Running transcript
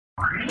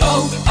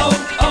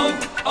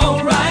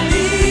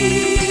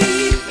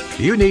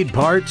O'Reilly! You need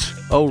parts?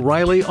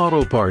 O'Reilly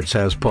Auto Parts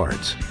has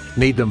parts.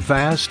 Need them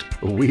fast?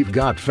 We've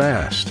got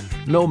fast.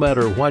 No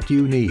matter what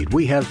you need,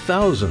 we have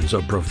thousands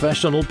of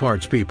professional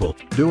parts people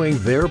doing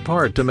their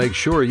part to make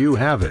sure you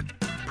have it.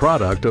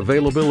 Product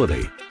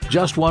availability.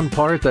 Just one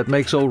part that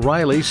makes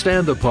O'Reilly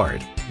stand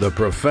apart. The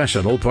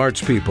professional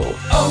parts people.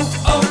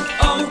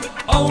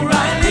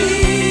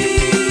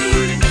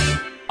 O'Reilly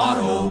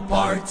Auto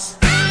Parts.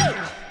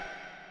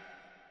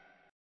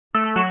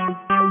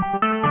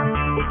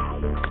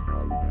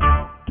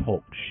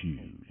 Talk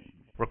shoes.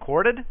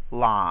 Recorded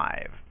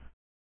live.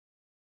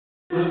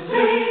 The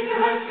Savior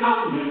has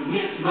come in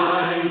His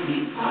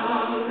mighty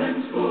power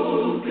and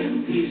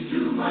spoken peace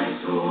to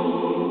my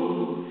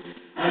soul.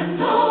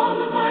 And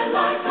all of my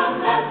life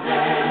from that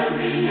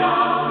very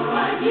hour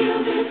I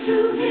yielded to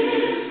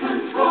His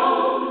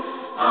control.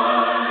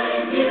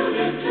 I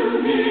yielded to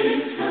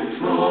His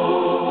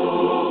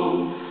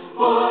control.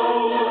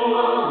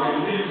 Oh,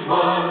 it is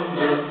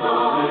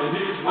wonderful, it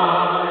is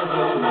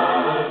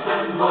marvelous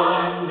and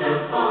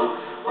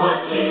wonderful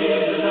what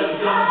Jesus has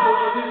done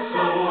for His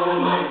soul.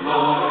 My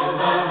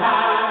God, that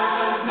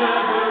has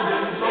never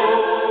been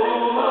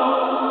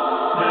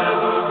told,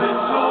 never been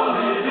told.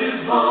 It is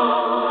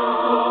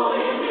wonderful,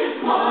 it is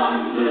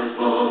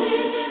wonderful,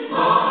 it is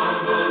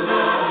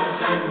marvelous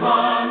and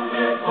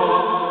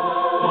wonderful,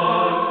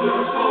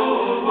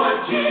 wonderful what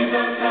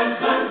Jesus has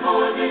done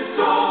for His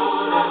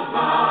soul of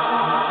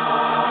mine.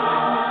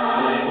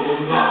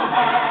 Oh, the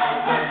hand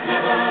has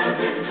never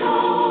been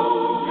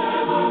told,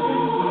 never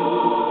been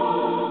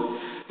told.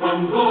 From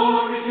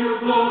glory to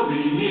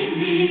glory He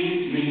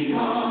leads me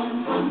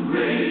on, from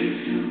grace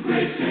to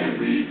grace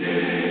every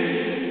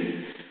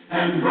day.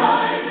 And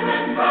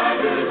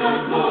brighter the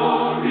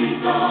glory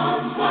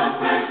dawns, while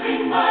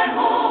pressing my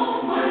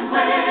homeward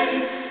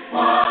way,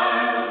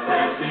 while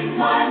pressing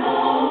my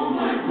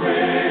homeward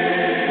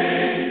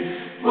way.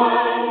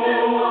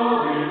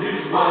 Whoa, it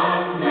is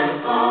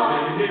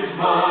wonderful, it is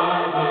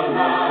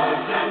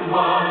marvelous and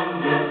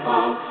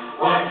wonderful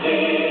what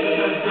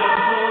Jesus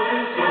has done for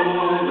His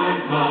soul. My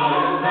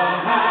God, the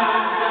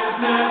hand has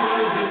never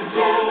been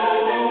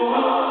told,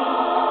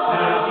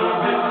 never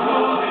been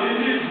told. It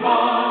is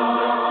wonderful,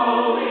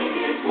 it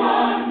is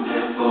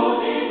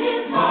wonderful, it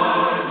is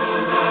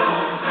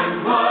marvelous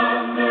and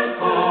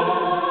wonderful,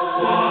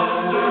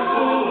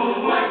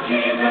 wonderful what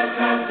Jesus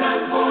has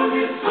done for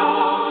His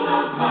soul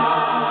of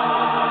mine.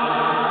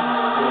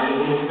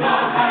 Oh, the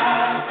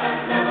hand has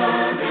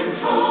never been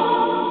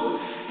told.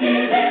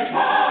 It is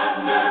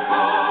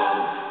wonderful.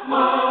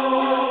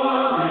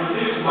 Oh, it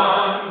is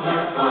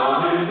wonderful.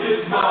 It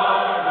is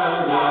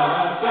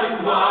marvelous and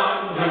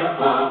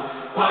wonderful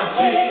what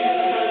Jesus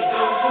has done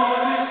for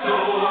His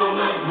soul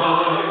of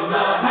mine.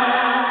 The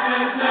hand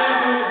has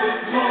never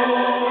been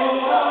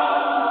told.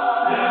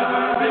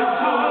 Never been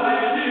told. It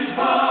is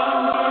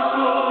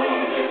wonderful. It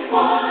is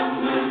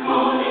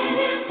wonderful.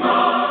 It is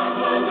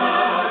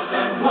marvelous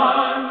and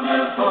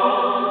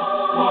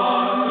wonderful,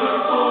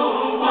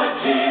 wonderful what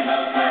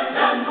Jesus has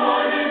done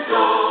for His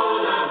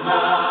soul of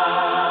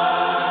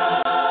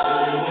mine.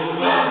 Oh,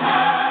 the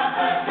half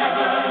has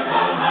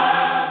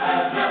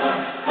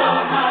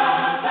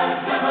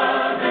never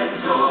been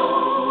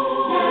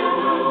told,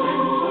 never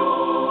been told.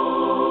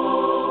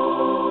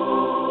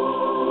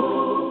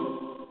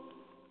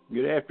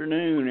 Good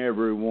afternoon,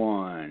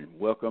 everyone.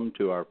 Welcome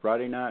to our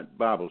Friday night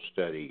Bible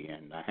study.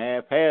 And the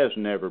half has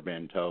never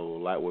been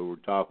told, like we were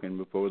talking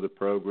before the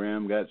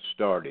program got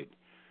started.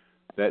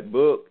 That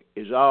book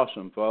is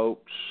awesome,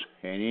 folks.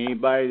 And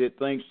anybody that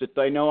thinks that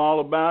they know all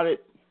about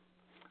it,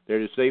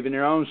 they're deceiving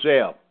their own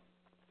self.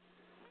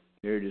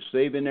 They're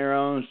deceiving their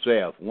own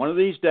self. One of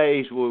these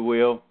days we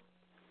will.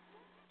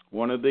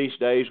 One of these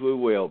days we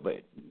will.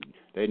 But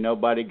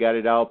nobody got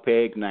it all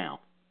pegged now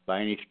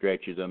by any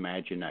stretch of the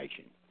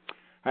imagination.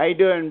 How you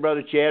doing,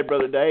 Brother Chad,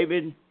 Brother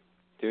David?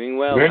 Doing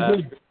well,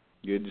 Pastor.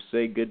 Good to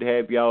see. Good to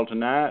have y'all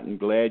tonight, and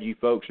glad you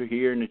folks are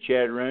here in the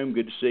chat room.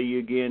 Good to see you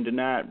again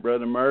tonight,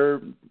 Brother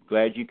Merv.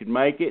 Glad you could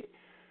make it,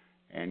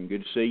 and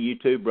good to see you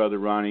too, Brother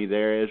Ronnie,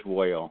 there as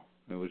well.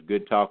 It was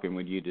good talking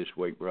with you this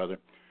week, brother.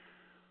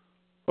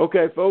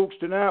 Okay, folks,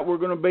 tonight we're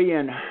going to be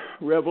in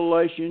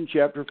Revelation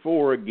chapter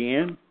 4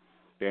 again,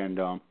 and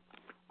I'm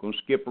going to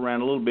skip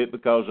around a little bit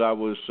because I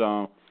was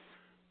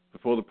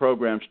before the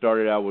program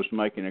started, I was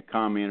making a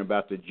comment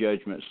about the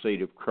judgment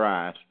seat of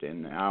Christ,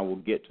 and I will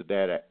get to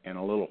that in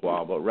a little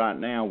while. But right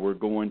now we're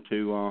going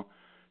to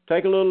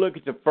take a little look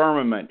at the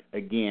firmament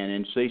again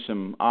and see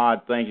some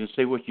odd things and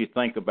see what you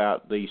think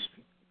about these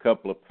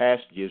couple of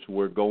passages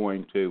we're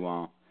going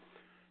to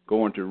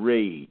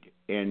read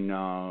in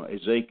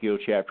Ezekiel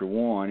chapter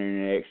 1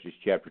 and in Exodus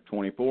chapter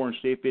 24 and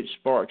see if it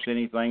sparks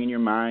anything in your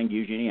mind,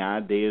 gives you any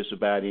ideas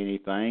about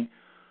anything.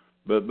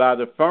 But by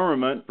the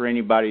firmament, for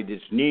anybody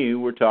that's new,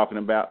 we're talking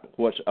about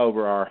what's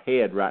over our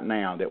head right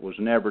now that was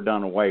never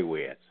done away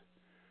with,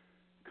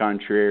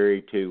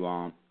 contrary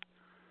to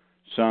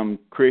some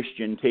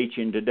Christian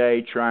teaching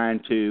today trying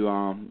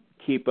to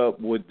keep up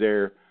with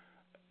their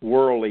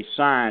worldly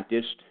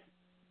scientists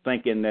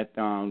thinking that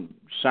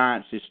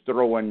science is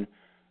throwing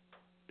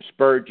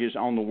spurges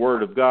on the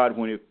Word of God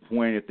when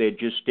if they'd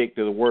just stick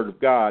to the Word of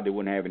God, they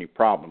wouldn't have any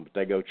problem. But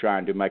they go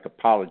trying to make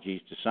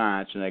apologies to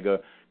science, and they go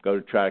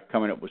to try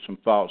coming up with some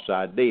false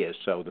ideas.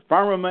 So the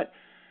firmament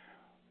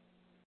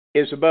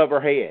is above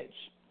our heads,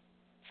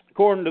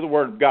 according to the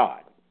Word of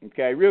God.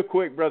 Okay, real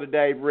quick, Brother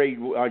Dave, read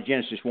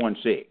Genesis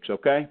 1:6,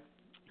 okay?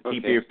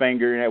 Keep your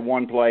finger in that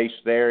one place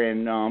there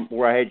and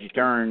where I had you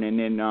turn, and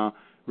then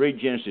read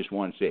Genesis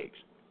 1:6.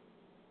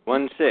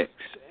 1:6.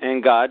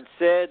 And God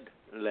said,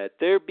 let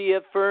there be a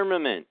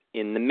firmament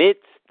in the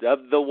midst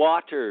of the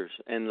waters,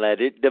 and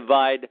let it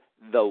divide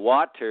the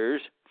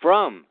waters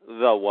from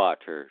the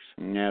waters.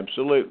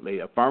 Absolutely.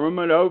 A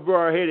firmament over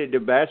our head,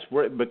 that's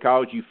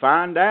because you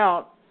find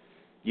out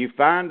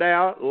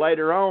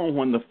later on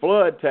when the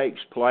flood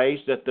takes place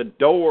that the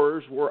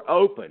doors were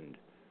opened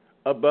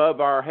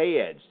above our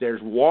heads.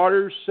 There's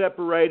waters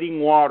separating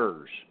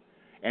waters,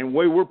 and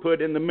we were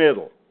put in the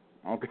middle.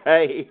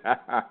 Okay?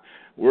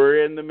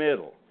 We're in the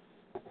middle.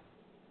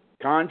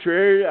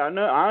 Contrary, I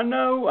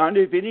know.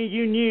 If any of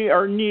you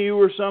new,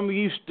 or some of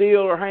you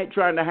still are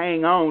trying to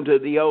hang on to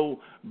the old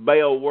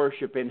Baal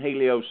worshiping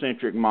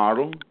heliocentric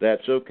model,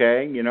 that's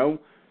okay. You know,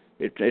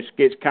 it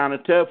gets kind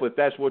of tough if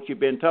that's what you've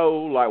been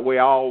told, like we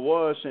all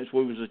was since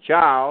we was a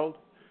child,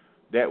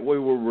 that we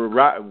were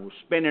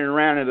spinning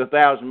around at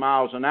 1,000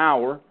 miles an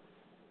hour,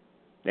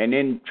 and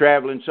then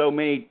traveling so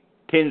many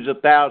tens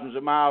of thousands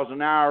of miles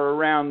an hour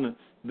around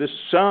the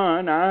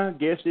sun. I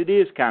guess it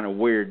is kind of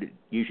weird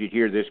you should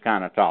hear this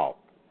kind of talk.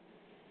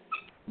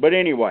 But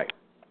anyway,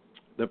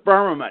 the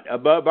firmament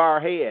above our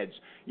heads.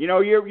 You know,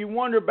 you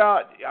wonder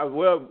about,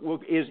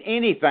 is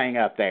anything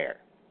up there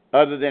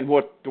other than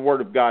what the Word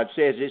of God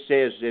says? It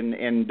says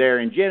in there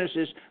in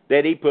Genesis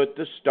that He put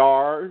the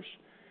stars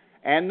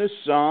and the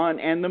sun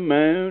and the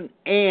moon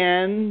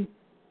inside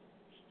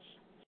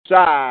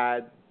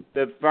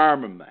the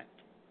firmament.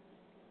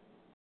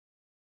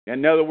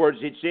 In other words,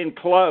 it's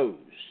enclosed.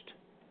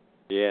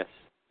 Yes.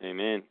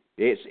 Amen.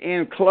 It's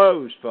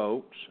enclosed,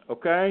 folks.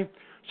 Okay?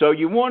 So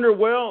you wonder,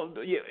 well,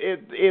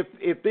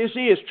 if this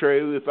is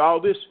true, if all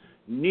this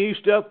new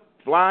stuff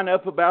flying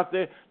up about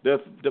the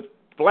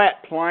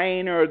flat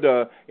plane or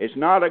it's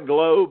not a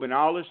globe and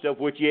all this stuff,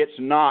 which it's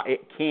not,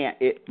 it can't.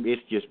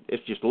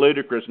 It's just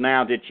ludicrous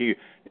now that you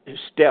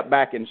step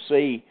back and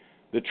see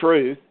the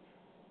truth.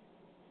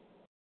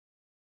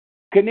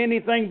 Can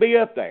anything be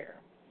up there?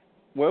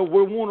 Well,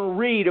 we want to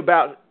read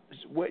about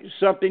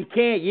something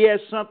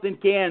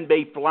can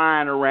be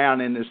flying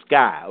around in the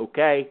sky,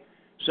 okay?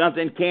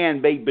 Something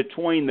can be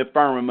between the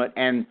firmament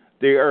and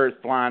the earth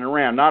flying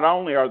around. Not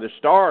only are the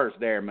stars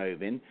there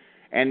moving,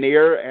 and the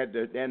earth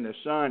and the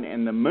sun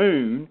and the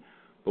moon,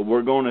 but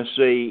we're going to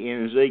see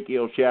in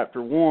Ezekiel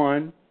chapter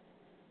 1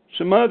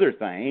 some other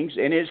things,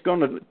 and it's going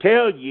to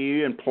tell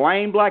you in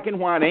plain black and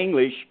white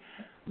English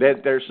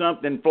that there's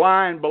something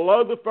flying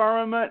below the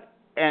firmament,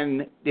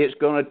 and it's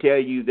going to tell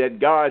you that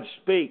God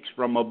speaks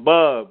from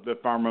above the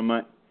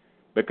firmament,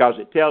 because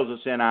it tells us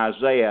in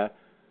Isaiah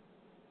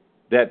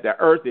that the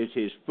earth is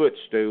His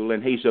footstool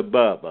and He's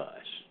above us.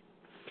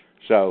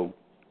 So,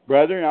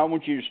 brethren, I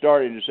want you to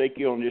start in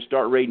Ezekiel and just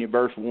start reading at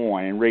verse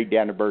 1 and read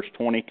down to verse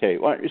 22.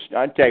 Well,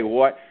 I tell you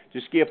what, to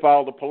skip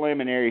all the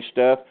preliminary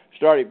stuff,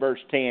 start at verse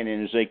 10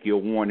 in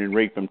Ezekiel 1 and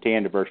read from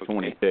 10 to verse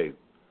 22.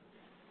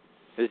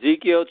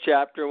 Ezekiel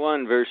chapter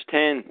 1, verse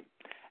 10.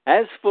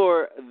 As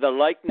for the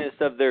likeness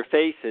of their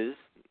faces,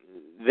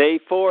 they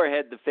four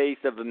had the face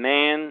of a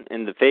man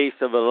and the face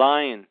of a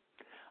lion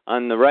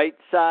on the right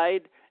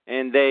side,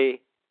 and they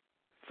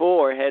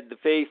four had the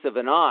face of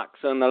an ox.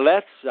 On the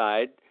left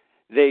side,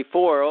 they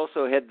four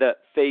also had the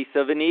face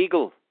of an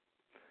eagle.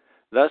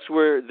 Thus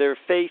were their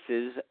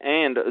faces,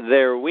 and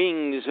their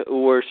wings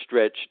were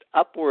stretched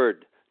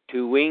upward.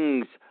 2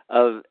 wings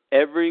of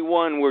every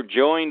one were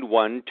joined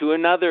one to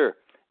another,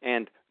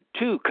 and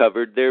 2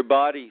 covered their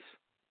bodies.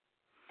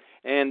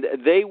 And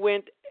they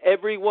went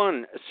every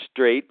one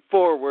straight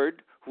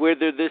forward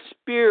whither the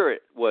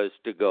Spirit was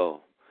to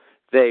go.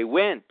 They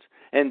went,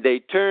 and they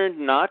turned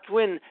not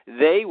when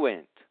they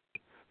went.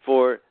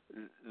 For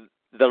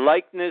the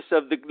likeness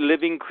of the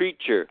living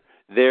creature,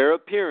 their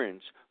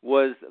appearance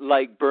was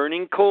like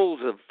burning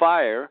coals of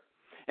fire,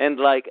 and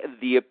like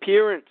the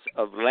appearance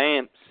of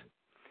lamps.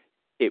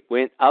 It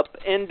went up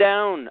and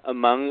down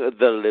among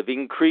the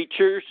living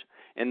creatures,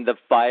 and the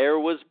fire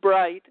was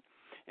bright,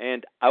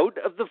 and out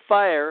of the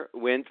fire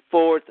went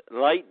forth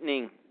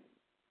lightning.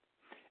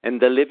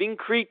 And the living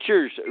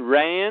creatures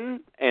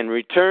ran and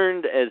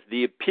returned as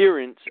the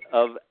appearance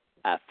of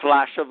a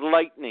flash of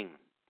lightning.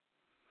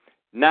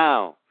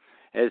 Now,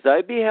 as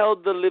I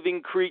beheld the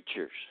living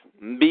creatures,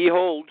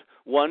 behold,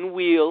 one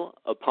wheel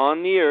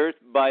upon the earth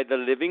by the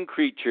living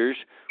creatures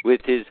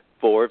with his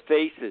 4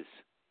 faces.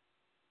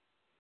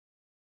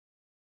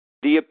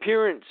 The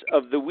appearance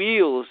of the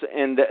wheels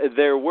and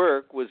their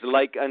work was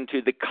like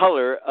unto the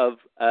color of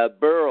a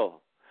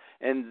beryl.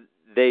 And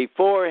they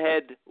 4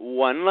 had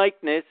one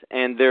likeness,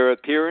 and their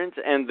appearance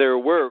and their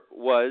work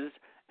was,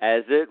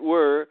 as it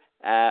were,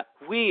 a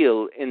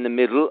wheel in the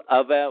middle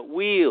of a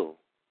wheel.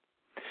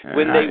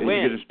 When they went...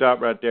 You're going to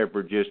stop right there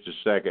for just a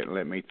second and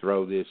let me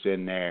throw this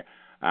in there.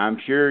 I'm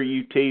sure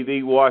you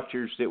TV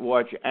watchers that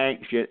watch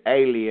Ancient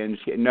Aliens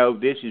know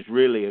this is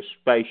really a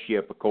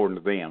spaceship according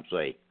to them,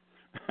 see.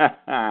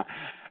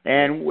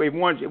 And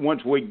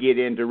once we get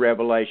into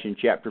Revelation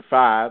chapter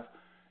 5,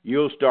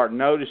 you'll start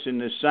noticing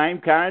the same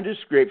kind of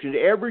descriptions.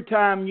 Every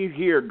time you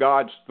hear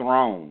God's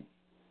throne,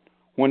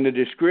 when the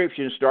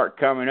descriptions start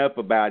coming up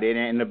about it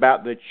and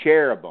about the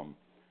cherubim,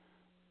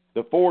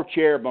 the 4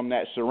 cherubim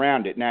that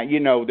surround it. Now, you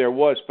know, there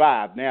was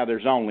 5. Now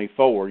there's only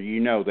 4. You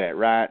know that,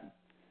 right?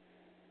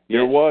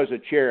 There was a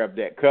cherub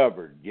that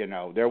covered, you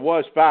know. There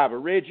was 5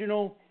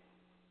 originally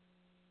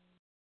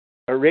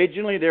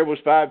there was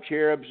 5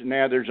 cherubs,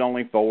 now there's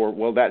only 4.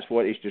 Well, that's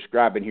what it's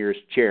describing here as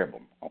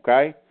cherubim,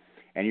 okay?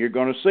 And you're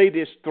going to see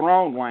this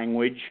throne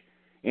language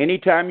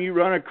anytime you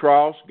run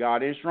across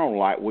God in His throne,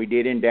 like we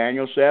did in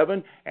Daniel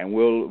 7, and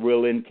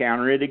we'll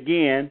encounter it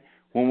again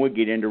when we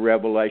get into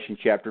Revelation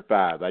chapter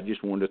 5. I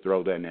just wanted to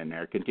throw that in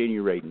there.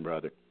 Continue reading,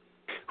 brother.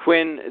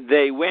 When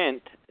they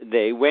went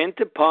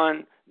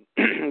upon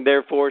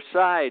their 4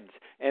 sides,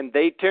 and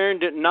they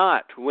turned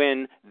not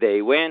when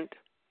they went.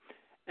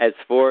 As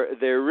for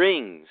their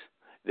rings,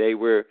 they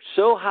were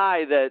so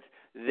high that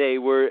they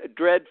were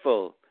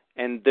dreadful,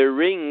 and their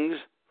rings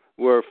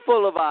were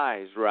full of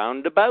eyes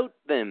round about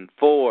them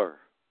 4.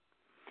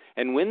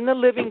 And when the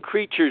living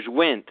creatures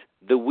went,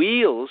 the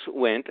wheels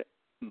went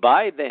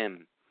by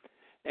them.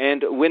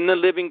 And when the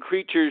living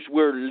creatures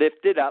were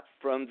lifted up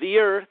from the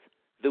earth,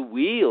 the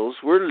wheels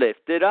were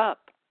lifted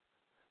up.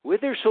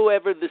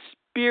 Whithersoever the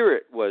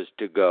Spirit was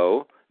to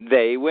go,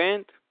 they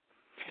went.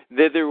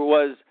 Thither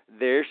was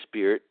their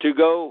spirit to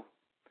go.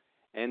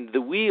 And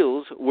the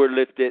wheels were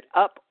lifted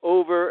up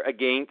over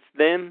against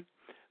them,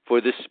 for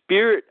the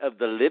spirit of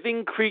the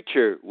living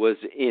creature was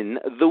in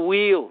the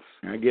wheels.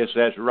 I guess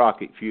that's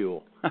rocket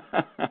fuel.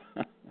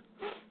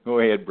 Go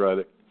ahead,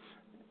 brother.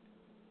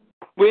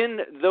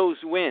 When those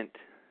went,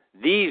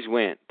 these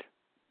went.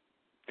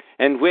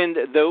 And when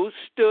those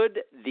stood,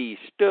 these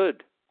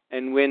stood.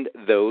 And when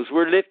those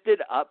were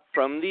lifted up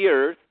from the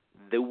earth,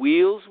 the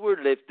wheels were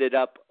lifted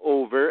up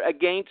over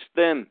against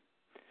them.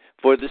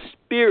 For the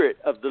spirit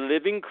of the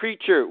living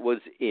creature was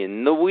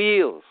in the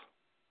wheels.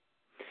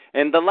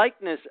 And the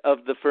likeness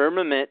of the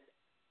firmament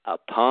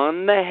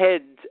upon the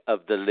heads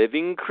of the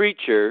living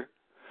creature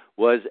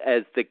was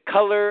as the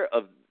color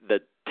of the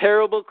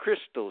terrible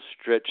crystal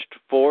stretched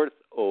forth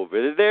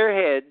over their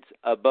heads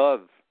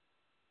above.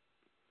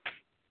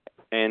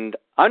 And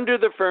under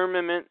the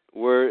firmament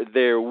were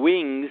their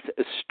wings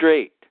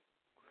straight,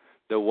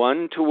 the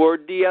one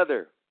toward the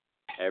other.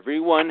 Every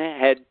one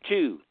had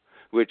 2,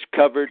 which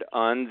covered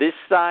on this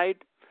side,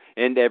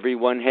 and every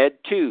one had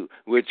 2,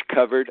 which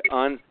covered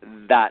on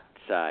that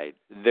side,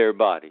 their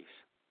bodies.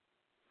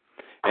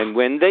 And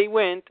when they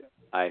went,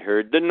 I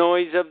heard the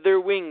noise of their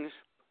wings,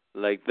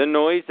 like the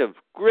noise of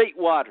great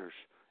waters,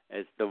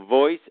 as the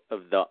voice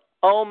of the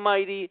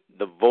Almighty,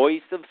 the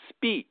voice of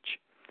speech,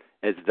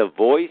 as the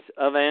voice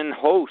of an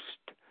host.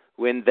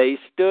 When they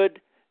stood,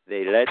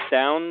 they let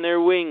down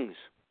their wings.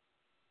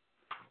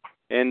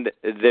 And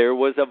there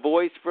was a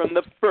voice from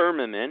the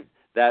firmament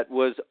that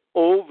was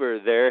over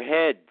their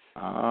heads.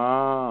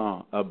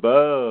 Ah,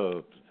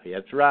 above.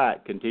 That's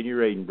right. Continue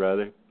reading,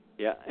 brother.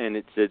 Yeah, and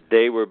it said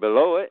they were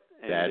below it,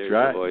 and that's there's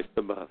right. a voice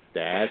above.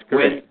 That's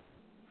correct.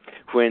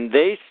 When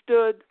they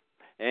stood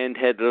and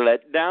had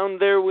let down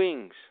their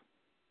wings,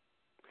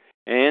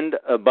 and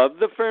above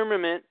the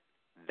firmament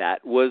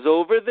that was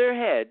over their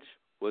heads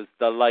was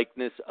the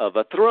likeness of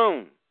a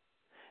throne,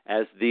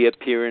 as the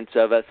appearance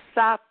of a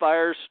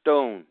sapphire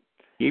stone.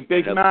 Keep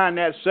in mind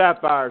that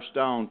sapphire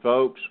stone,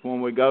 folks,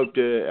 when we go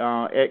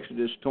to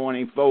Exodus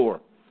 24.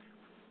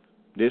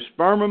 This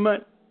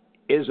firmament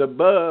is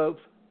above.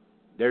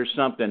 There's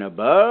something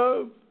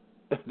above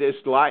this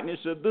likeness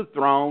of the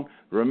throne.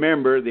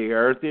 Remember, the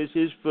earth is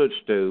His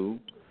footstool,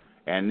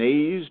 and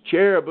these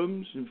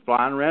cherubims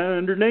flying around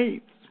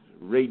underneath.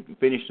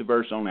 Finish the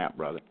verse on that,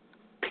 brother.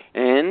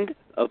 And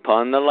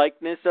upon the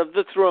likeness of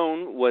the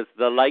throne was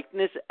the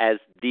likeness as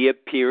the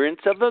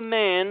appearance of a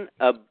man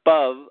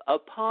above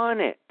upon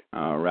it.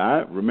 All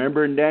right.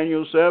 Remember in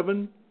Daniel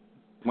 7,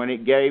 when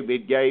it gave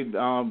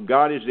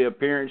God is the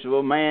appearance of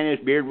a man,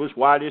 His beard was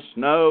white as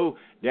snow.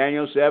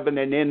 Daniel 7,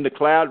 and then the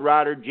cloud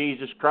rider,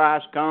 Jesus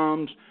Christ,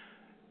 comes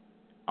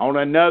on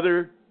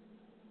another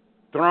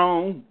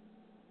throne,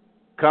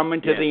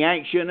 coming to the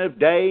Ancient of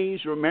Days,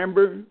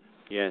 remember?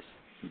 Yes.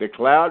 The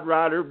cloud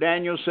rider of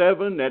Daniel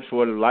 7, that's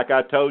what, like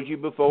I told you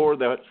before,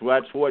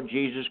 that's what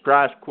Jesus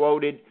Christ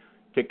quoted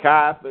to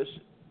Caiaphas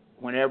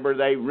whenever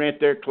they rent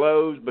their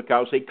clothes,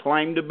 because he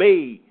claimed to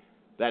be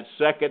that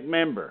second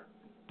member,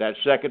 that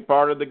second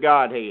part of the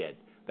Godhead.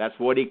 That's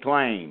what he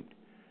claimed,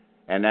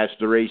 and that's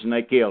the reason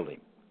they killed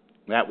him.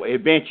 That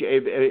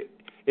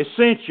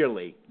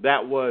essentially,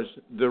 that was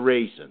the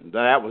reason.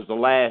 That was the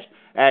last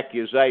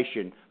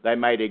accusation they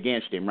made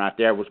against him right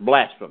there, was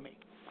blasphemy.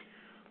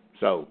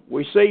 So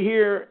we see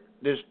here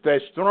this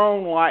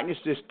throne likeness,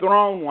 this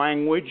throne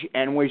language,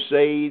 and we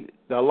see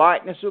the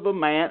likeness of a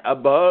man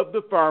above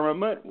the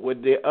firmament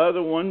with the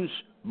other ones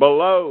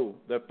below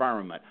the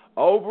firmament.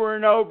 Over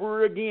and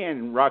over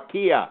again,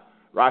 rakia,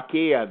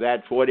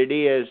 that's what it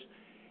is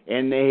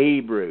in the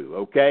Hebrew,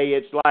 okay?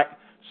 It's like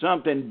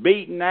something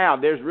beaten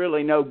out. There's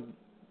really no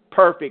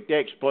perfect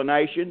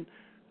explanation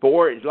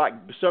for it. It's like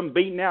some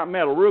beaten out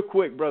metal. Real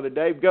quick, Brother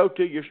Dave, go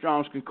to your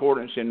Strong's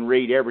Concordance and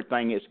read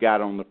everything it's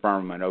got on the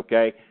firmament,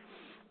 okay?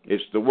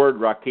 It's the word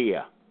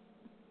rakia.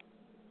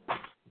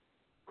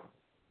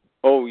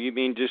 Oh, you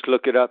mean just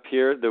look it up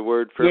here, the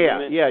word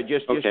firmament? Yeah,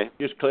 just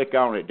click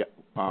on it.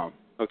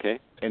 Okay.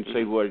 And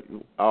see what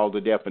all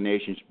the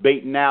definitions.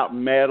 Beaten out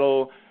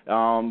metal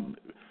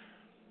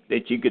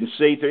that you can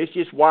see through. It's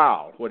just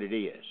wild what it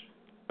is.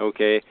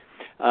 Okay.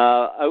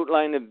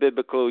 Outline of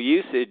biblical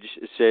usage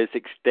says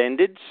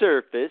extended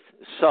surface,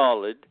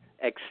 solid,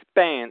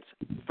 expanse,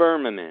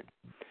 firmament.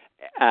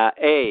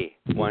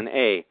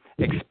 1A.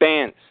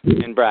 Expanse,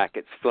 in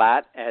brackets,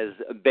 flat as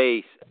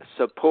base,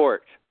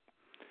 support,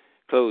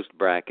 closed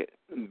bracket.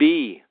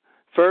 B,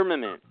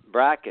 firmament,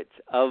 brackets,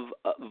 of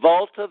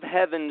vault of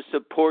heaven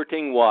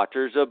supporting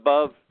waters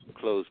above,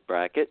 closed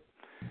bracket.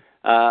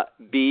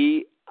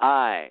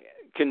 B.I.,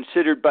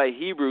 considered by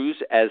Hebrews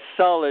as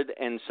solid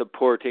and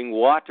supporting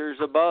waters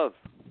above.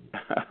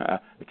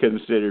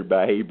 Considered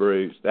by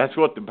Hebrews. That's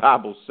what the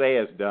Bible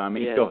says,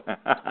 dummy. Yes.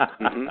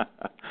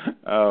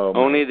 Oh,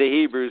 only the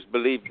Hebrews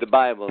believed the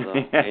Bible,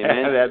 though.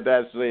 Amen.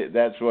 That's it.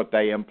 That's what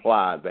they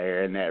imply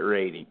there in that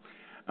reading.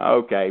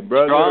 Okay,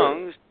 brother.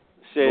 Strong's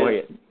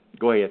says,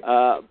 Go ahead.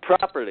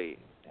 Properly,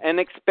 an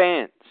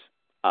expanse,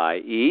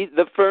 i.e.,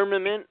 the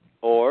firmament,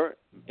 or,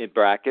 in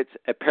brackets,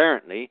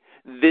 apparently,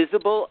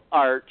 visible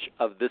arch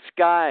of the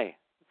sky,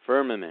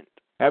 firmament.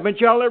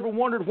 Haven't y'all ever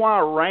wondered why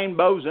a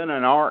rainbow's in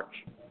an arch?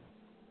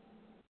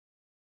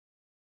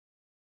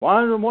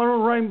 Why don't a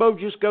rainbow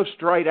just go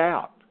straight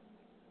out?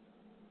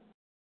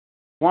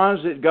 Why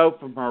does it go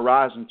from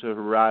horizon to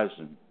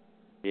horizon?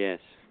 Yes.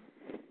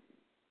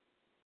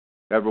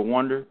 Ever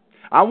wonder?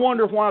 I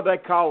wonder why they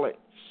call it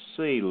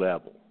sea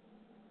level.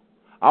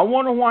 I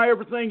wonder why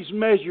everything's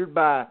measured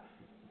by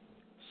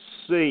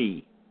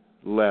sea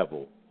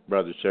level,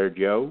 Brother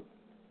Sergio.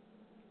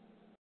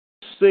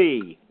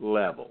 Sea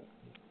level.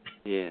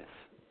 Yes.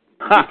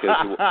 Because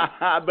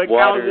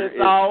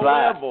it's all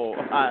flat. level.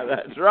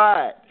 That's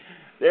right.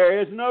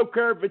 There is no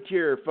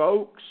curvature,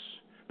 folks.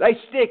 They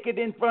stick it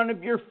in front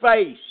of your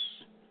face.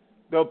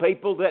 The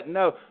people that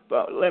know.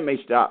 But let me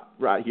stop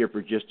right here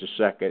for just a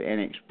second and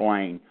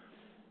explain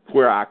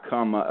where I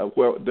come,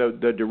 where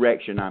the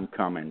direction I'm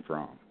coming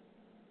from.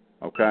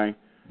 Okay?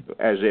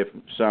 As if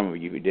some of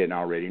you didn't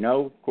already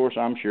know. Of course,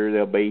 I'm sure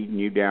there'll be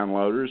new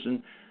downloaders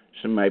and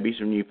maybe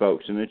some new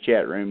folks in the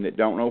chat room that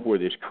don't know where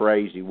this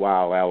crazy,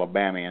 wild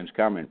Alabamian's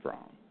coming from.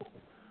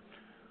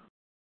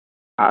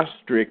 I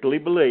strictly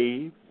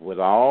believe with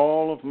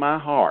all of my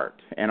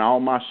heart and all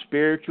my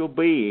spiritual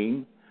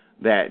being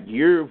that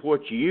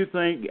what you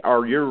think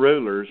are your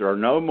rulers are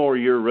no more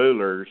your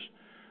rulers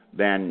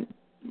than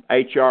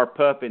H.R.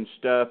 Puffin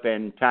stuff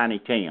and Tiny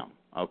Tim,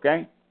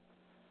 okay?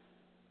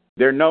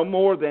 They're no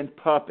more than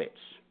puppets.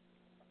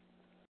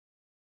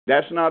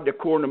 That's not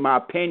according to my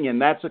opinion.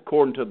 That's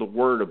according to the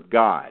Word of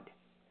God,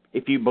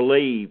 if you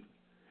believe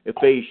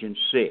Ephesians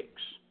 6.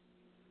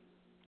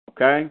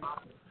 Okay?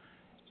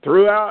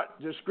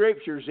 Throughout the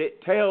Scriptures,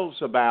 it tells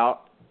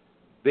about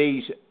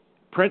these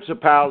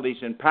principalities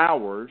and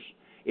powers.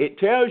 It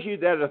tells you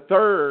that a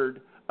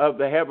third of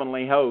the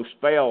heavenly host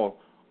fell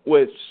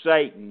with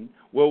Satan.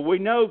 Well, we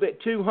know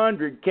that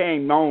 200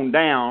 came on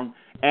down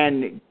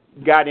and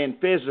got in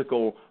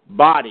physical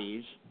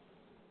bodies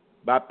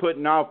by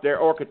putting off their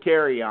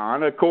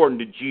orchiterion, according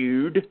to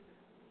Jude,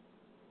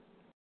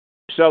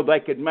 so they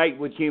could mate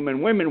with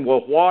human women.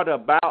 Well, what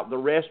about the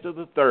rest of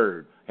the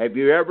third? Have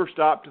you ever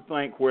stopped to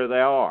think where they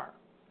are?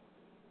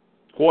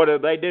 What are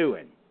they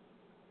doing?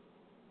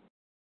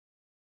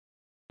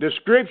 The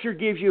Scripture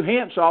gives you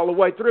hints all the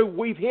way through.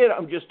 We've hit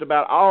on just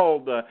about all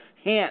the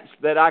hints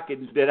that I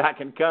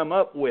can come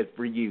up with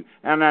for you,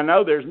 and I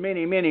know there's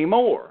many, many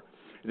more.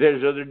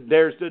 There's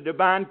the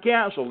divine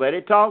council that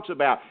it talks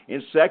about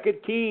in 2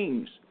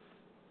 Kings,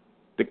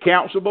 the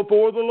council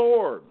before the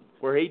Lord,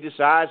 where He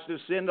decides to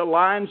send a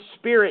lion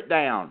spirit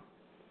down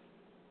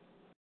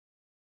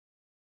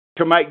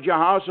to make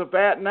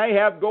Jehoshaphat and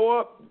Ahab go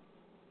up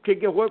to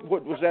get what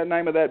was that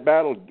name of that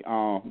battle?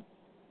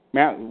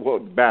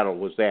 What battle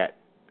was that,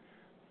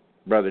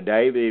 Brother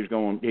Dave?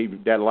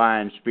 That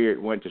lion spirit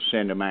went to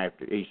send him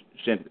after. He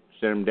sent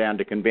him down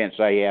to convince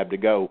Ahab to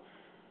go.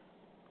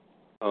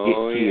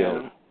 Oh,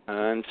 yeah.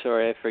 I'm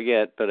sorry, I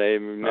forget, but I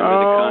remember the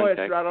context.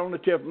 Oh, it's right on the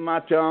tip of my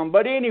tongue.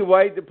 But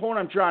anyway, the point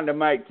I'm trying to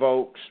make,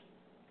 folks,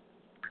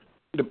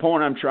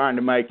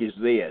 is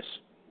this.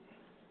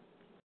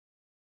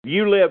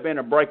 You live in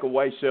a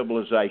breakaway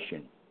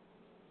civilization.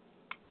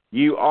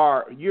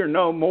 You're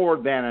no more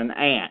than an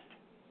ant.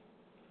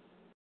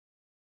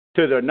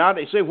 to the not.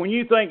 See, when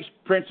you think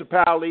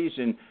principalities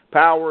and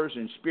powers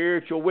and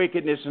spiritual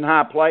wickedness in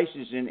high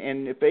places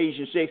in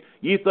Ephesians 6,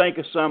 you think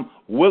of some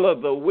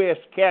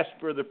will-o'-the-wisp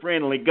Casper the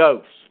Friendly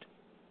Ghost.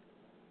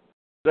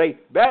 See,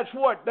 that's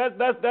what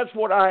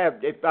I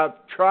have. If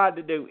I've tried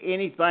to do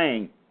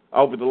anything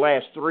over the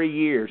last 3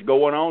 years,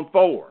 going on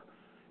 4,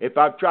 if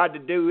I've tried to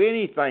do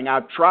anything,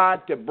 I've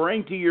tried to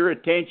bring to your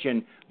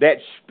attention that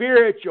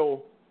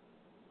spiritual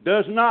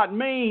does not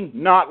mean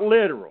not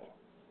literal.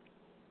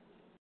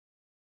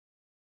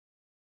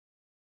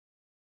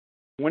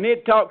 When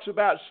it talks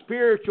about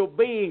spiritual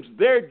beings,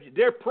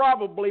 they're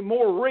probably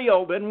more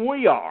real than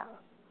we are.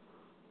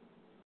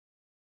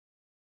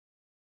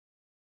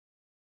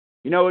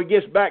 It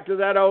gets back to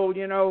that old,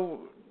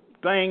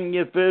 thing.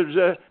 If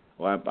there's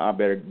I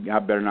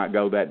better not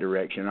go that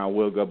direction. I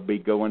will be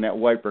going that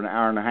way for an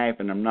hour and a half,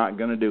 and I'm not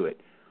going to do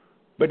it.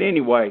 But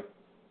anyway,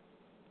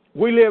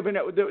 we live in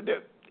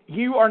it.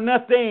 You are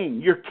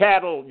nothing. You're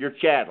cattle. You're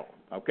chattel.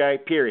 Okay.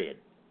 Period.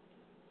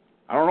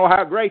 I don't know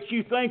how great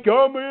you think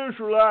I'm an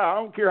Israelite. I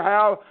don't care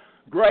how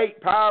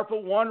great,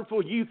 powerful,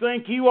 wonderful you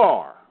think you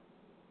are,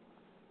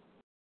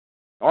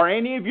 or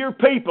any of your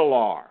people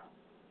are.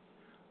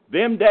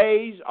 Them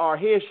days are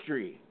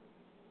history.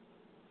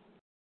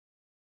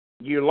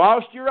 You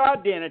lost your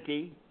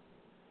identity.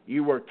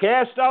 You were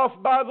cast off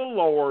by the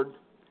Lord,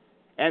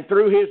 and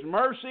through His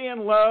mercy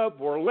and love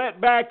were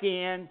let back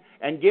in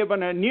and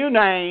given a new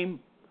name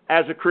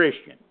as a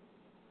Christian.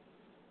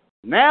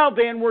 Now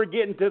then, we're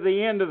getting to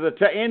the end of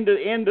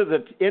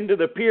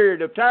the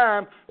period of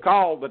time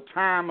called the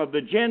time of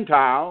the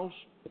Gentiles,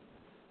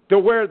 to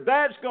where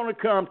that's going to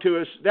come to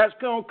us. That's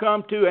going to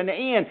come to an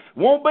end.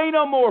 Won't be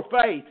no more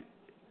faith.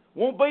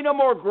 Won't be no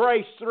more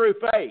grace through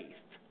faith.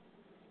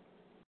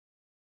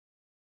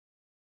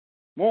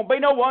 Won't be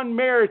no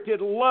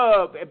unmerited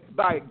love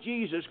by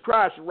Jesus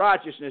Christ's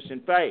righteousness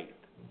and faith.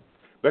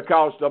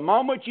 Because the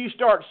moment you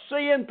start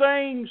seeing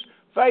things,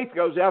 faith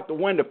goes out the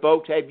window,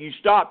 folks. Have you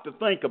stopped to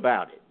think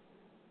about it?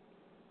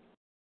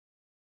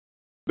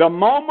 The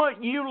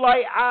moment you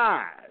lay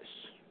eyes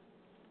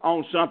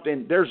on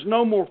something, there's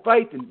no more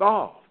faith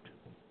involved.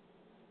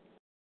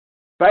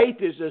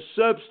 Faith is a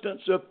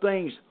substance of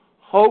things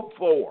hoped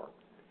for.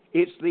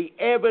 It's the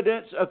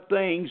evidence of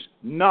things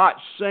not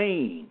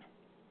seen.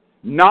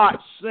 Not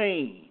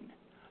seen.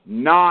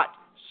 Not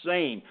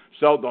seen.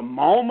 So the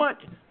moment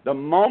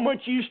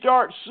you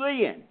start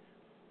seeing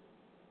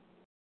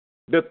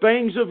the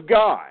things of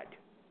God,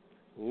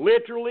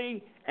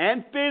 literally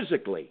and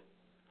physically,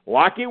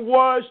 like it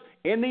was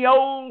in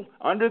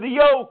under the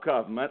old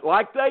covenant,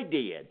 like they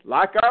did,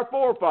 like our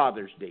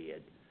forefathers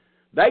did,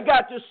 they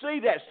got to see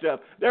that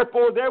stuff.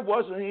 Therefore, there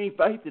wasn't any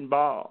faith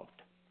involved.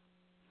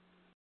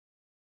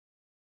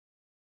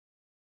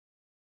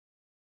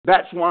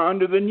 That's why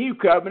under the new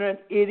covenant,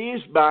 it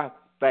is by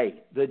faith.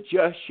 The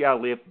just shall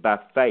live by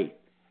faith.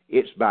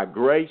 It's by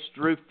grace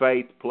through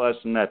faith plus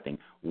nothing.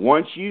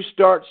 Once you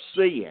start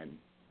seeing,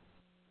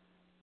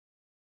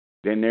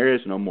 then there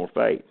is no more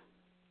faith.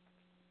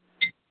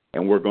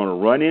 And we're going to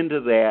run into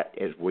that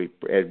as we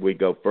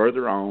go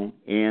further on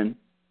into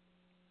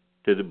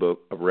the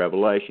book of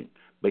Revelation.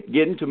 But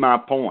getting to my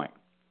point,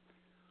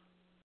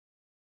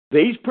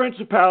 these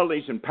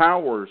principalities and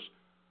powers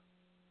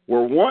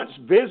were once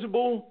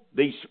visible.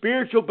 These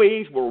spiritual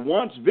beings were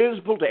once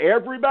visible to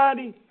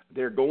everybody.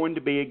 They're going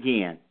to be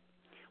again.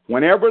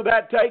 Whenever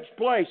that takes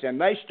place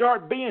and they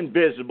start being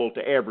visible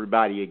to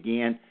everybody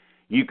again,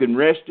 you can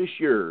rest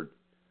assured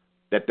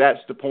that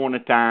that's the point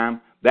of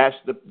time. That's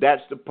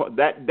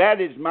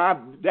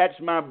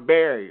my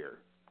barrier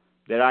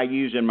that I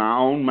use in my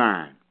own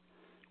mind.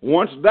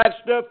 Once that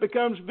stuff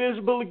becomes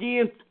visible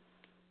again,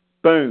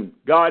 boom,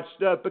 God's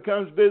stuff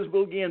becomes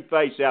visible again,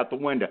 face out the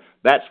window.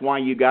 That's why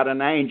you got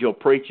an angel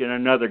preaching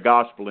another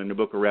gospel in the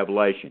book of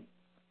Revelation.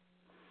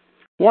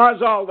 Why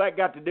has all that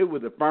got to do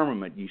with the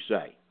firmament, you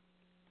say?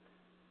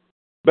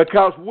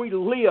 Because we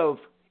live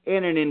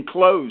in an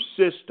enclosed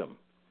system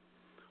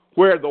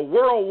where the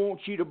world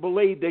wants you to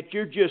believe that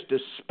you're just a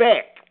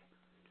speck,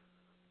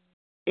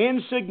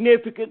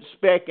 insignificant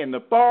speck in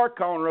the far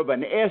corner of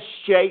an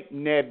S-shaped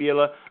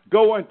nebula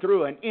going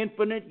through an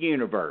infinite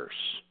universe.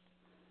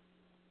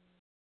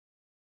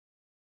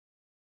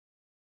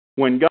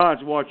 When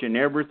God's watching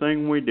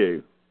everything we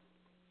do,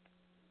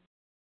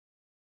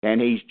 and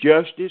He's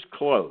just as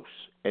close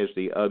as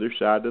the other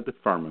side of the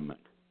firmament.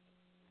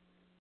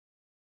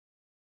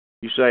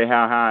 You say,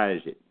 how high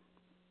is it?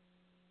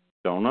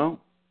 Don't know.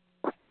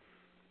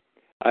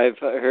 I've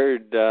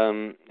heard,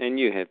 and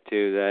you have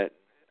too, that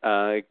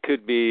it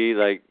could be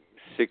like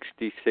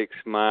 66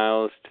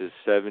 miles to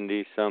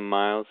 70-some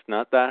miles.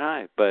 Not that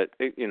high, but,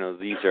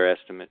 these are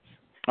estimates.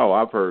 Oh,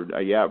 I've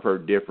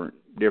heard different.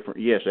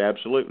 Yes,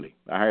 absolutely.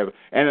 I have.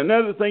 And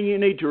another thing you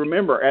need to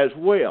remember as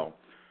well,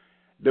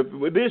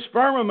 with this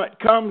firmament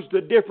comes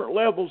the different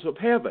levels of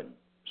heaven.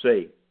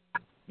 See,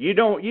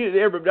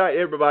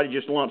 everybody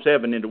just lumps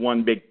heaven into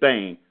one big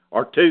thing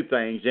or two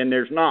things, and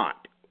there's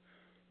not.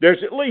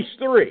 There's at least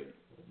three.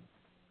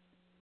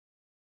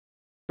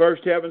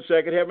 First heaven,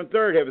 second heaven,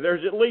 third heaven.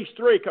 There's at least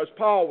three because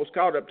Paul was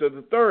caught up to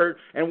the third,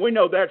 and we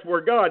know that's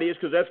where God is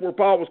because that's where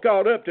Paul was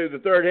caught up to, the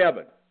third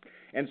heaven,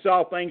 and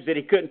saw things that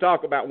he couldn't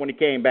talk about when he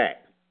came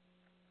back.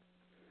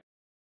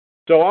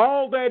 So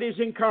all that is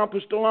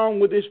encompassed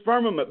along with this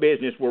firmament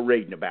business we're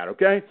reading about,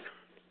 okay?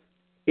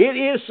 It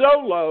is so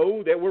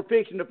low that we're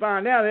fixing to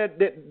find out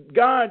that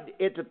God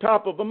at the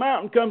top of a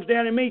mountain comes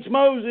down and meets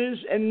Moses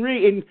and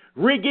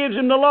re-gives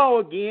him the law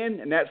again,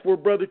 and that's where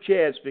Brother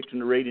Chad's fixing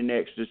to read in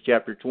Exodus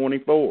chapter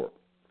 24.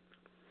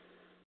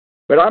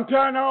 But I'm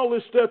tying all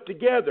this stuff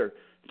together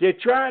to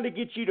try to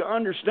get you to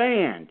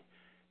understand.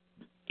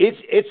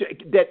 It's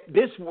that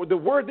this the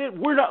word that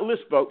we're not,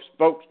 listen,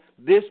 folks.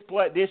 This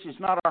is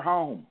not our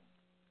home.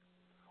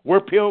 We're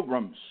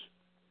pilgrims.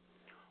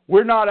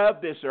 We're not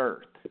of this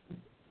earth.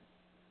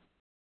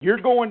 You're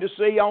going to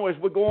see, as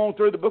we go on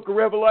through the book of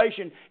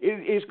Revelation,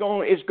 it's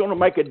going to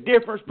make a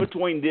difference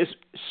between this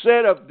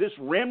set of this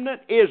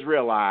remnant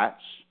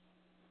Israelites.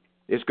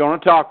 It's going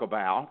to talk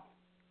about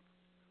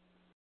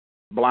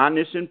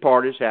blindness in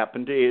part has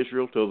happened to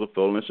Israel till the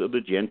fullness of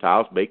the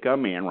Gentiles be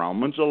come in.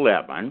 Romans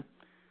 11.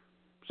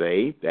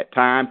 See, that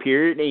time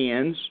period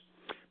ends.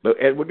 But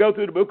as we go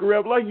through the book of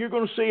Revelation, you're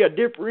going to see a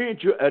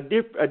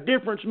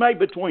difference made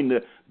between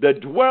the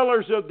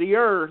dwellers of the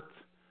earth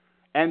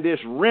and this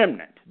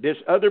remnant, this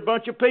other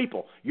bunch of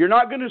people. You're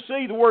not going to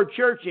see the word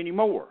church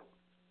anymore.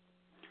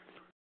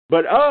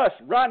 But us,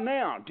 right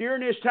now,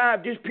 during this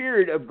time, this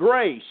period of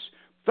grace,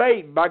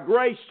 faith, by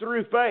grace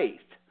through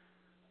faith,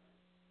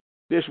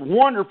 this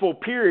wonderful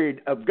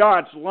period of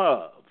God's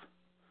love,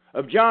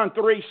 of John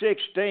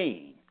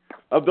 3:16,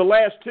 of the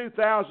last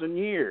 2,000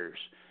 years,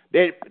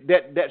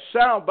 that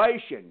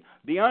salvation,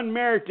 the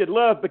unmerited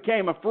love,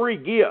 became a free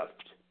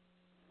gift.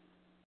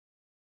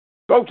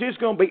 Folks, it's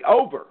going to be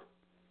over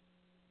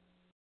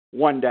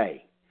one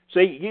day.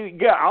 See, you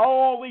got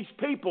all these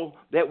people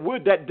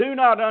that do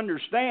not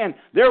understand.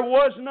 There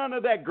was none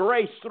of that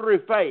grace through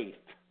faith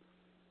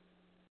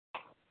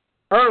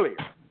earlier.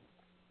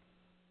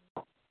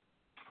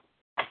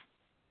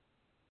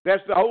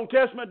 That's the Old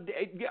Testament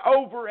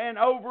over and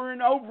over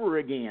and over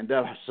again.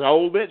 The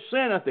soul that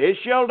sinneth, it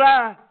shall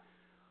die.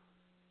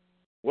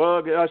 Well,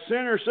 a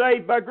sinner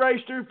saved by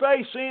grace through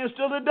faith sins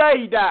till the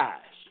day he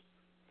dies.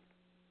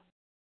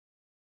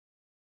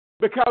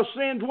 Because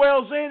sin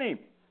dwells in him.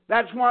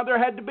 That's why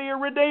there had to be a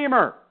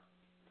redeemer.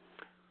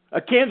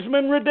 A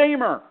kinsman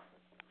redeemer.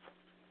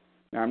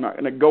 Now, I'm not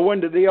going to go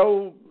into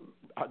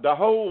the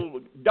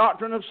whole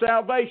doctrine of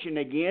salvation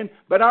again,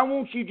 but I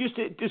want you just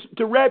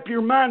to wrap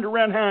your mind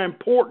around how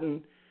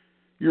important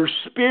your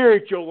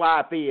spiritual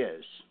life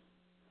is.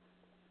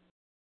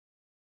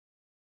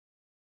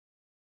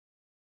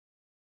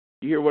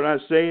 You hear what I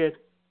said?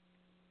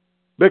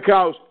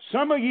 Because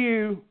some of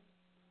you,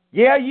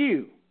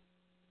 your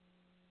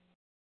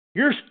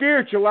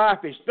spiritual life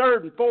is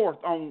third and fourth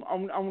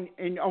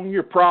on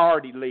your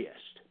priority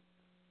list.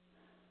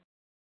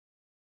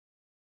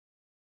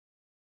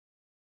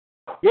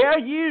 Yeah,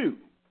 you.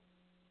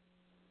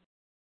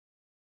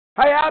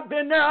 Hey, I've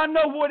been there. I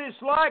know what it's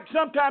like.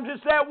 Sometimes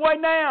it's that way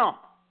now.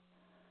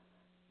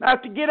 I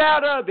have to get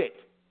out of it.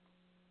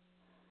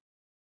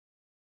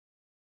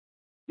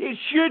 It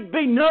should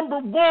be number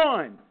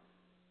one.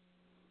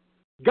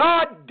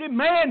 God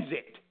demands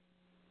it.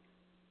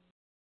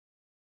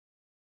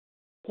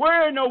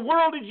 Where in the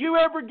world did you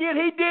ever get?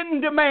 He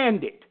didn't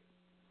demand it.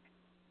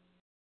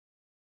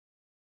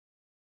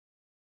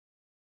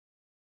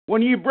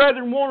 When you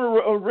brethren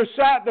want to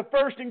recite the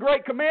first and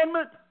great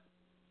commandment,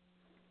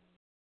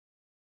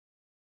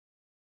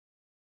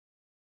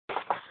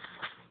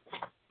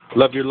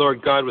 love your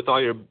Lord God with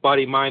all your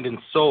body, mind, and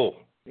soul.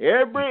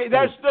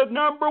 That's the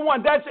number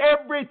one. That's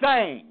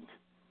everything.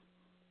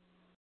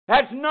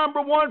 That's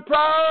number one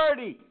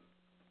priority.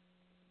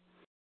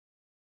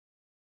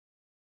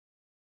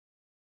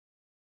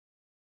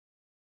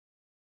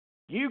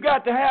 You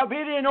got to have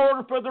it in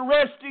order for the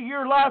rest of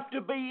your life to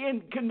be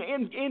in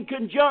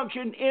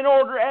conjunction, in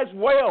order as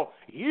well.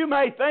 You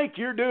may think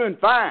you're doing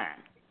fine,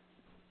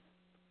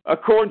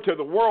 according to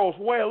the world's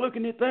way of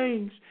looking at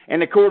things,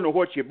 and according to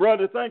what your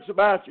brother thinks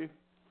about you.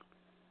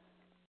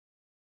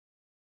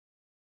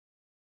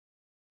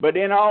 But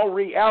in all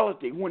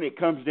reality, when it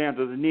comes down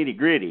to the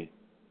nitty-gritty,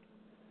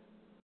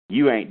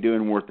 you ain't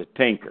doing worth a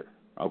tinker,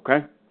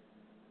 okay?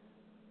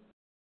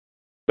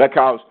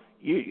 Because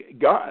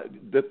God,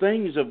 the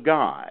things of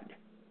God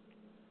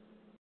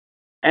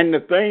and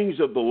the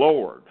things of the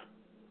Lord,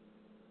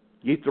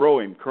 you throw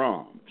him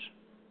crumbs.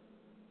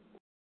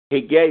 He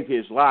gave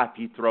his life,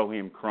 you throw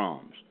him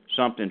crumbs.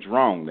 Something's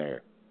wrong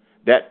there.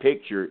 That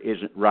picture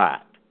isn't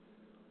right.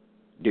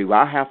 Do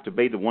I have to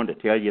be the one to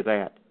tell you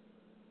that?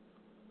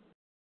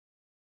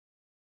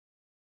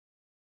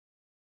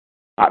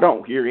 I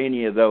don't hear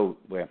any of those.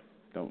 Well,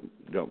 don't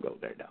go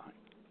there, Don.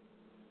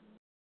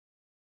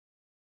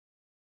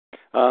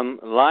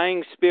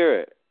 Lying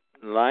spirit.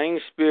 Lying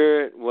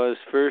spirit was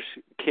 1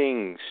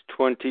 Kings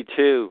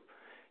 22.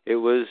 It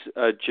was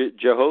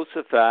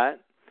Jehoshaphat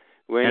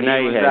when he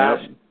was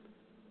asked,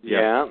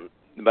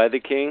 by the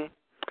king.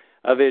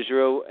 of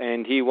Israel,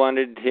 and he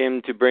wanted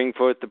him to bring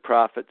forth the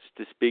prophets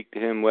to speak to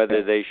him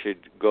whether they should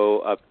go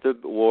up to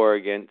war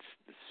against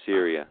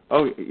Syria.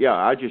 Oh, yeah,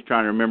 I was just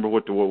trying to remember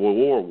what the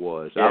war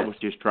was. Yes. I was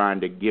just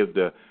trying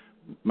to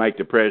make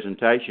the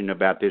presentation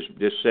about this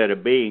set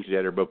of beings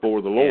that are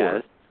before the Lord,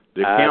 Yes,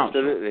 the council.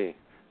 absolutely.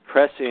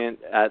 Prescient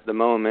at the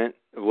moment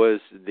was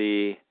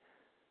the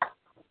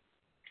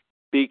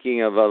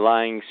speaking of a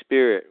lying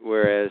spirit,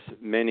 whereas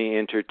many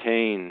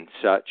entertain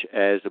such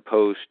as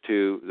opposed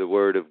to the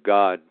Word of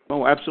God.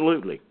 Oh,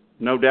 absolutely.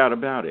 No doubt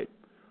about it.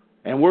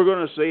 And we're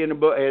going to see in the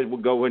book, as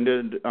we go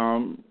into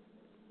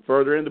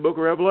further in the book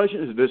of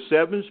Revelation, is the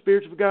 7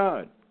 spirits of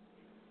God.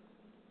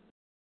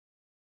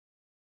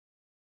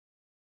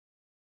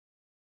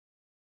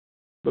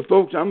 But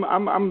folks,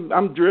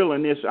 I'm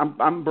drilling this.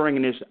 I'm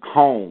bringing this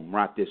home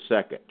right this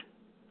second.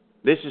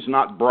 This is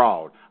not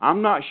broad.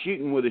 I'm not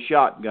shooting with a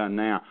shotgun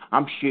now.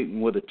 I'm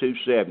shooting with a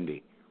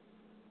 270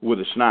 with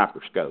a sniper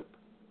scope.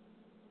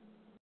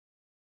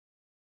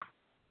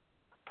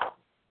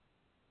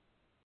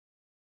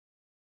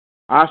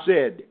 I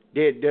said,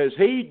 does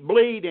he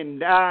bleed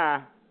and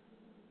die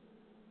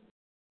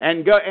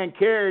and go and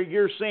carry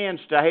your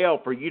sins to hell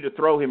for you to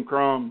throw him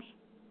crumbs?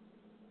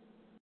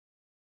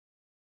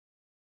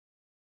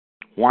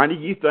 Why do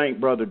you think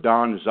Brother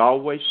Don is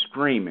always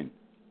screaming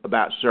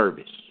about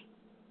service?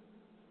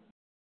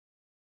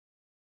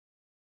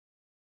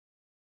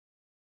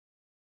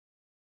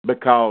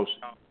 Because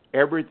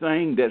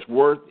everything that's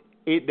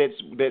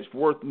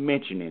worth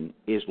mentioning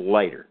is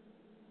later.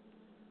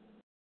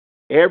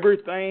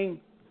 Everything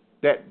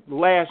that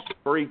lasts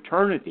for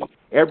eternity,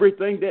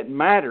 everything that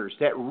matters,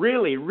 that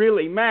really,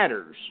 really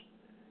matters,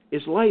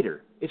 is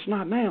later. It's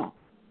not now.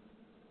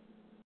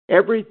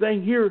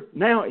 Everything here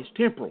now is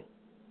temporal.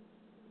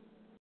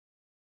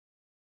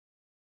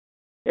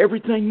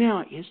 Everything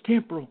now is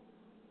temporal.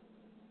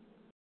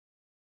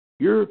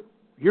 Your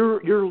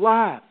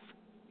life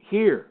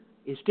here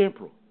is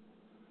temporal.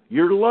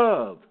 Your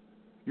love,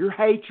 your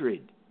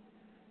hatred,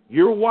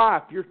 your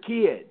wife, your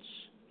kids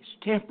is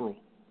temporal.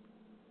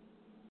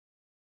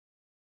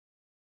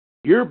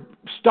 Your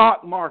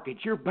stock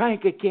market, your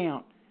bank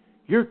account,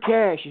 your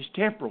cash is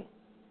temporal.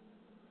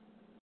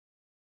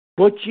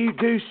 What you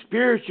do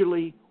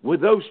spiritually with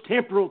those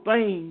temporal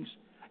things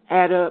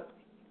add up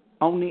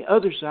on the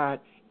other side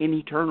in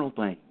eternal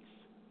things.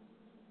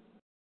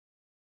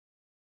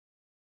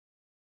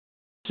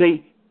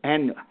 See,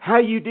 and how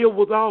you deal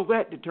with all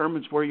that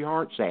determines where your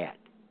heart's at.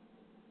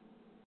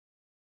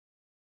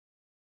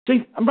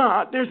 See,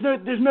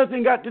 there's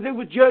nothing got to do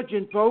with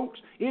judging, folks.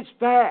 It's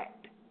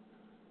fact.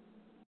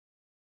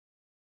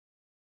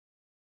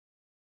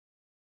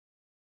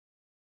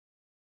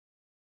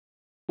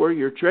 Where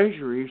your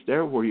treasure is,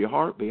 there will your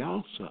heart be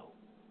also.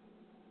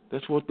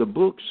 That's what the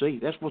book see.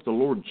 That's what the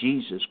Lord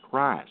Jesus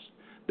Christ,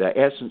 the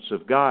essence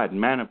of God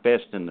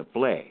manifest in the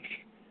flesh,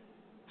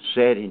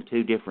 said in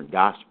 2 different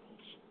Gospels.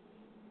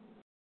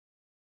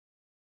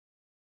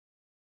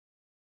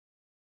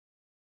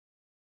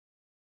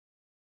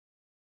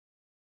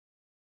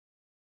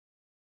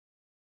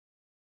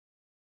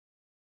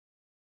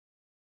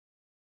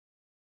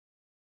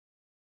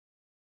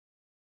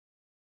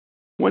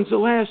 When's the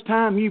last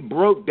time you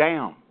broke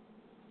down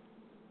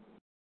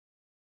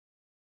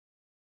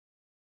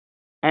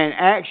and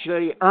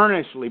actually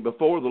earnestly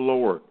before the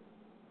Lord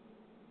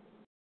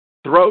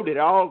throwed it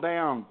all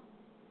down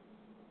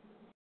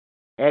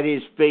at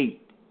His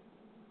feet?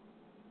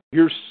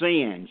 Your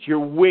sins, your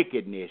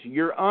wickedness,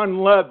 your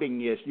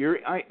unlovingness, your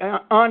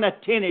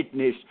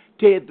unattentiveness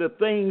to the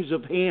things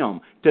of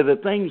Him, to the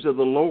things of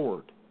the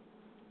Lord.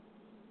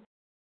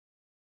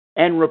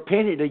 And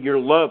repented of your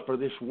love for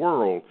this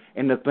world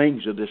and the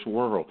things of this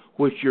world,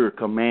 which you're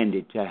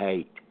commanded to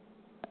hate.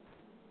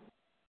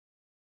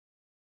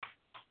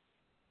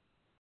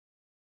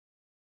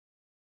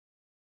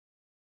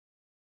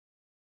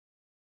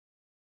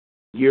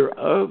 You're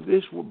of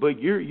this world, but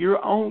you're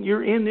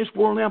in this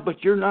world now,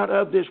 but you're not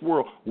of this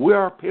world. We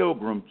are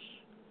pilgrims.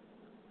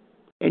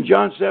 In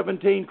John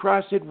 17,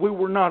 Christ said we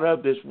were not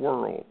of this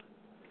world.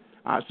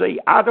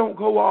 I don't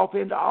go off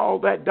into all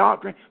that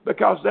doctrine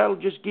because that'll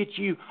just get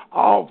you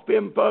all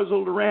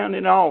puzzled around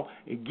and all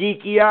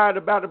geeky-eyed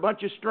about a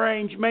bunch of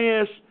strange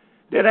mess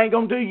that ain't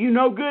going to do you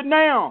no good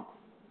now.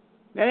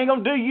 That ain't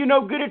going to do you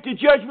no good at the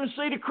judgment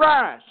seat of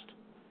Christ.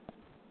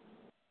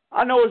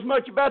 I know as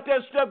much about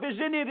that stuff as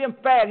any of them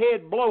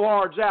fathead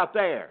blowhards out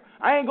there.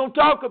 I ain't going to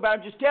talk about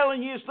it, just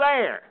telling you it's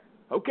there.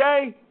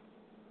 Okay?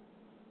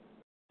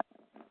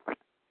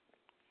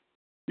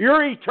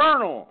 You're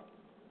eternal.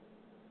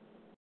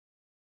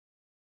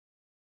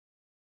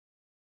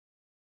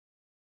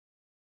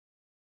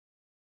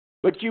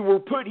 But you were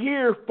put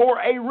here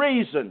for a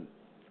reason.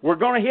 We're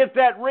going to hit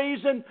that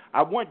reason.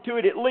 I went to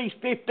it at least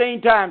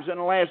 15 times in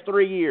the last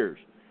 3 years.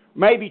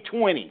 Maybe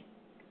 20.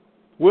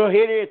 We'll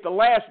hit it at the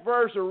last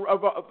verse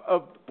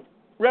of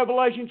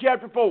Revelation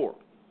chapter 4.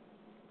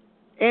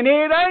 And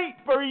it ain't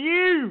for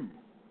you.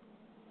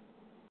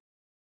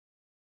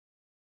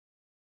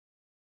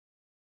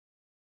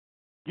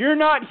 You're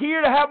not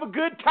here to have a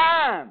good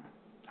time.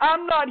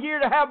 I'm not here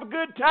to have a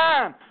good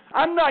time.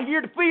 I'm not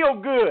here to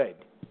feel good.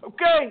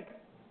 Okay?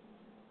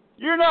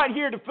 You're not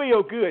here to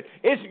feel good.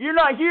 You're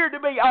not here to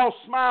be all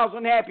smiles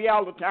and happy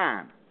all the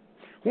time.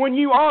 When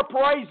you are,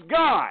 praise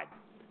God,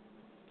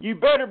 you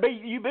better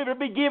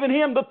be giving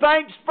Him the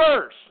thanks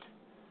first.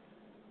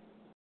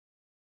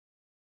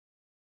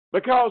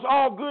 Because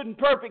all good and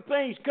perfect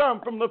things come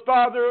from the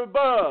Father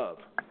above,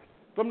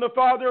 from the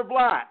Father of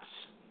lights.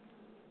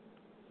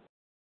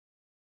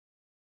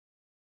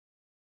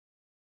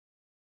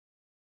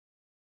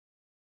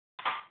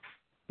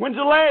 When's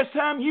the last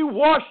time you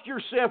washed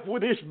yourself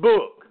with this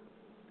book?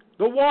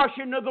 The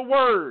washing of the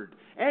Word.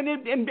 And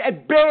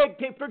begged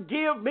to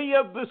forgive me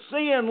of the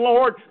sin,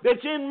 Lord,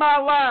 that's in my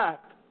life.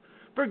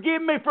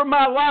 Forgive me for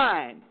my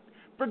lying.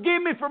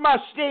 Forgive me for my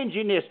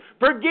stinginess.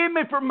 Forgive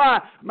me for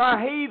my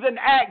heathen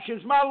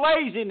actions, my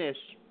laziness,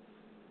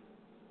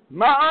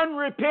 my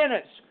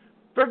unrepentance.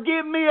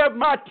 Forgive me of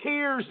my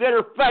tears that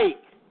are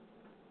fake.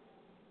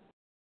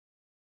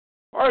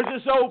 Or as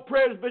this old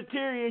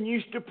Presbyterian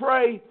used to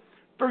pray,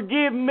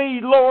 forgive me,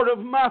 Lord, of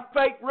my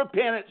fake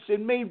repentance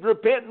and me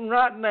repenting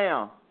right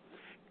now.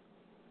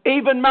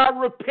 Even my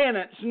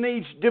repentance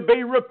needs to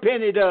be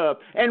repented of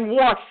and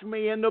wash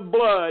me in the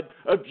blood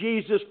of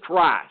Jesus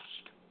Christ.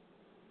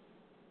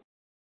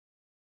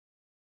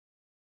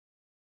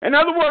 In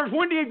other words,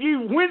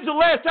 when's the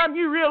last time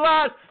you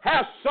realized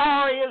how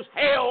sorry as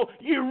hell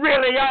you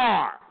really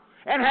are?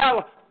 And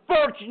how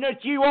fortunate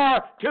you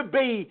are to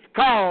be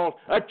called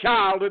a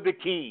child of the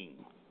King?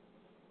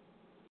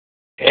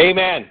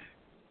 Amen.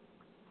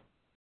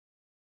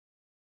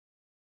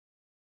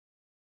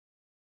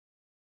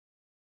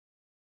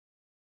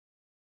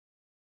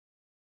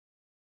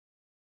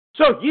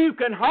 So you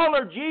can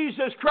holler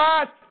Jesus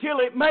Christ till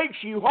it makes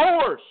you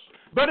hoarse.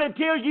 But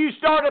until you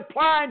start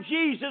applying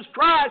Jesus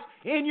Christ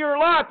in your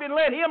life and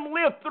let Him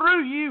live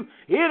through you,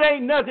 it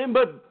ain't nothing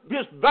but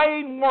just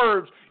vain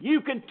words.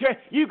 You can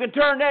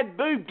turn that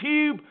boob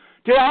tube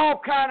to all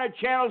kind of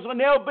channels, and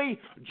they'll be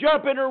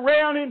jumping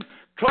around and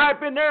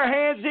clapping their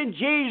hands in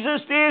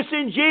Jesus this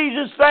and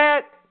Jesus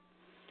that.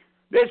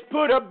 That's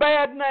put a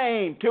bad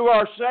name to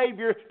our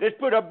Savior. That's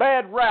put a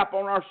bad rap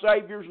on our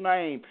Savior's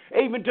name.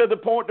 Even to the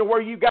point to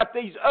where you got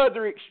these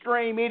other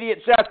extreme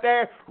idiots out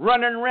there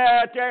running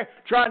around out there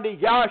trying to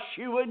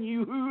Yahshua and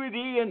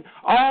Yehudi and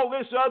all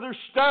this other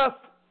stuff.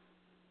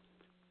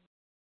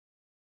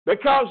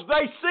 Because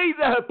they see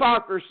the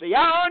hypocrisy.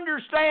 I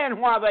understand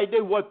why they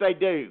do what they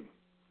do.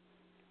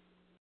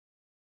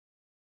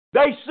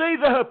 They see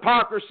the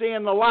hypocrisy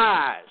and the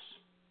lies.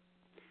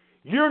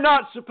 You're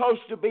not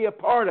supposed to be a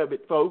part of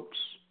it, folks.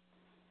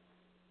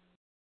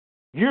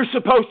 You're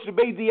supposed to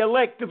be the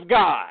elect of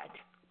God.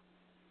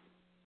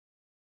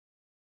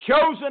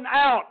 Chosen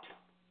out,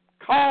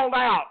 called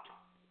out.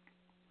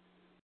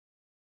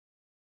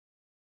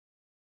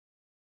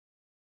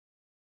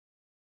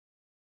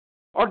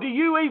 Or do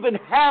you even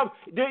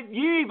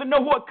know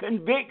what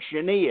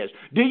conviction is?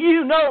 Do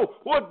you know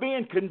what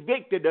being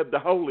convicted of the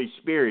Holy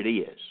Spirit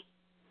is?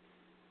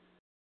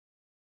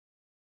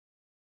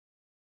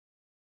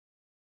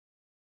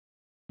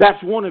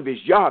 That's one of His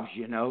jobs,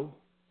 you know.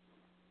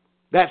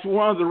 That's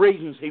one of the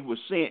reasons He was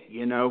sent,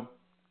 you know.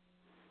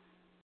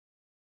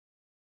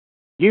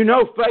 You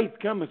know faith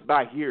cometh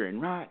by hearing,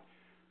 right?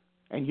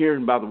 And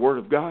hearing by the Word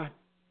of God.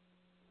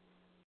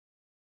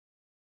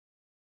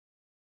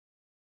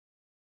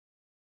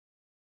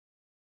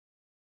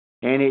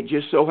 And it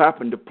just so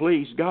happened to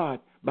please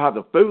God by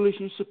the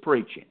foolishness of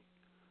preaching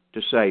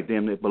to save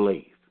them that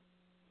believe.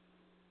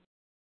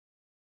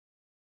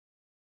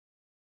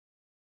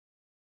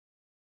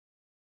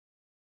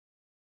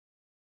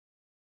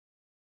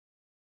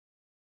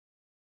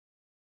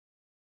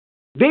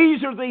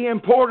 These are the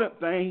important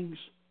things.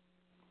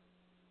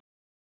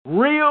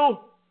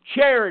 Real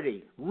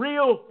charity,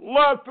 real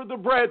love for the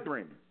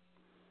brethren,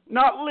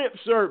 not lip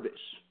service.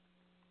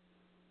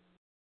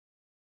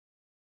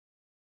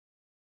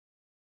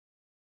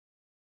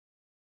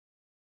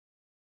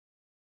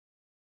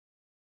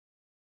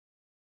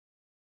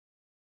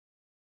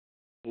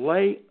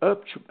 Lay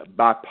up,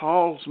 by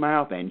Paul's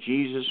mouth and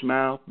Jesus'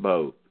 mouth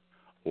both,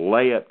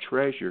 lay up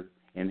treasure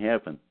in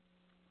heaven.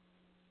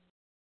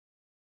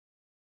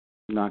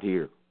 Not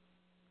here.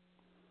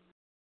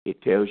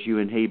 It tells you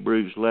in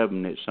Hebrews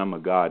 11 that some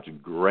of God's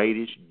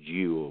greatest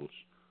jewels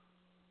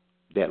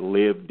that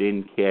lived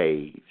in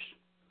caves,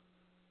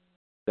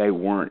 they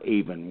weren't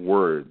even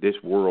worth. This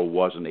world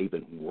wasn't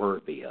even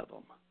worthy of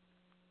them.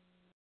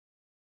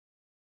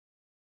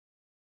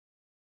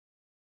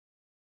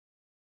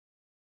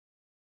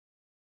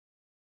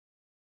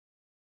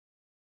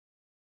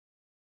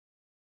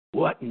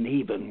 Wasn't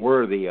even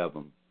worthy of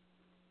them.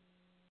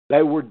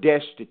 They were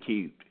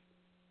destitute.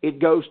 It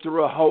goes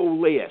through a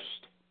whole list.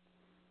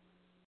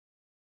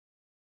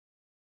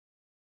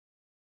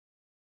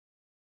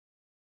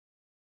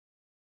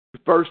 The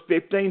first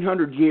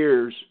 1,500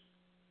 years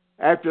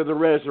after the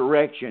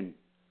resurrection,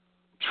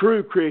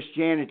 true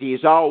Christianity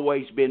has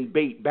always been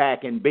beat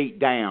back and beat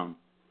down.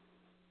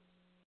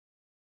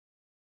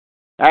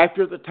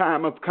 After the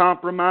time of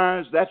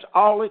compromise, that's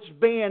all it's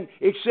been,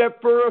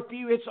 except for a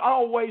few. It's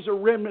always a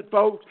remnant,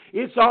 folks.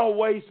 It's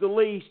always the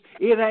least.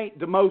 It ain't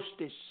the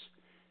mostest.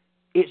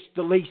 It's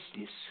the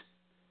leastest.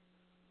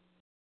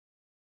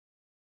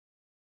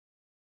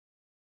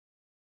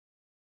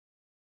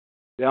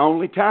 The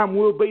only time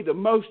we'll be the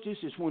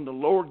mostest is when the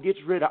Lord gets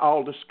rid of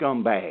all the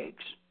scumbags.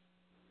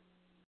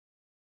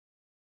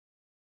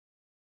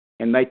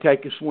 And they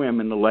take a swim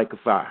in the lake of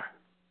fire.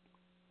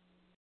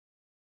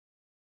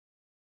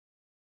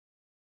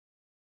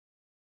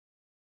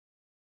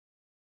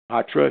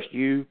 I trust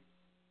you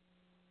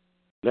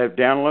that have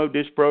downloaded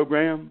this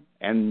program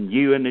and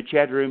you in the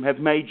chat room have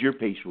made your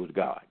peace with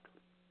God.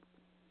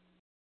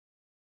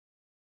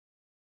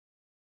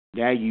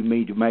 Now you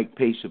need to make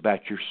peace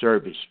about your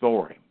service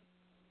for Him.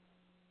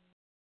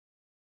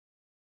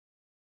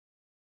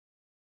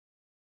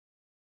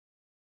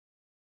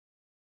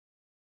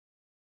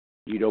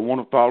 You don't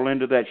want to fall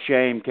into that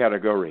shame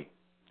category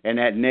and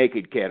that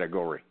naked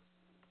category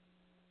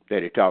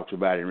that it talks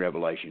about in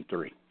Revelation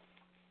 3.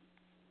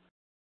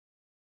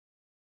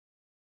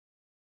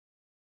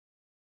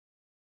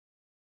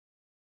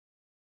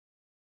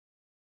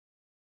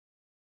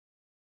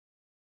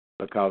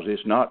 Because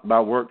it's not by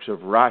works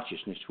of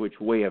righteousness which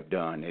we have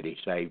done that He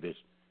saved us,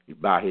 it's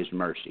by His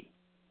mercy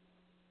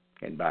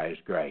and by His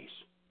grace.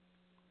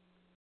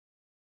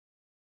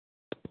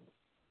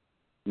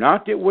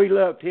 Not that we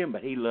loved Him,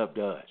 but He loved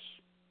us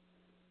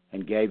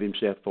and gave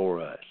Himself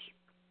for us.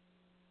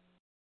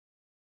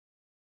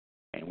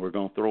 And we're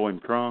going to throw Him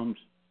crumbs.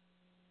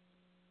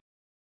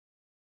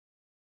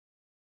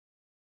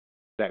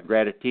 That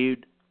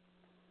gratitude.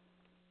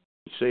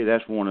 You see,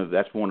 that's one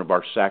of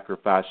our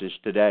sacrifices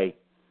today.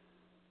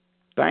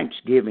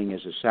 Thanksgiving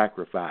is a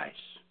sacrifice.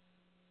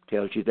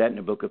 Tells you that in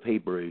the book of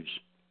Hebrews.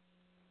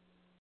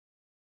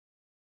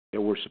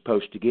 That we're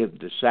supposed to give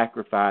the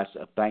sacrifice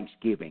of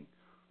thanksgiving.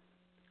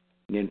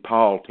 And then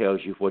Paul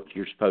tells you what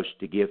you're supposed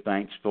to give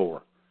thanks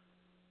for.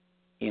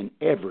 In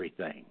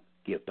everything,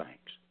 give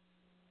thanks.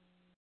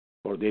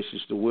 For this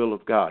is the will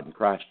of God in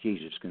Christ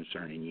Jesus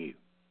concerning you.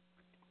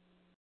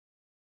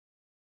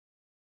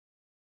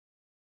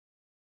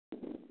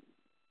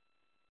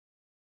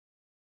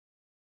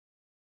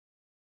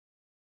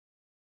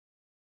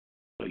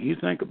 So you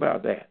think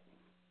about that.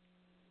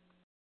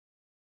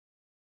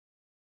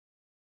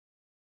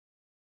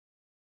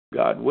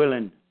 God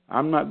willing,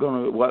 I'm not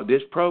going to, well,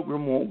 this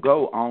program won't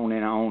go on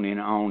and on and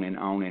on and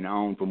on and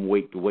on from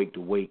week to week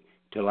to week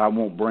till I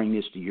won't bring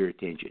this to your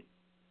attention.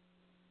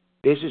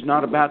 This is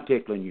not about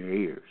tickling your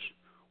ears.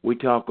 We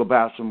talk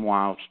about some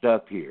wild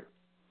stuff here.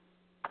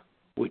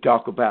 We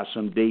talk about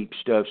some deep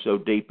stuff so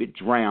deep it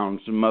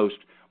drowns the most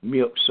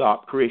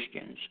milksop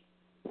Christians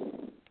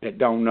that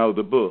don't know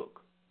the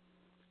book.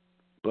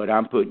 But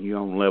I'm putting you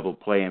on a level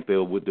playing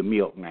field with the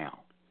milk now.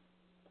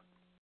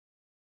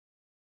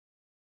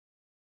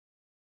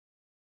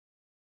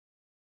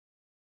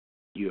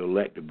 You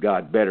elect of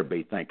God better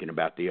be thinking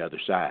about the other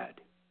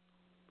side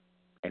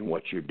and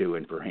what you're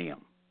doing for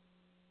Him.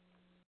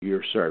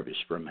 Your service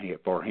for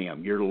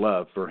Him, your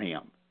love for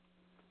Him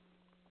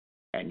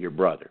and your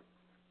brother.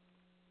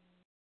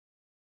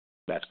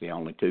 That's the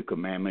only two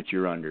commandments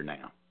you're under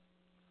now.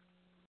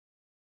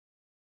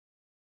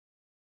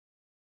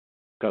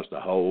 Because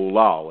the whole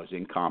law is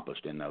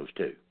encompassed in those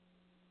two.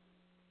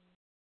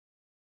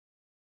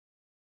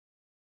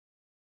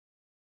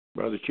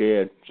 Brother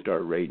Chad,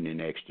 start reading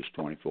in Exodus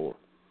 24.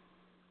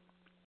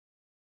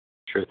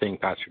 Sure thing,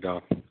 Pastor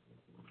Don. If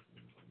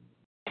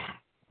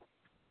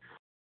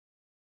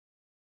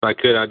I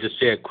could, I'll just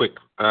say a quick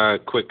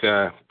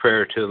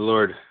prayer to the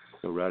Lord.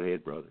 Go right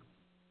ahead, brother.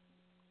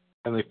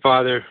 Heavenly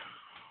Father,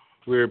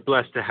 we're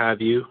blessed to have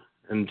you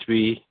and to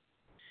be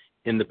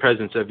in the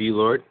presence of you,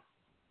 Lord.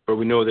 For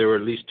we know there were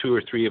at least 2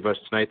 or 3 of us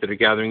tonight that are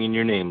gathering in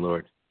your name,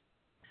 Lord.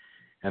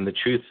 And the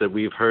truths that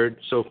we've heard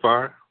so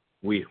far,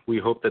 we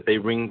hope that they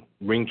ring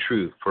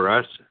true for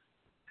us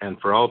and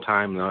for all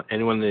time.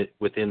 Anyone that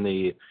within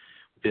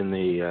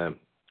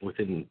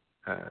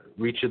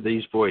reach of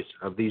these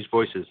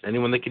voices,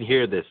 anyone that can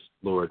hear this,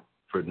 Lord,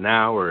 for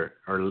now or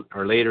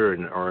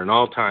later or in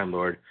all time,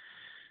 Lord,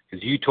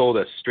 because you told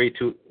us straight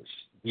in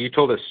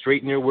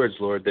your words,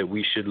 Lord, that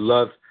we should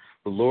love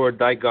the Lord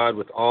thy God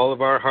with all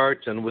of our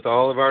hearts and with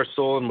all of our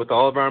soul and with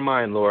all of our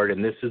mind, Lord.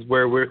 And this is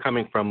where we're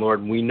coming from,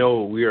 Lord. We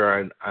know we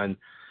are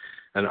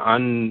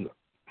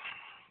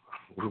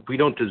we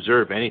don't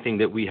deserve anything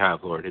that we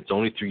have, Lord. It's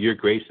only through your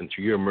grace and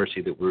through your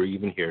mercy that we're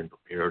even here,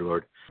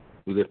 Lord.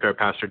 We lift our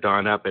Pastor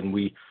Don up and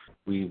we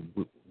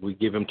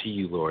give him to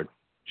you, Lord.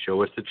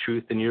 Show us the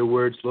truth in your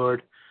words,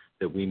 Lord,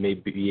 that we may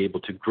be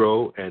able to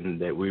grow and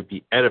that we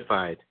be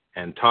edified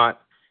and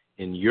taught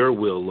in your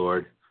will,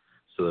 Lord,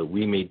 so that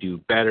we may do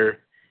better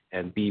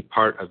and be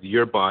part of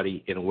your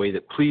body in a way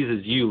that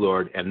pleases you,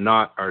 Lord, and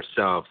not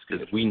ourselves,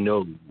 because we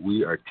know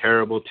we are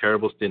terrible,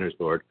 terrible sinners,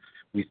 Lord.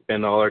 We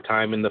spend all our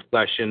time in the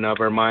flesh and of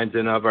our minds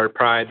and of our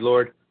pride,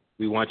 Lord.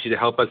 We want you to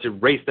help us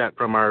erase that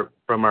from our.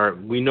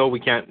 We know we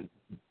can't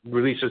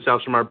release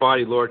ourselves from our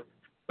body, Lord,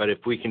 but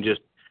if we can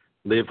just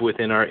live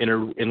within our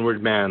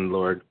inward man,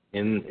 Lord,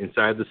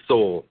 inside the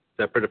soul,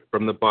 separate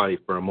from the body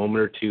for a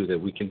moment or two, that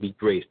we can be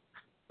graced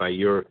by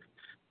your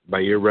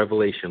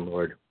revelation,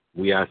 Lord.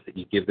 We ask that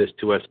you give this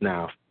to us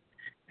now,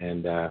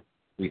 and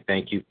we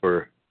thank you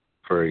for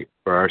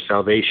our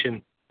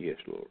salvation. Yes,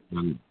 Lord.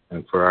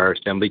 And for our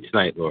assembly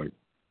tonight, Lord.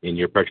 In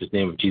your precious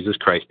name of Jesus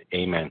Christ,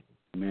 amen.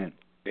 Amen.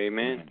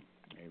 Amen.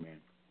 Amen.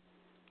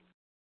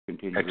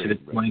 Continue. Exodus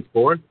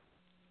 24,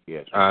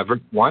 yes. Verse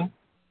 1.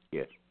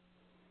 Yes.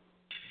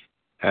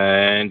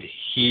 And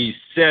he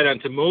said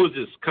unto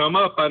Moses, Come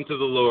up unto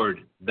the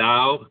Lord,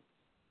 thou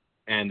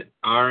and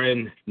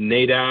Aaron,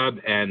 Nadab,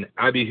 and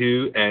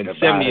Abihu, and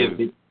 70 of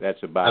the...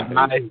 That's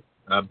Abihu.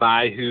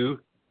 Abihu,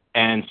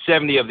 and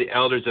 70 of the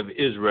elders of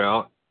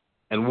Israel,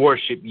 and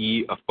worship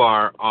ye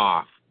afar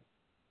off.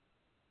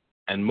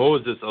 And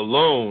Moses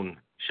alone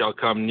shall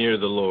come near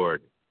the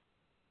Lord,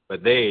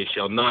 but they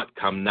shall not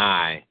come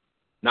nigh,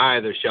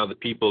 neither shall the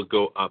people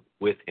go up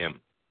with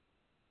him.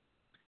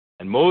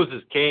 And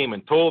Moses came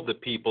and told the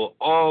people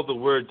all the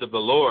words of the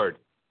Lord,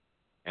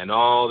 and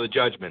all the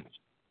judgments.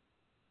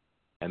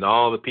 And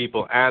all the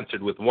people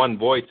answered with one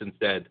voice and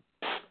said,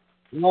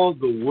 All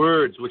the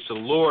words which the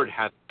Lord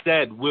hath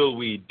said will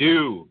we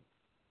do.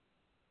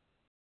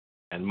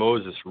 And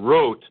Moses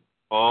wrote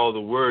all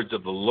the words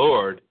of the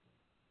Lord,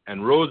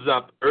 and rose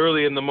up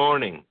early in the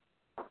morning,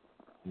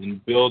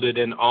 and builded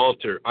an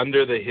altar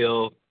under the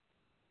hill,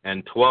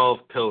 and 12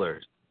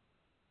 pillars,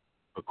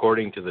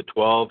 according to the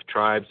 12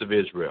 tribes of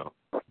Israel.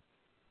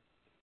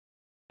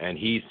 And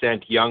he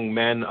sent young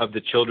men of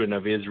the children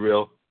of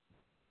Israel,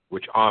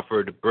 which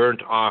offered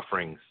burnt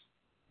offerings,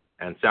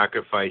 and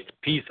sacrificed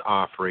peace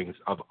offerings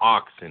of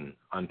oxen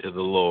unto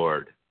the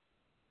Lord.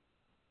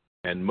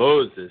 And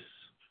Moses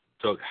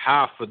took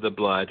half of the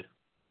blood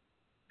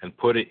and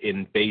put it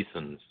in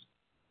basins,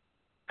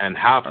 and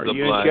half of the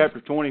blood... Are you in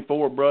chapter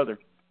 24, brother?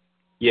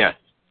 Yes.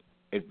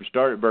 It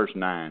started at verse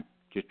 9.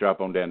 Just drop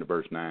on down to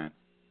verse 9.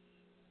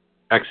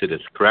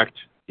 Exodus, correct?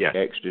 Yes.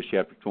 Exodus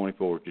chapter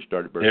 24. Just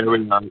started at verse 9. There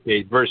we go.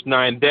 Okay. Verse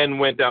 9. Then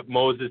went up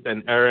Moses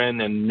and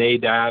Aaron and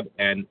Nadab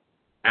and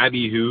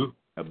Abihu,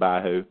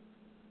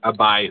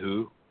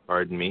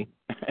 pardon me.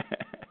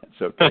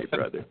 It's okay,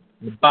 brother.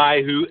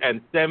 Abihu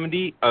and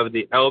 70 of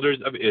the elders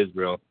of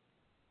Israel,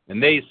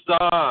 and they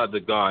saw the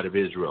God of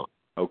Israel.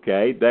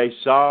 Okay, they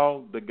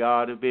saw the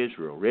God of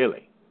Israel.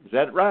 Really? Is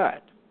that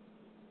right?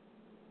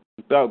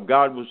 They thought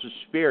God was a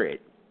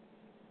spirit.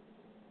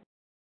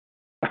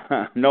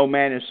 No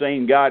man has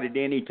seen God at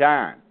any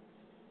time.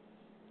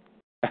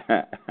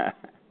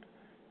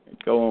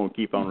 Go on,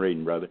 keep on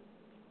reading, brother.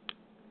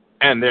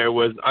 And there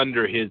was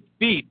under his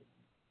feet,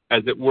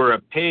 as it were, a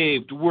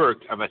paved work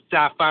of a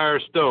sapphire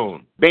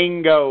stone.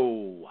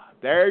 Bingo!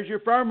 There's your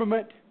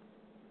firmament.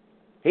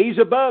 He's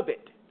above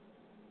it.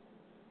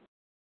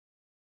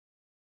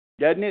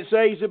 Doesn't it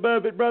say he's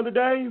above it, Brother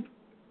Dave?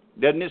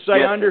 Doesn't it say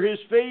yes, under his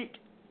feet?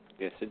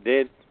 Yes, it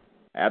did.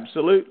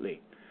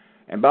 Absolutely.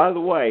 And by the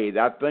way,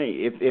 I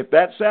think if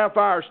that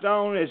sapphire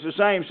stone is the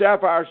same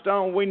sapphire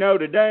stone we know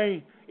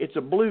today, it's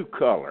a blue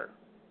color.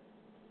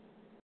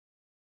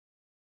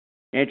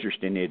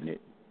 Interesting, isn't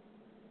it?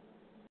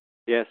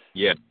 Yes.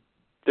 Yes.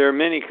 There are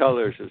many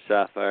colors of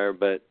sapphire,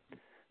 but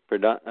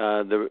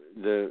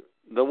the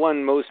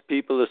one most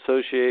people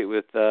associate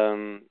with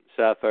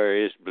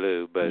sapphire is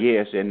blue. But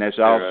yes, and that's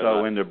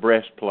also in the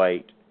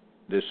breastplate.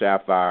 The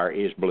sapphire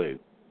is blue.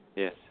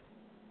 Yes.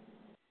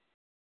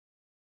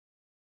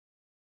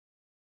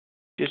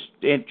 Just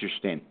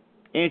interesting.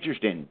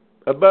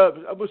 Above,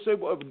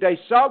 they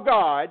saw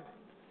God.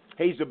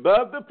 He's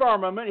above the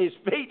firmament. His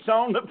feet's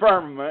on the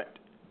firmament.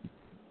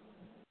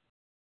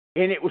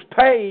 And it was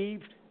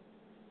paved.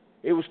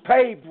 It was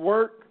paved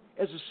work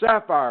as a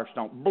sapphire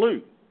stone,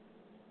 blue.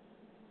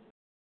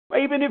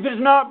 Even if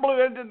it's not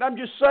blue, I'm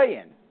just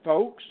saying,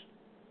 folks.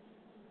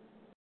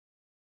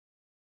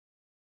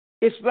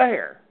 It's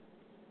there,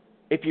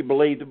 if you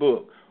believe the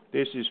book.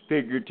 This is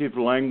figurative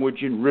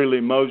language, and really,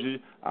 Moses,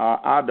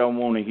 I don't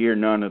want to hear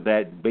none of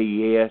that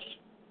BS,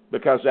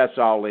 because that's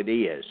all it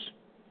is.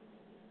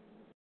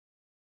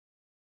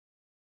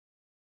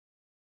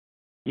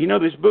 You know,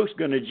 this book's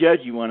going to judge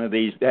you one of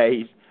these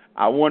days.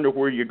 I wonder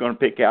where you're going to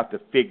pick out the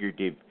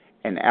figurative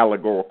and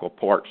allegorical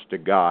parts to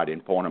God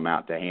and point them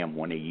out to Him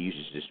when He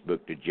uses this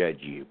book to judge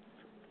you.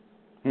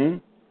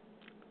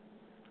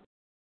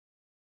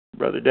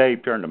 Brother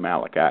Dave, turn to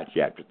Malachi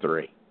chapter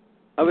 3.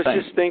 I was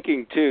just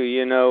thinking, too,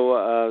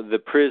 the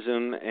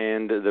prism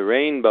and the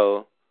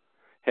rainbow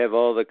have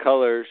all the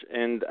colors,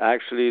 and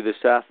actually the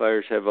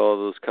sapphires have all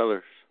those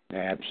colors.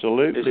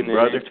 Absolutely,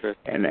 brother.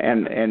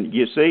 And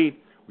you see,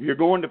 you're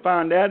going to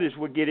find out as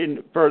we get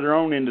in further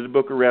on into the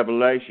book of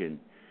Revelation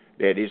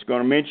that it's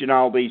going to mention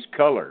all these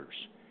colors.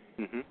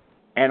 Mm-hmm.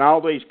 And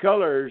all these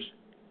colors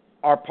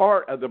are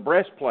part of the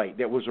breastplate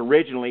that was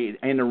originally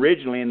in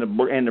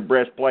the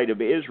breastplate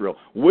of Israel.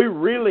 We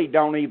really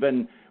don't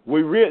even...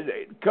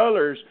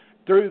 colors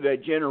through the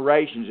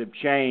generations have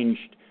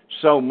changed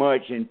so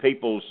much in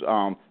people's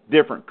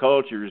different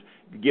cultures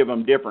give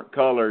them different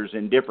colors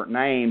and different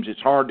names,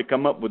 it's hard to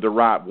come up with the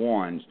right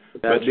ones.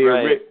 That's but the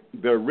right.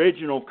 The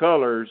original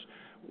colors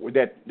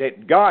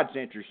that God's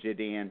interested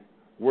in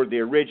were the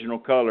original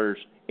colors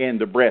in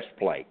the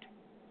breastplate.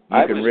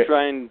 I was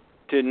trying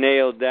to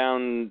nail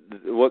down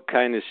what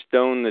kind of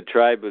stone the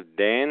tribe of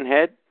Dan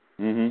had.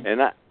 Mm-hmm.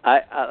 And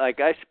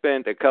I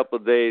spent a couple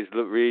of days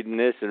reading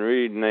this and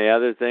reading the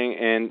other thing,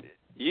 and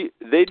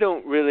they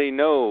don't really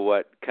know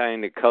what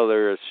kind of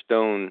color of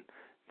stone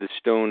the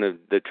stone of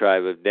the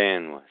tribe of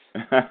Dan was.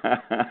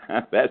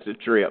 That's a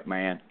trip,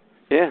 man.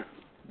 Yeah.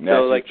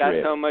 That's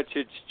that's how much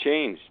it's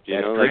changed,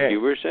 That's like correct. you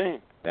were saying.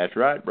 That's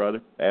right,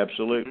 brother.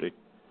 Absolutely.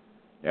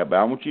 Yeah, but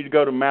I want you to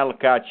go to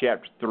Malachi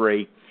chapter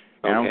 3,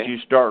 and I want you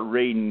to start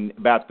reading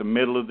about the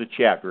middle of the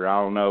chapter.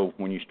 I don't know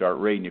when you start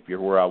reading if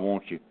you're where I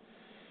want you.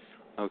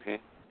 Okay.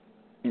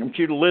 I want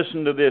you to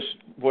listen to this,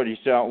 what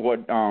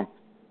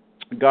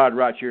God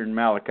writes here in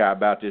Malachi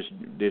about this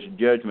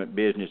judgment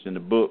business in the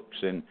books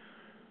and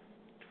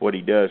what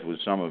he does with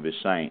some of his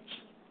saints.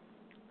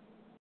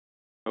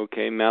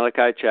 Okay,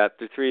 Malachi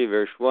chapter 3,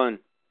 verse 1.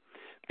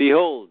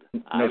 Behold,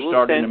 I will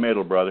start send... in the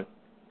middle, brother.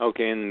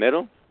 Okay, in the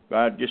middle?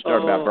 Just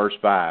start about verse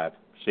 5,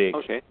 6.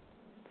 Okay.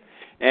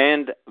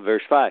 And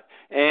verse 5.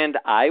 And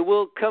I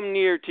will come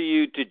near to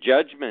you to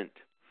judgment,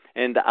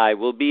 and I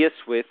will be a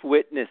swift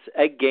witness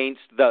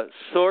against the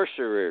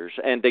sorcerers,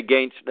 and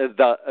against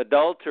the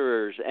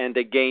adulterers, and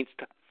against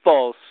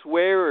false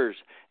swearers,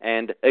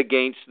 and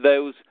against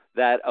those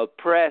that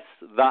oppress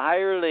the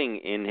hireling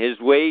in his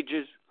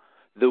wages,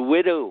 the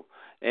widow,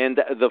 and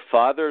the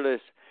fatherless,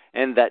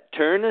 and that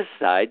turn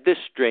aside the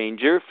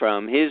stranger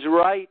from his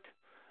right.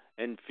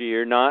 And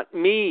fear not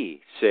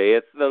me,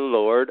 saith the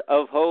Lord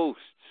of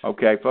hosts.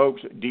 Okay,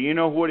 folks, do you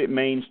know what it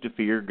means to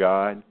fear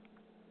God?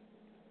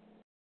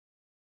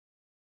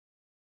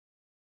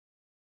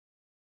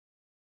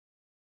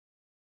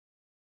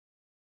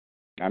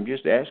 I'm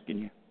just asking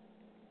you.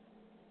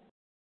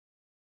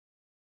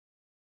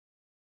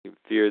 You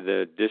fear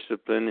the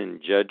discipline and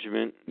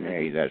judgment.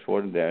 Hey, that's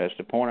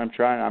the point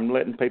I'm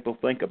letting people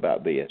think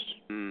about this.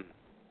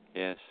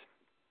 Yes.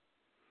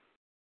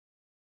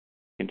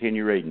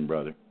 Continue reading,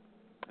 brother.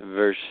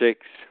 Verse 6.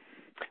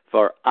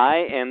 For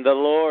I am the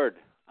Lord,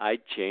 I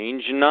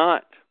change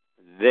not.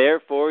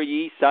 Therefore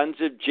ye sons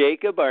of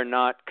Jacob are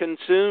not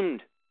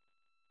consumed.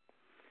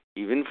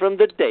 Even from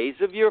the days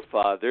of your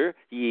father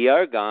ye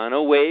are gone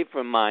away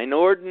from mine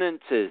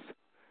ordinances,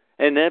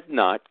 and have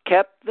not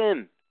kept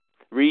them.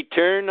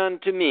 Return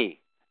unto me,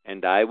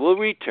 and I will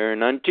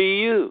return unto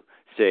you,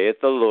 saith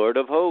the Lord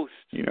of hosts.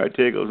 You know, it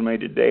tickles me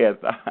to death.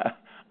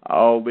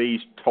 All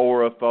these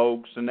Torah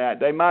folks and that,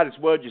 they might as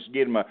well just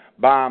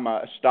buy them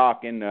a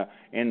stock in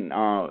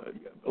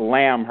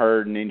lamb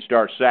herd and then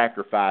start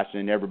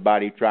sacrificing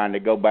everybody trying to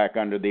go back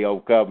under the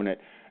old covenant.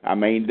 I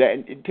mean,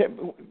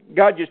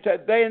 God just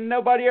they and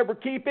nobody ever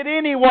keep it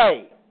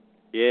anyway.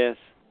 Yes.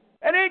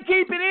 And they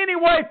keep it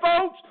anyway,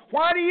 folks.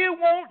 Why do you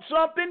want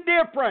something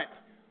different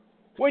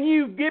when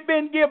you've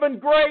been given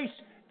grace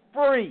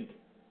free?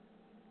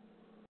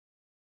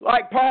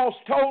 Like Paul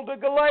told the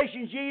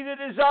Galatians, ye that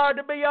desire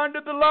to be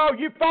under the law,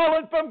 you've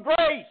fallen from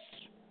grace.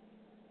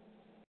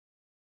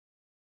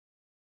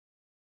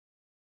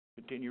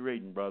 Continue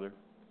reading, brother.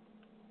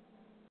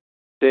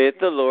 Saith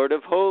the Lord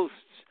of hosts,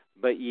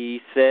 but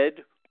ye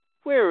said,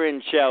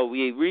 wherein shall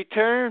we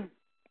return?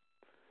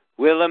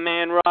 Will a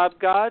man rob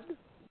God?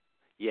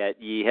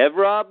 Yet ye have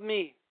robbed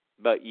me.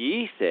 But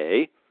ye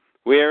say,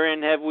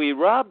 wherein have we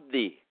robbed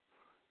thee?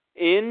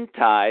 In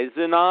tithes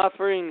and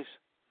offerings.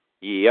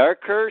 Ye are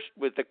cursed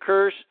with a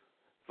curse,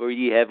 for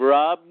ye have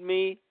robbed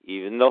me,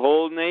 even the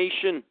whole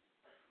nation.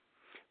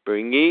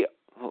 Bring ye...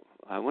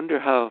 I wonder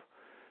how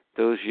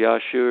those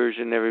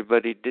Yahshurs and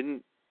everybody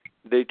didn't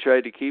they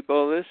try to keep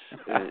all this?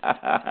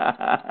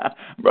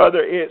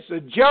 Brother, it's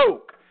a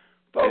joke.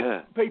 Folks,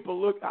 Yeah. People,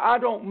 look, I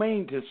don't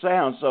mean to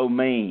sound so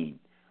mean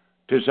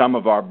to some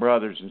of our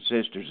brothers and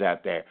sisters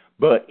out there,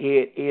 but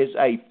it is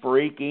a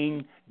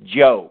freaking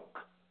joke.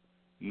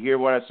 You hear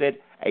what I said?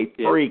 A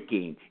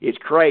freaking. It's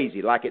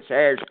crazy, like its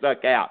hair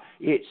stuck out.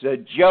 It's a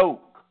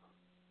joke.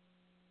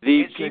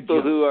 These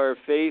people who are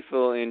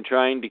faithful in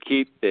trying to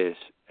keep this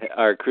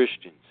are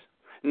Christians.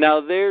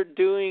 Now, they're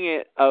doing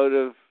it out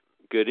of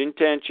good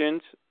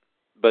intentions,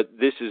 but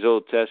this is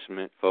Old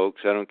Testament,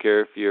 folks. I don't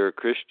care if you're a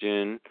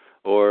Christian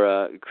or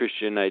a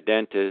Christian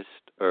identist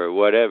or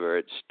whatever.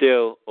 It's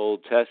still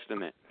Old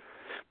Testament.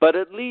 But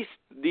at least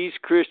these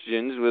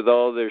Christians, with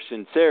all their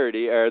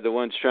sincerity, are the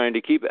ones trying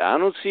to keep it. I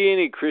don't see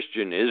any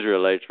Christian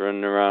Israelites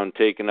running around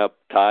taking up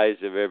tithes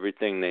of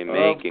everything they make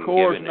and giving it. Of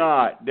course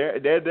not.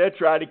 They're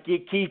trying to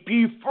keep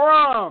you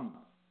from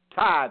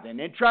tithing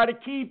and try to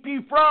keep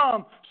you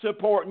from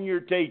supporting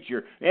your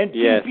teacher and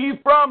keep you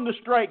from the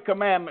straight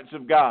commandments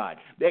of God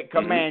that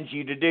commands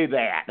you to do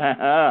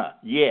that.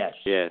 Yes.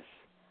 Yes.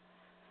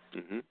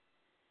 Mm-hmm.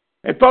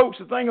 And folks,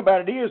 the thing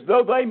about it is,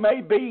 though they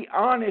may be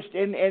honest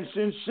and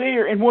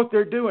sincere in what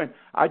they're doing,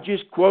 I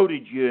just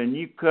quoted you a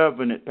New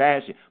Covenant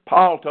passage.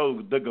 Paul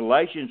told the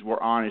Galatians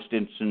were honest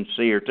and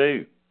sincere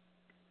too.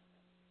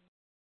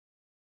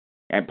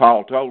 And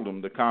Paul told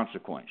them the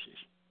consequences.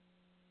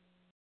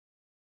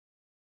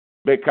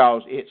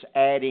 Because it's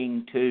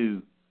adding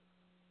to,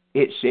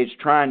 it's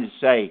trying to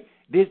say,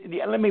 this.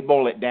 Let me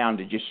boil it down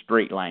to just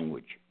street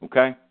language,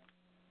 okay?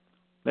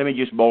 Let me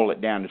just boil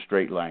it down to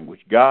street language.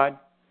 God,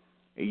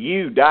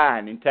 you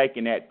dying and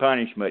taking that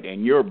punishment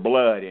and your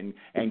blood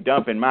and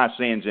dumping my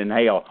sins in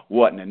hell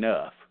wasn't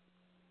enough.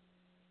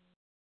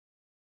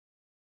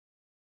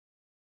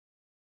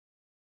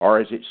 Or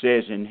as it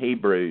says in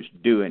Hebrews,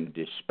 doing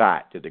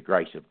despite to the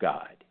grace of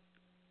God.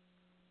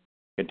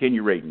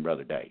 Continue reading,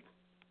 Brother Dave.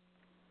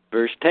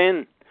 Verse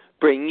 10,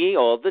 bring ye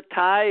all the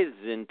tithes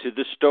into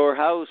the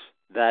storehouse,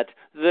 that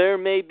there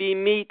may be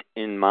meat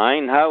in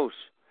mine house.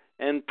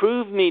 And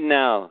prove me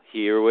now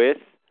herewith,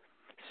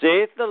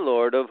 saith the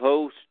Lord of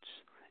hosts,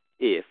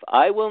 if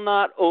I will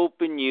not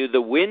open you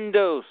the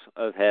windows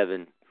of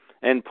heaven,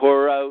 and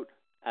pour out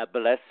a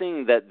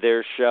blessing that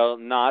there shall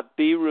not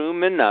be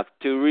room enough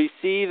to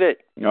receive it.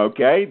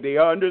 Okay,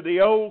 under the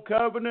old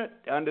covenant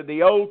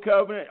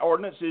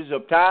ordinances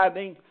of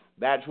tithing,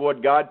 that's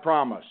what God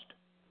promised.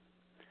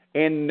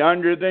 And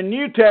under the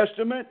New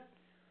Testament,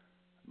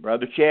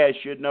 Brother Chaz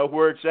should know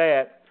where it's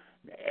at,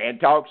 and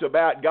talks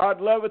about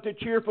God loveth a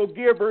cheerful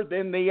giver,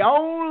 then the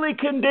only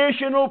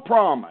conditional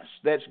promise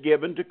that's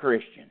given to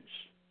Christians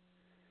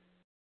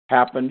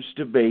happens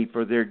to be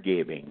for their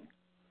giving.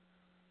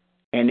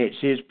 And it's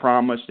His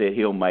promise that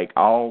He'll make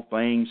all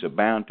things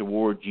abound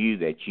towards you,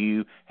 that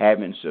you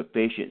having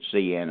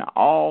sufficiency in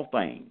all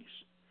things,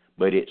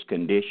 but it's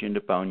conditioned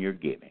upon your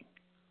giving.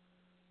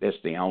 That's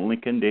the only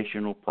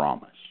conditional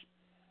promise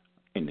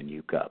in the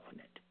New Covenant.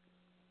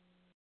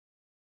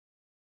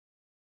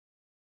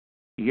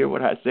 You hear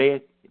what I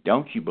said?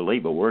 Don't you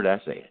believe a word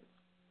I said?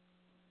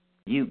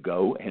 You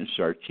go and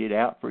search it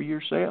out for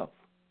yourself.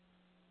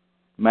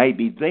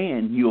 Maybe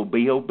then you'll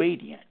be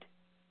obedient.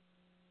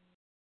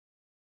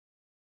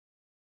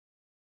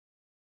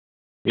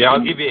 Yeah,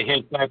 I'll give you a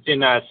hint. That's in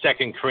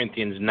 2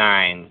 Corinthians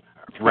 9,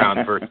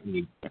 around verse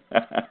 8.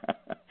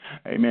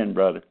 Amen,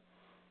 brother.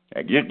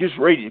 Just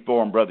read it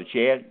for him, Brother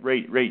Chad.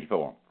 Read it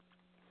for him.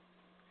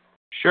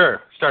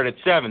 Sure. Start at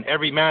 7.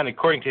 Every man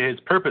according to his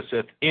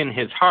purposeth in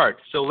his heart,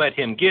 so let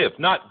him give,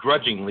 not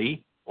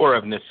grudgingly or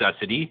of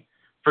necessity,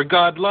 for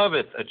God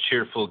loveth a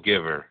cheerful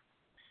giver.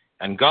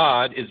 And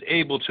God is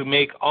able to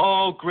make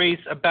all grace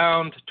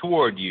abound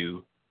toward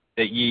you,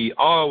 that ye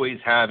always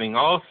having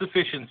all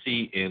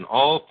sufficiency in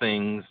all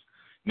things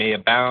may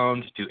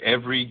abound to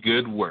every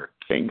good work.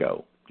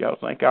 Bingo. Y'all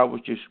think I was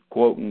just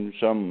quoting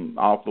some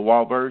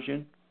off-the-wall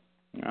version?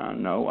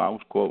 No, I was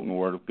quoting the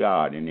Word of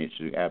God, and it's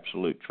the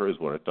absolute truth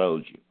what I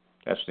told you.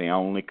 That's the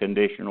only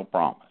conditional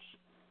promise.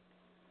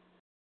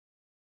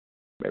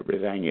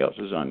 Everything else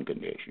is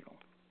unconditional.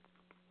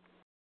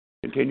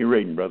 Continue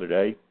reading, Brother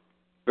Dave.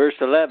 Verse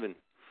 11,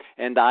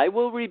 and I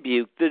will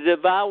rebuke the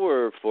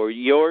devourer for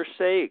your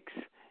sakes,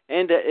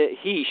 and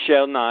he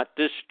shall not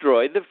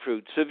destroy the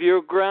fruits of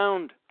your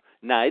ground.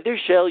 Neither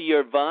shall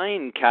your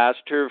vine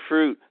cast her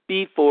fruit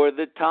before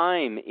the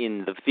time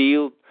in the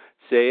field,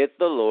 saith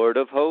the Lord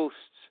of hosts.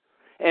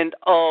 And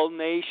all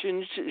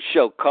nations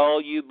shall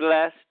call you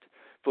blessed,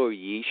 for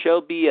ye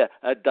shall be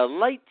a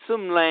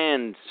delightsome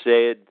land,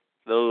 said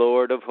the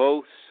Lord of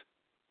hosts.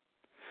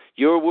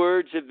 Your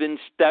words have been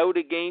stout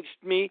against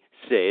me,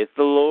 saith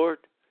the Lord.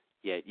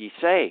 Yet ye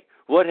say,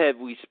 what have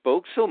we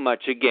spoke so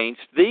much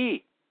against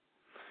thee?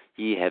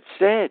 Ye have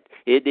said,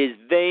 it is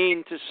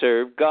vain to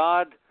serve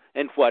God,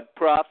 and what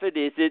profit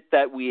is it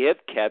that we have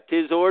kept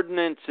His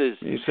ordinances?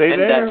 You see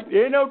there?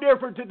 It ain't no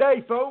different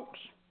today, folks.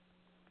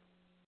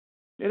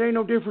 It ain't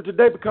no different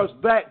today because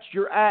that's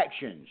your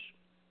actions.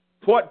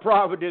 What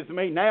profiteth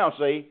me now,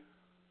 see?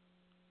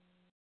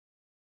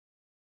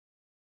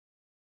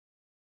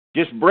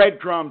 Just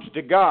breadcrumbs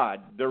to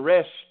God. The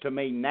rest to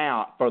me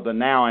now, for the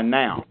now and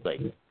now,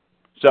 see?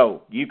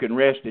 So you can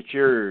rest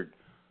assured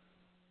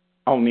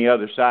on the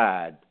other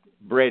side,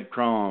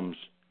 breadcrumbs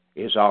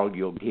is all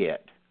you'll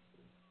get.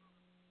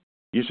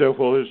 You say,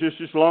 well, is this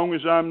as long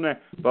as I'm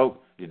there? Folks,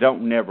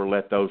 don't never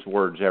let those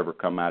words ever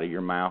come out of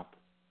your mouth.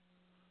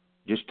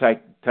 Just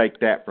take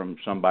that from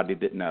somebody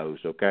that knows,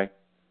 okay?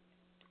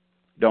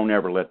 Don't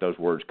ever let those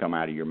words come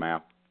out of your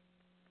mouth.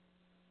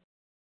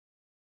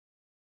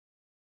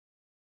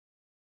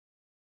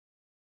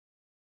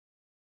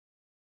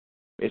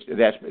 That's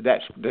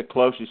the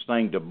closest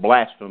thing to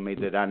blasphemy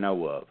that I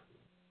know of.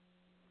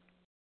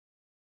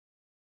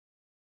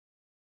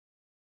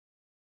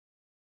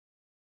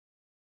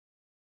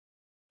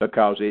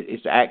 Because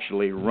it's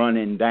actually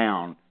running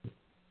down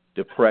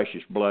the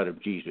precious blood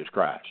of Jesus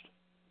Christ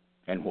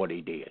and what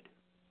He did.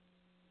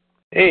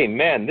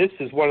 Amen. This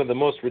is one of the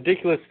most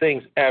ridiculous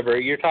things ever.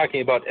 You're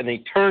talking about an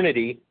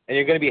eternity, and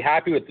you're going to be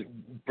happy with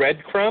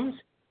breadcrumbs?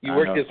 You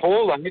worked this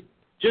whole life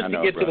just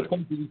to get to the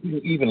point that you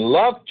even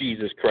love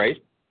Jesus Christ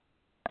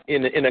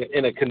in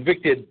a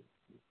convicted,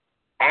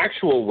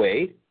 actual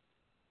way,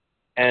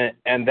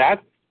 and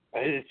that's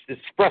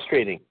it's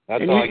frustrating.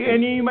 That's all I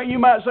can. And you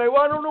might say,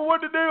 well, I don't know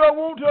what to do. I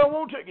want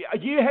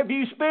to. Have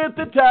you spent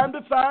the time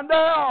to find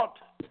out?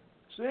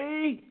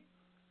 See?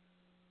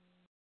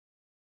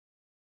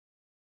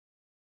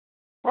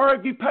 Or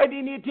have you paid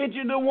any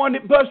attention to the one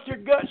that busts your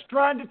guts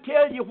trying to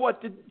tell you what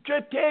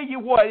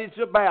it's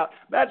about?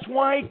 That's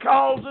why he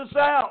calls us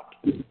out.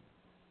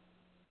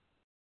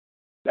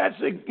 That's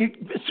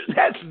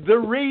the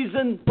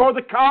reason for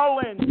the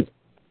calling.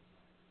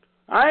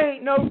 I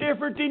ain't no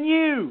different than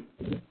you.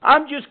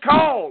 I'm just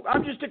called.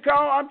 I'm just a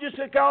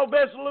called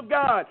vessel of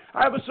God.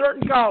 I have a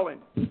certain calling.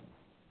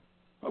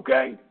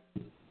 Okay?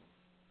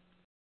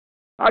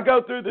 I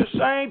go through the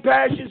same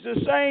passions,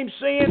 the same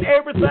sin,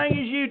 everything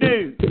as you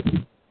do.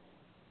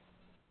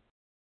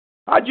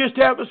 I just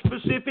have a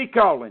specific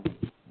calling.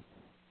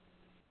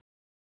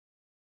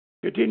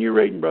 Continue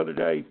reading, Brother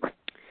Dave.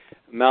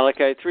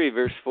 Malachi 3,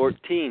 verse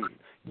 14.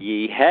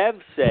 Ye have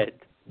said,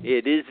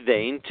 it is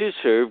vain to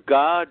serve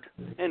God.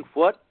 And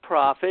what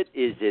profit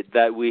is it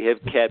that we have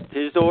kept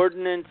his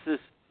ordinance,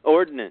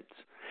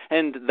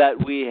 and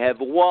that we have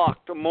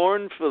walked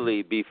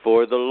mournfully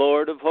before the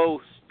Lord of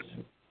hosts?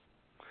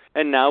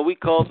 And now we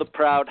call the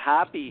proud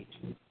happy.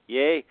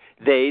 Yea,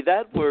 they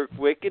that work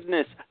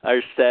wickedness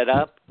are set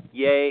up.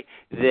 Yea,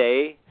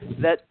 they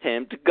that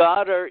tempt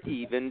God are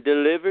even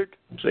delivered.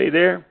 See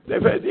there?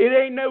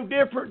 It ain't no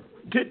different.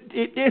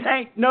 It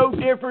ain't no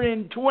different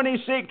in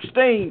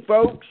 2016,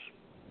 folks,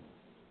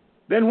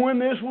 than when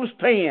this was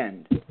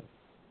penned.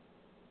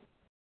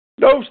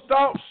 Those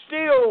thoughts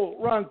still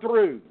run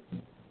through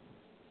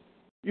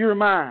your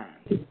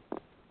mind.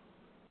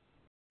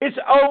 It's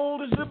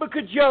old as the book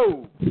of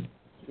Job.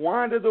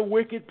 Why do the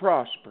wicked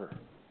prosper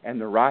and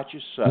the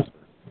righteous suffer?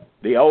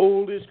 The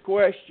oldest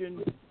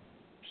question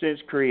since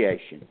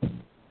creation.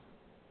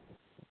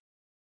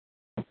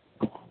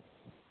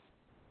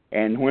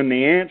 And when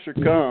the answer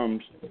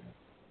comes,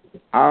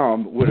 I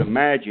would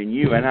imagine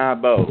you and I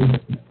both,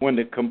 when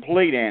the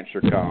complete answer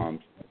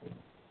comes,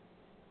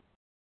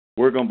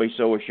 we're going to be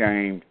so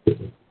ashamed.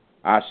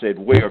 I said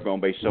we are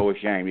going to be so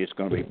ashamed it's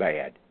going to be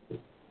bad.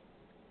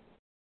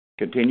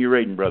 Continue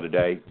reading, Brother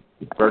Dave.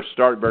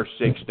 Start at verse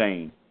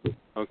 16.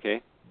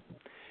 Okay.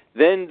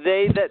 Then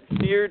they that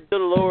feared the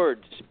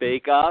Lord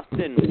spake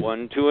often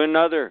one to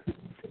another,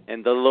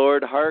 and the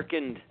Lord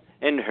hearkened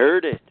and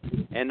heard it,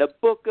 and a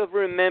book of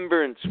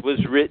remembrance was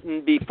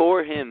written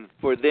before him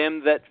for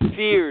them that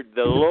feared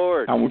the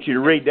Lord. I want you to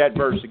read that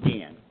verse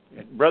again.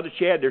 Brother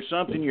Chad, there's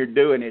something you're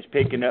doing that's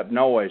picking up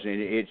noise, and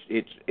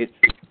it's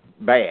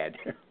bad.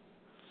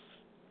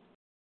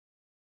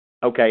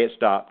 Okay, it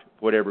stopped,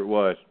 whatever it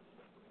was.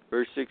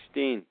 Verse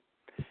 16.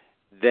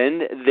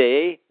 Then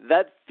they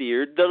that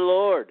feared the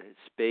Lord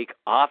spake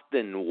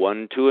often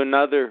one to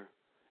another,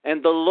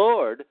 and the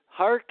Lord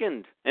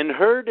hearkened and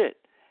heard it,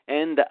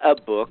 and a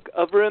book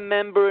of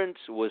remembrance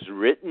was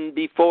written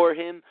before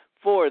him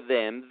for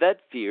them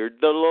that feared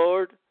the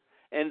Lord,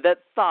 and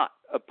that thought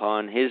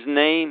upon his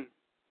name.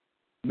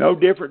 No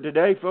different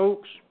today,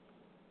 folks.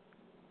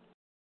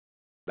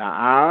 The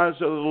eyes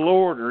of the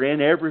Lord are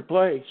in every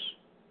place,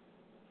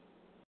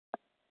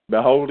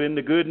 beholding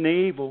the good and the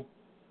evil.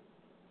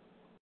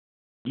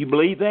 You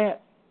believe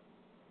that?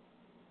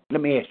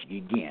 Let me ask you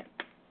again.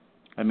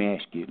 Let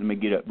me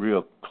get up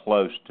real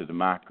close to the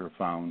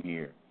microphone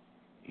here.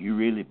 You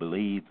really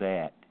believe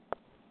that?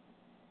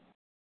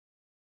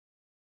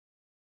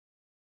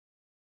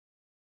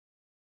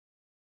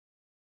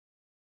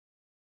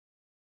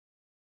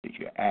 Did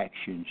your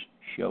actions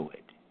show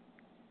it?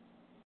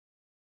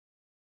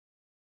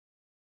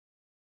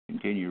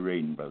 Continue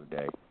reading, Brother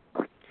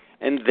Dave.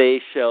 And they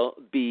shall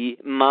be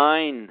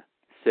mine,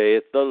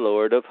 saith the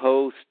Lord of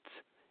hosts,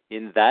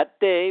 in that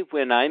day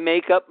when I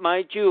make up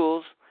my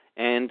jewels,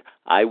 and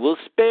I will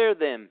spare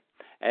them,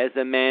 as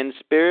a man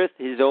spareth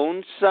his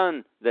own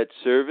son that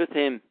serveth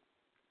him.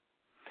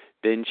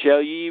 Then shall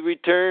ye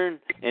return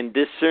and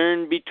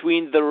discern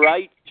between the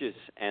righteous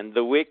and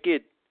the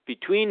wicked,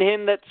 between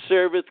him that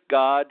serveth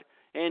God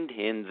and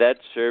him that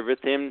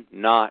serveth him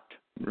not.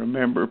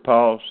 Remember,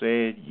 Paul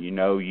said,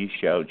 you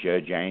shall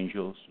judge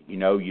angels.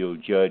 You'll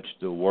judge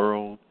the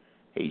world.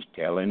 He's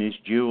telling his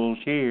jewels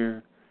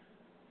here.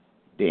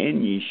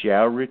 Then ye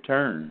shall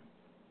return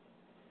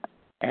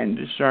and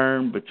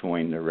discern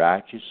between the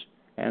righteous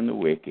and the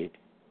wicked,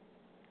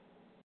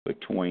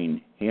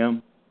 between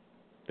him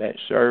that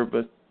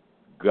serveth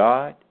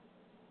God.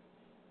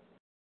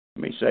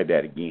 Let me say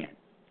that again.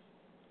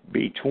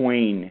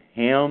 Between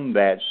him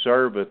that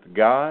serveth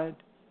God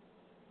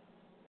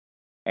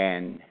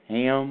and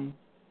him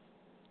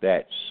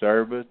that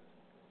serveth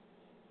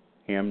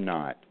him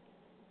not.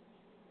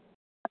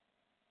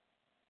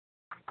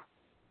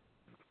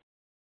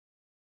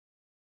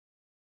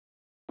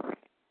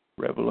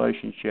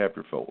 Revelation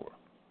chapter 4.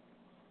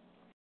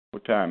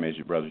 What time is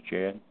it, Brother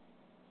Chad?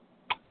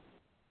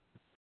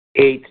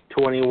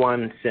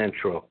 8:21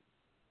 Central.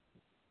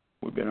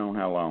 We've been on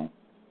how long?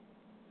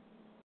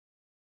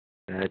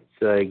 That's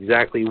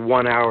exactly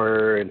 1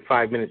 hour and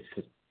 5 minutes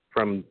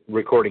from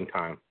recording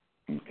time.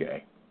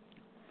 Okay.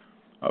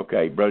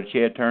 Okay, Brother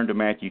Chad, turn to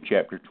Matthew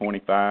chapter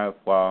 25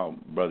 while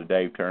Brother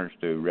Dave turns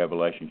to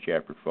Revelation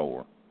chapter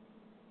 4.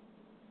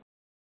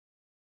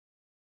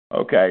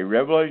 Okay,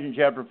 Revelation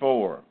chapter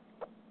 4.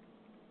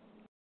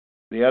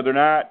 The other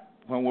night,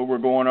 when we were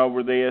going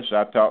over this,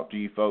 I talked to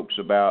you folks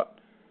about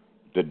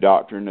the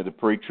doctrine of the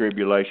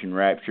pre-tribulation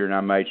rapture, and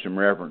I made some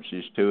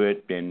references to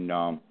it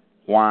and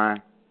why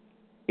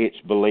it's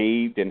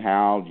believed and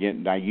how.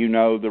 Now, you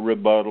know the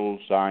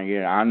rebuttals.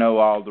 I know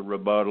all the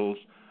rebuttals.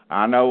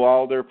 I know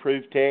all their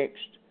proof text.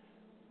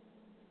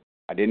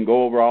 I didn't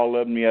go over all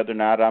of them the other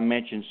night. I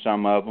mentioned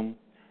some of them,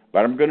 but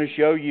I'm going to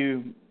show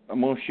you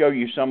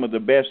some of the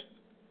best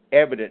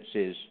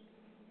evidences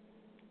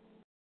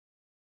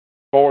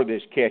for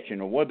this catching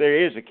away. Well,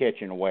 there is a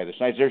catching away of the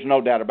saints. There's no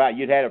doubt about it.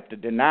 You'd have to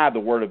deny the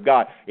Word of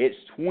God. It's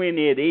when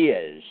it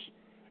is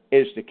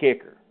the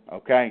kicker.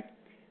 Okay,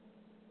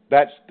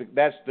 that's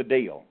the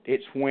deal.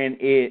 It's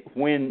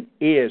when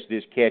is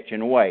this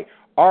catching away?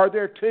 Are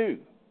there two?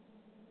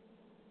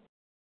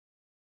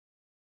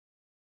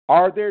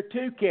 Are there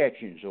two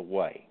catchings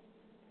away?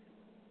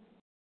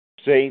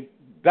 See,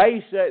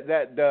 they said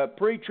that the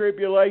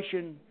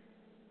pre-tribulation,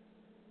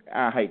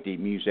 I hate to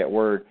even use that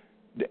word,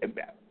 I'm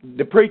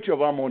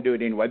going to do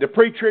it anyway. The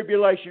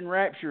pre-tribulation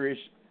rapturists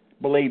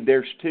believe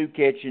there's two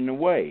catching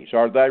aways.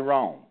 Are they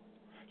wrong?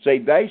 See,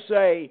 they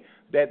say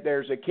that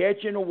there's a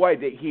catching away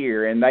that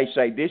here, and they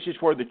say this is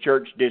where the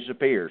church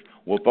disappears.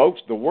 Well,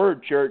 folks, the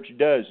word church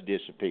does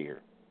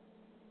disappear.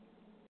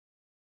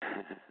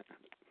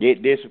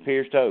 It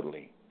disappears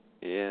totally.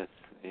 Yes.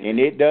 And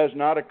it does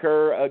not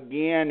occur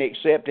again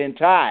except in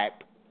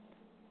type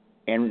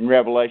in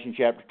Revelation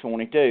chapter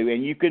 22.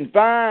 And you can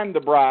find the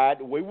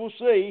bride. We will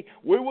see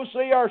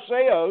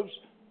ourselves,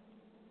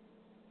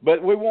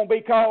 but we won't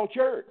be called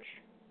church.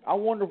 I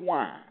wonder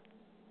why.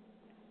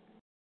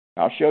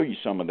 I'll show you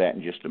some of that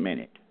in just a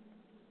minute.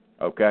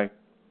 Okay?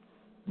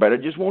 But I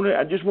just want to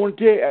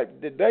tell you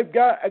that they've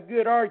got a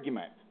good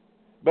argument.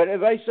 But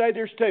they say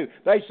there's two.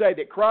 They say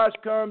that Christ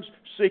comes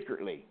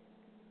secretly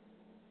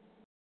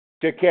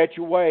to catch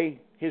away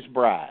his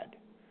bride,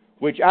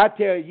 which I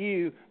tell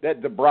you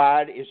that the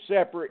bride is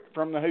separate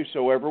from the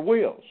whosoever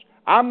wills.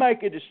 I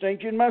make a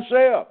distinction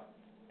myself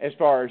as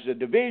far as the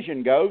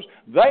division goes.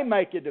 They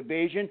make a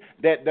division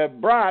that the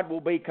bride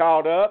will be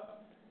caught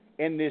up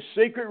in this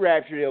secret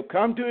rapture. He'll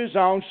come to his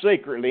own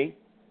secretly.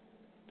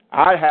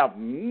 I have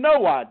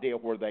no idea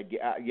where they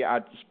get.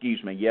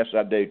 Excuse me, yes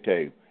I do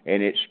too,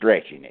 and it's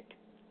stretching it.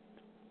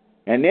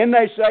 And then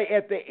they say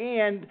at the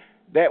end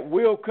that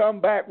we'll come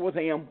back with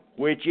him,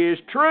 which is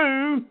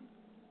true.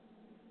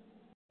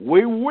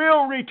 We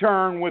will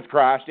return with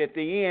Christ at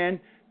the end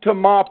to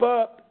mop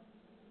up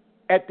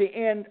at the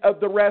end of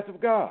the wrath of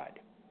God.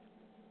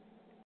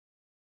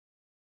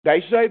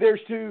 They say there's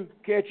two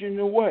catching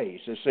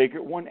aways, a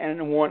secret one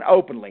and one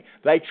openly.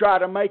 They try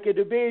to make a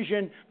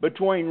division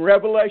between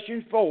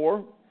Revelation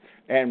 4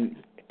 and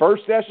 1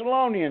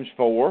 Thessalonians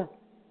 4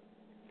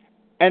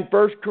 and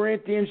 1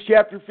 Corinthians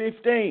chapter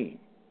 15.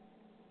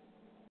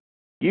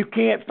 You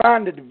can't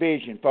find a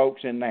division,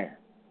 folks, in there.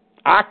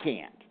 I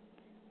can't.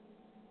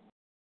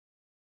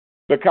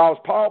 Because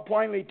Paul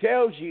plainly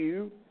tells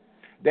you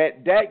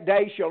that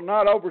day shall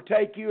not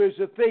overtake you as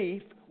a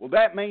thief. Well,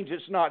 that means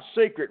it's not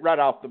secret right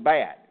off the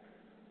bat.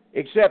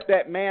 Except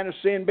that man of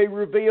sin be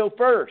revealed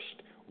first.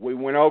 We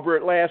went over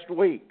it last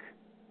week.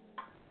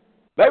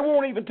 They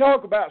won't even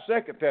talk about 2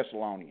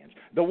 Thessalonians.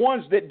 The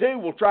ones that do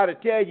will try to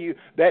tell you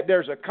that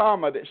there's a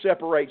comma that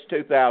separates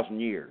 2,000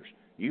 years.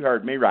 You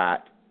heard me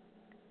right.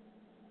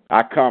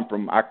 I come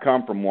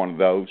from one of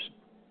those.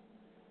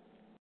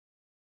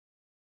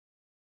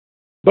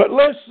 But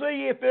let's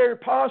see if there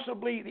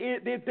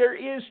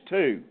is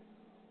two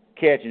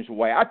catchings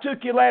away. I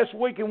took you last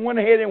week and went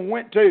ahead and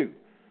went to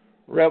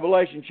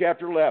Revelation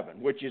chapter 11,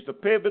 which is the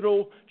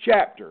pivotal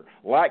chapter.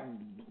 Like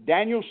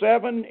Daniel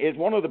 7 is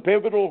one of the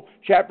pivotal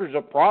chapters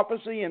of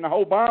prophecy in the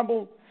whole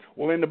Bible.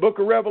 Well, in the book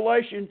of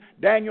Revelation,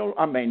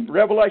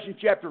 Revelation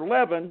chapter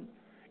 11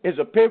 is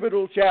a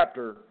pivotal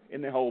chapter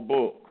in the whole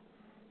book.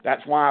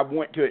 That's why I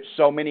went to it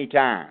so many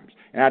times.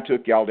 And I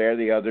took y'all there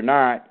the other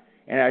night,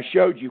 and I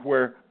showed you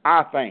where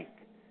I think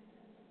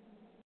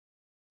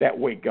that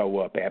we go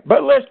up at.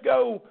 But let's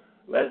go.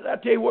 I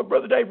tell you what,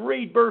 Brother Dave,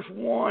 read verse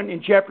 1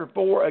 in chapter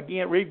 4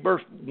 again. Read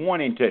verse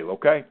 1 and 2,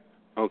 okay?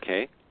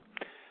 Okay.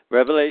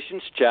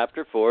 Revelations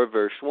chapter 4,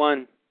 verse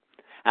 1.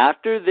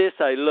 After this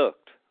I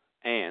looked,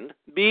 and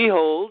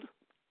behold,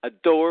 a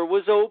door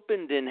was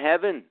opened in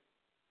heaven.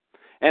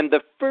 And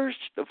the first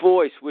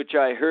voice which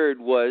I heard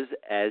was,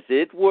 as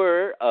it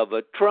were, of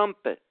a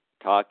trumpet,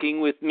 talking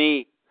with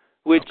me,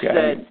 which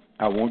said...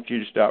 I want you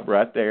to stop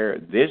right there.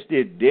 This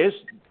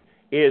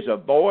is a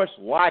voice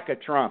like a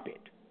trumpet.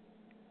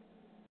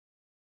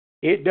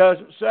 It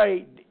doesn't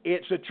say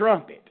it's a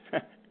trumpet.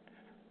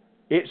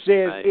 It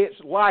says it's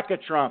like a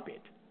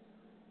trumpet.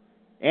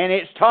 And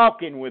it's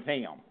talking with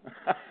him.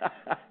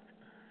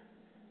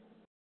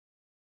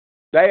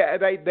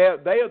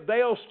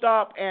 They'll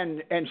stop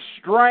and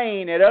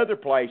strain at other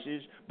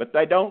places, but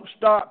they don't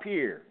stop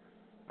here.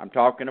 I'm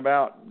talking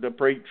about the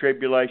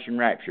pre-tribulation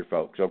rapture,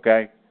 folks,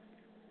 okay?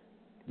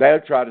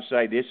 They'll try to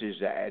say this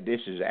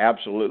is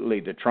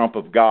absolutely the trump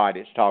of God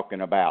it's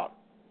talking about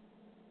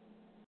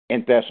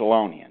in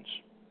Thessalonians.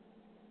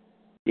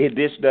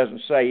 This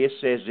doesn't say, it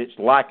says it's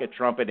like a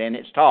trumpet and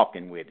it's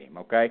talking with him,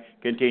 okay?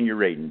 Continue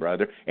reading,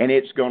 brother. And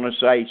it's going to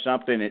say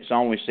something that's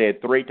only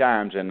said 3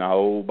 times in the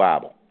whole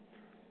Bible.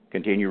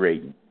 Continue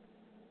reading.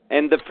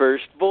 And the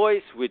first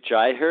voice which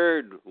I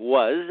heard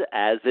was,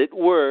 as it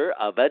were,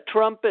 of a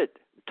trumpet,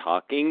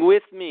 talking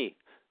with me,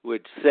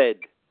 which said,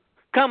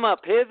 Come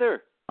up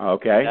hither.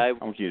 Okay, I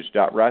want you to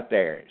stop right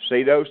there.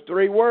 See those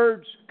 3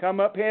 words, come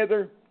up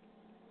hither?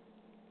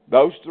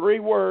 Those 3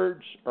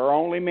 words are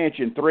only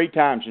mentioned 3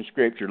 times in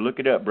Scripture. Look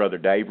it up, Brother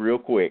Dave, real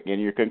quick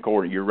in your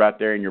concordance. You're right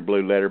there in your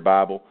blue letter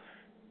Bible.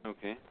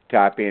 Okay.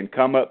 Type in,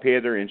 come up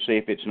hither, and see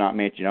if it's not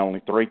mentioned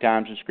only 3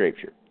 times in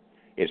Scripture.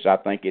 I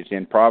think it's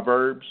in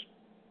Proverbs,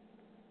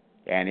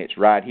 and it's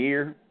right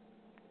here,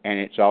 and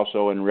it's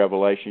also in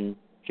Revelation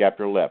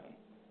chapter 11.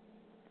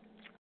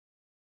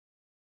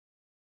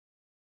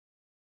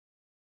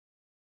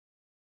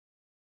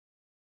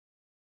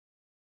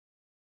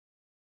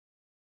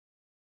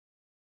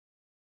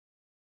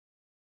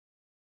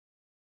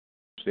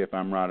 See if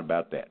I'm right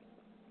about that.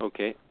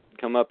 Okay.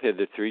 Come up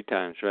hither 3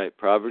 times, right?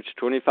 Proverbs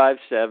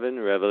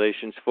 25:7,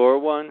 Revelations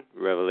 4:1,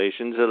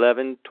 Revelations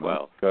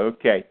 11:12.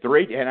 Okay.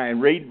 3, and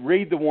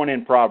read the one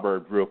in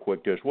Proverbs real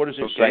quick to us. What does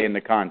it say in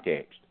the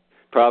context?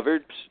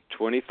 Proverbs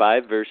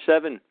 25, verse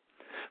 7.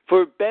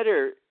 For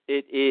better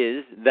it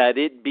is that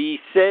it be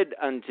said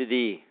unto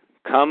thee,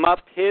 Come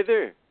up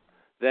hither,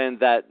 than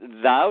that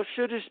thou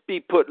shouldest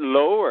be put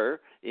lower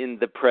in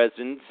the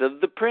presence of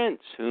the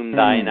prince, whom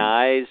thine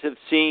eyes have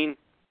seen.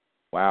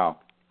 Wow.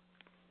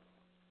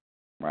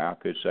 Well, I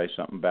could say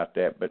something about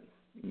that, but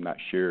I'm not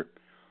sure.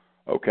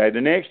 Okay,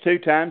 the next 2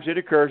 times it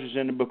occurs is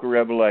in the book of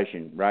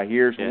Revelation. Right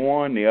here's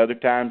 1, the other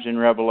time's in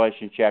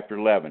Revelation chapter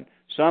 11.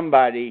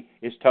 Somebody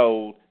is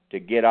told to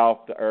get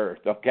off the earth,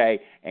 okay,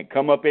 and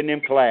come up in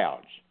them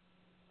clouds.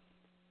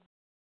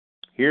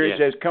 Here it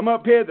says, come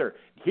up hither.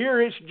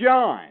 Here it's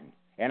John.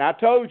 And I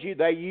told you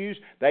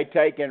they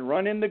take and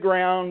run in the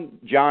ground,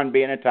 John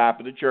being a type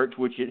of the church,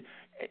 which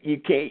you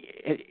can't.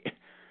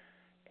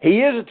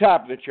 He is a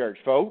type of the church,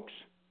 folks.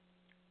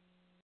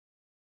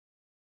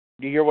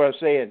 Do you hear what I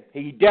said?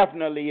 He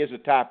definitely is a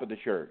type of the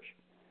church.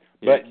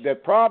 But the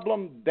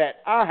problem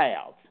that I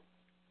have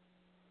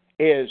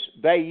is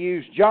they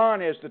use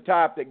John as the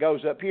type that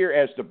goes up here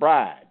as the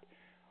bride,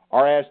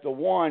 or as the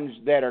ones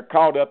that are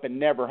caught up and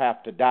never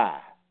have to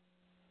die.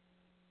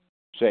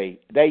 See,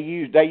 they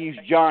use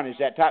John as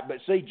that type, but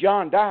see,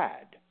 John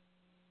died.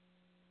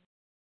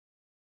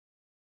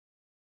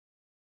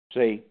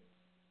 See,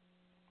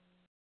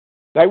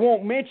 they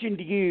won't mention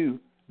to you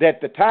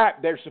that the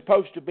type they're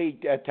supposed to be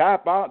a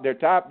type of, their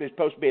type is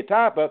supposed to be a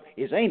type of,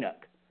 is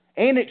Enoch.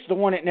 Enoch's the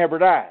one that never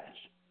dies.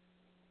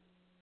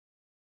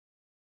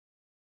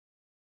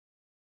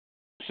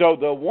 So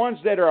the ones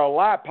that are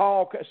alive,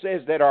 Paul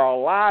says, that are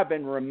alive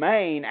and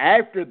remain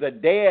after the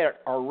dead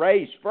are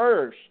raised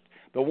first,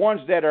 the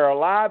ones that are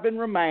alive and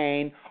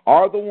remain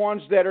are the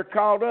ones that are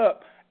caught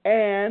up,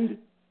 and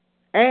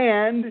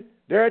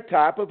they're a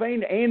type of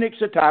Enoch.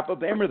 Enoch's a type of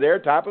them, or they're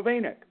a type of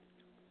Enoch.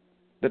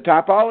 The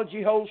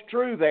typology holds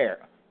true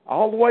there,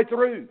 all the way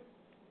through.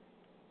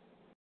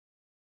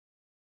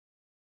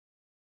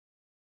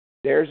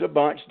 There's a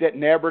bunch that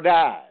never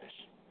dies,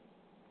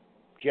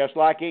 just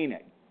like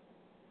Enoch.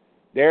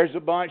 There's a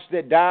bunch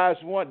that dies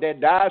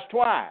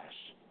twice,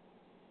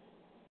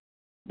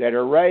 that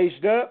are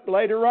raised up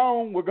later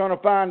on. We're going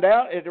to find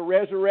out at the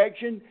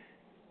resurrection,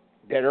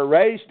 that are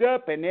raised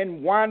up and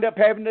then wind up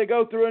having to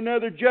go through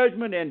another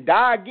judgment and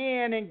die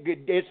again, and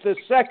it's the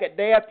second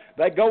death.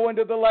 They go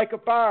into the lake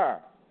of fire.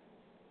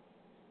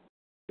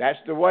 That's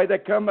the way they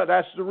come up.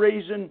 That's the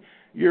reason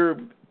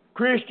your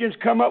Christians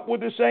come up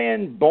with the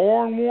saying,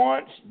 born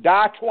once,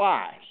 die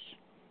twice.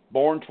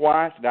 Born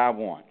twice, die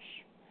once.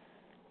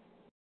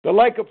 The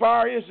lake of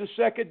fire is the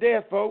second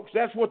death, folks.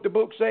 That's what the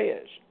book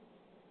says.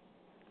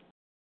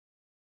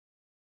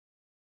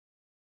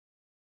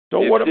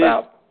 So what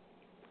about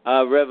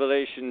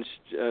Revelations?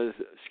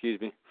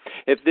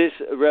 If this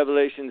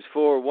Revelations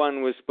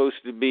 4:1 was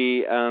supposed to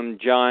be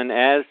John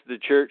as the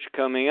church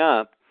coming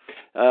up,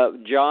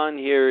 John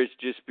here is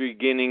just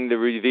beginning the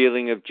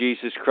revealing of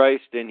Jesus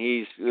Christ, and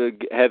he's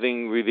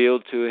having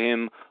revealed to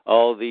him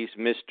all these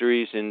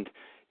mysteries and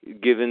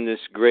given this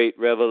great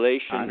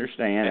revelation. I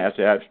understand.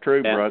 That's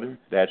true, brother.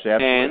 That's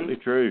absolutely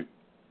true.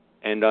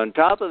 And on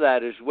top of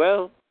that as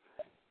well,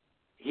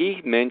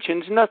 he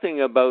mentions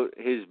nothing about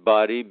his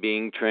body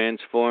being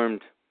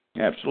transformed.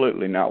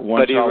 Absolutely, not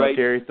one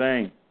solitary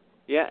thing.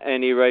 Yeah,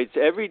 and he writes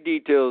every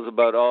details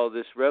about all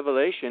this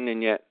revelation,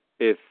 and yet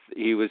if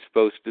he was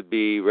supposed to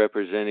be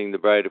representing the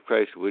bride of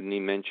Christ, wouldn't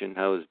he mention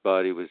how his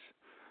body was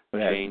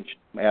changed?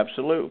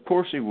 Absolutely, of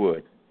course he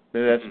would.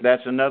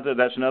 That's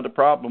another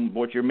problem.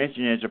 What you're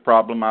mentioning is a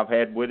problem I've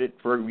had with it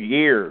for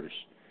years.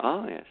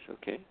 Oh, yes,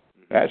 okay.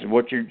 That's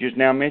what you just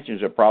now mentioned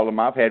is a problem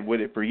I've had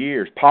with it for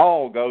years.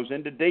 Paul goes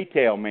into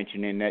detail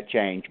mentioning that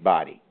changed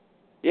body.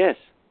 Yes.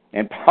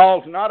 And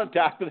Paul's not a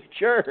type of the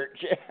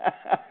church.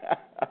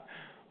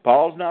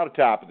 Paul's not a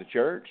type of the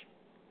church.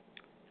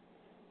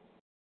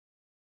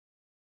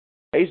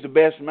 He's the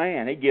best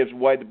man. He gives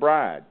away the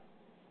bride.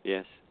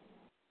 Yes.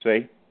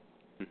 See?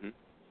 Mm-hmm.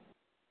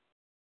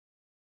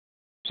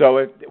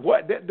 So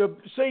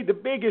the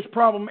biggest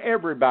problem,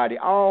 everybody,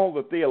 all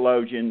the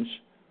theologians,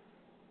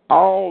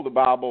 all the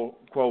Bible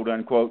quote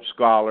unquote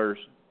scholars,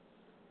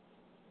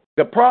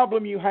 the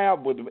problem you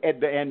have with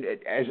and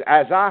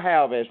as I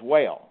have as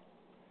well,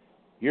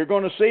 you're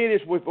going to see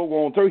it as we're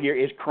going through here,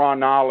 is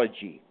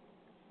chronology.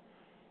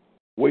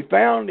 We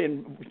found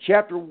in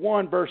chapter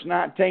 1, verse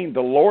 19, the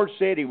Lord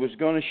said He was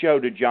going to show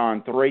to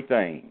John three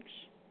things: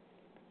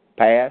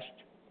 past,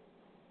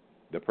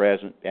 the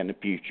present, and the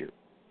future.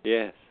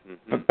 Yes.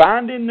 Mm-hmm. But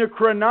finding the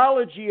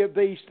chronology of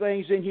these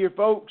things in here,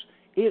 folks,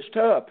 it's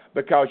tough,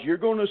 because you're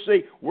going to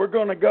see, we're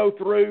going to go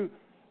through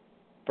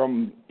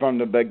from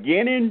the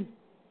beginning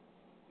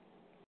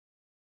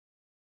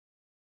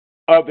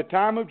of the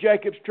time of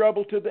Jacob's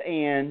trouble to the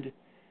end,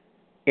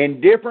 in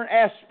different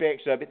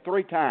aspects of it,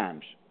 three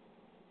times,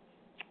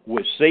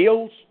 with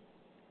seals,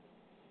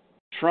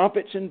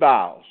 trumpets, and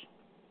vials.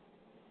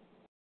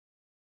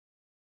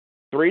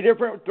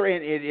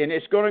 And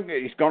it's going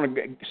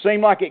to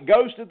seem like it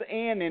goes to the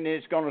end, and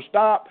it's going to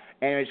stop,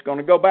 and it's going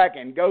to go back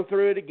and go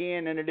through it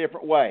again in a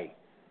different way.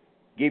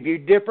 Give you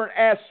different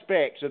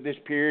aspects of this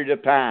period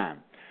of time.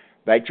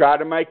 They try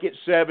to make it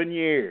 7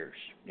 years,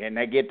 and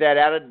they get that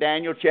out of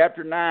Daniel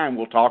chapter 9.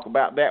 We'll talk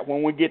about that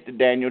when we get to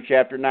Daniel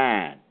chapter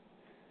 9.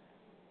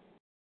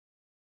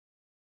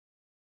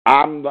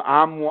 I'm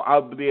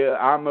of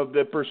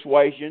the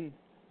persuasion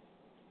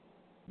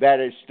that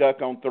is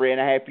stuck on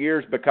 3.5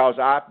 years, because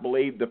I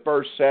believe the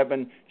first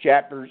 7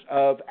 chapters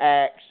of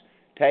Acts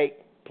take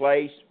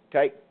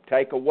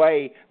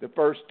away the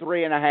first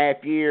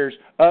 3.5 years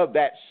of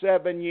that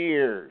 7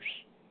 years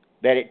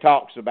that it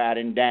talks about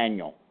in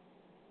Daniel.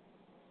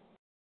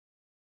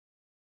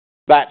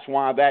 That's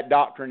why that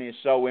doctrine is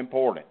so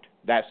important.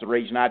 That's the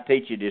reason I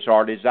teach it as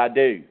hard as I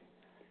do,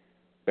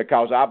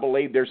 because I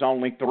believe there's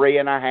only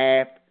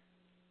 3.5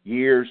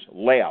 years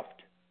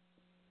left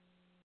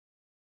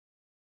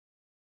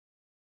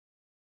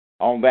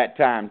on that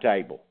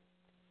timetable.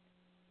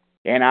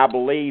 And I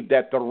believe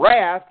that the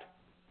wrath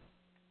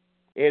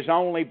is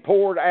only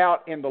poured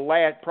out in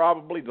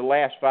probably the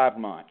last 5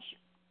 months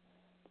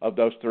of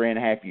those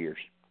 3.5 years.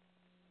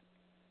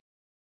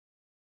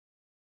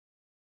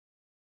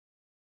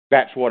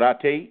 That's what I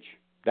teach.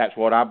 That's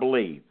what I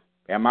believe.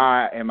 Am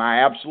I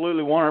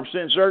absolutely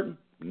 100% certain?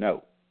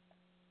 No.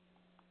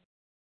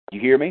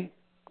 You hear me?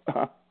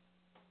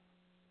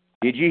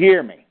 Did you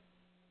hear me?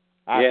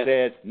 I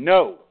said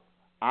no.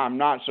 I'm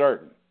not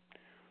certain.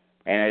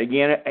 And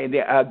again,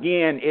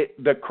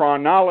 the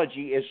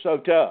chronology is so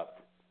tough.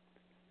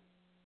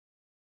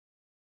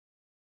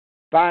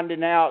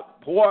 Finding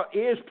out what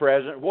is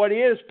present, what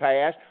is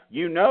past.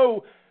 You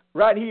know,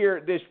 right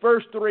here, this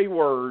first 3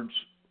 words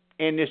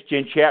in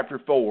chapter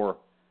 4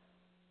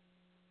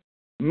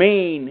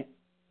 mean,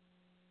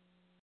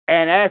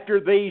 and after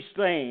these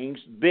things,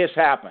 this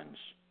happens.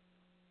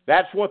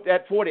 That's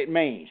what it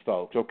means,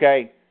 folks,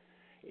 okay?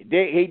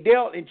 He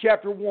dealt in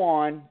chapter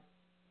 1.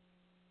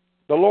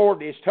 The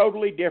Lord is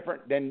totally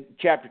different than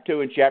chapter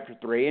 2 and chapter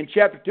 3. In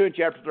chapter 2 and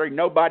chapter 3,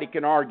 nobody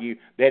can argue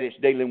that it's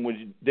dealing with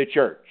the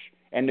church,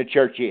 and the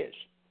church is.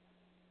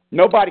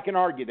 Nobody can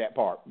argue that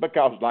part,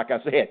 because, like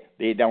I said,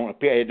 it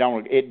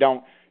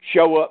don't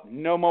show up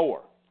no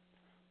more.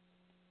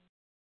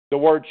 The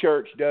word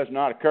church does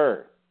not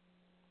occur.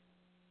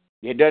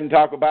 It doesn't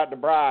talk about the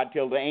bride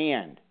till the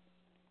end.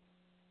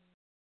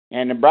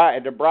 And the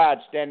bride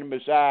standing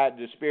beside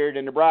the Spirit,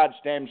 and the bride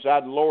standing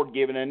beside the Lord,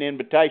 giving an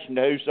invitation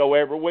to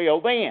whosoever will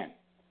then.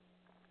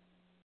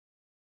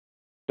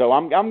 So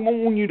I'm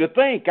wanting you to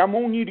think. I'm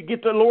wanting you to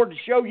get the Lord to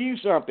show you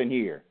something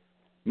here.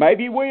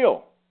 Maybe He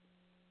will.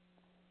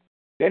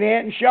 That He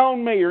hadn't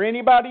shown me or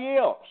anybody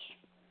else.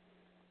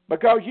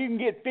 Because you can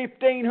get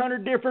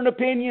 1,500 different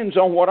opinions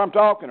on what I'm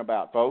talking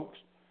about, folks.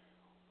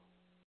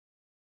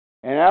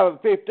 And out of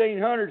the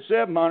 1,500,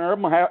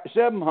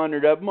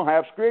 700 of them will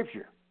have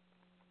Scripture.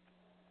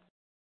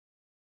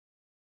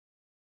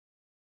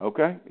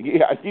 Okay?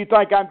 Yeah, if you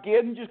think I'm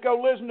kidding, just go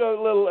listen to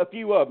a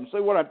few of them, see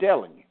what I'm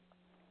telling you.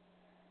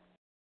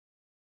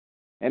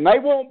 And they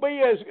won't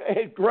be as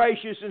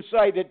gracious and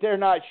say that they're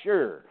not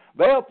sure.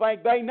 They'll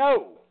think they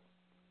know.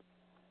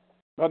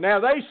 But now,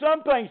 there's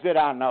some things that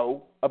I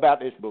know about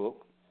this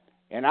book,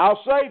 and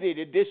I'll say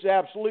that this is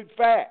absolute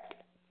fact.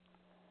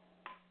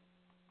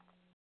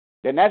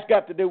 And that's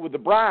got to do with the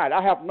bride.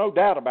 I have no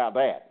doubt about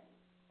that.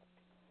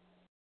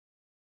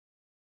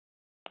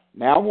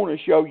 Now I want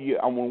to show you,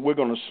 we're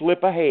going to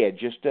slip ahead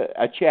just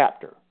a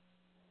chapter.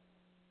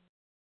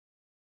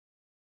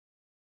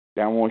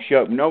 Now I want to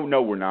show,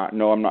 no, we're not.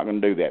 No, I'm not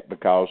going to do that,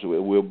 because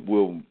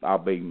I'll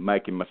be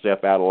making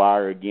myself out a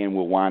liar again.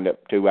 We'll wind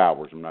up 2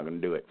 hours. I'm not going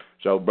to do it.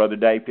 So, Brother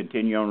Dave,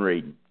 continue on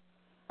reading.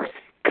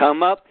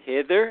 Come up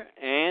hither,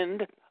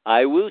 and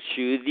I will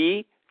shew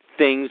thee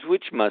things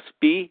which must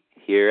be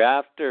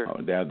hereafter.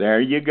 Oh,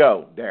 there you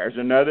go. There's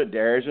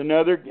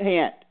another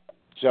hint.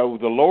 So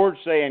the Lord's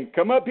saying,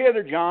 come up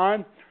hither,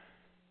 John.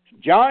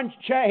 John,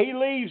 he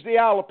leaves the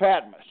Isle of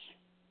Patmos.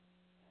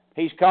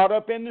 He's caught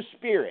up in the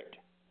Spirit.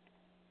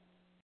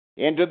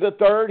 into the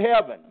third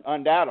heaven,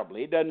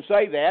 undoubtedly. It doesn't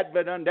say that,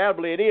 but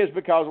undoubtedly it is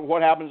because of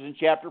what happens in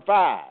chapter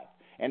 5.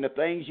 And the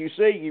things you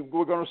see,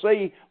 we're going to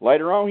see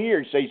later on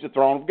here. He sees the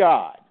throne of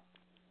God.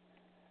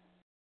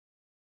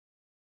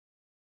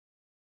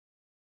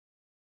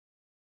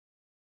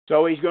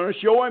 So he's going to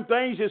show him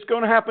things that's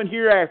going to happen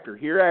hereafter.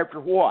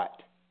 Hereafter what?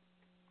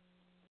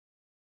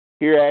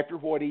 Hereafter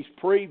what he's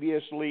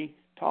previously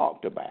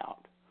talked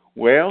about.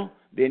 Well,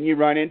 then you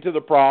run into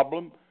the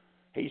problem.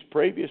 He's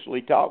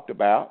previously talked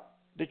about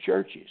the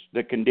churches,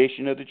 the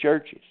condition of the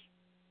churches.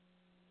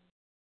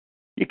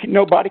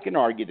 Nobody can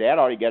argue that.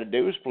 All you got to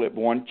do is flip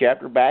one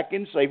chapter back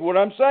and see what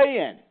I'm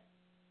saying.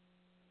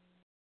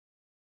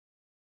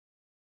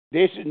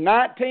 This is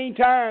 19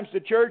 times the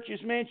church is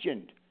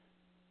mentioned.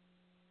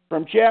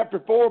 From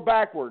chapter 4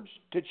 backwards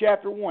to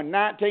chapter 1,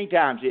 19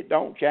 times. It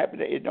don't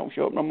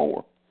show up no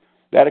more.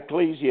 That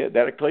ecclesia,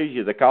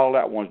 the called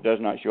out ones, does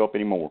not show up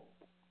anymore.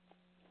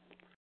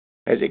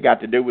 Has it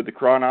got to do with the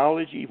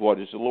chronology? What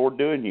is the Lord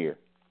doing here?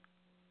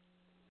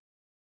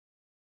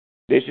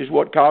 This is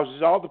what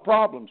causes all the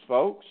problems,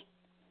 folks.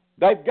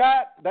 They've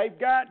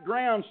got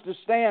grounds to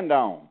stand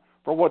on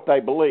for what they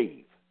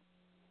believe.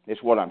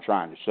 It's what I'm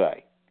trying to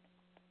say.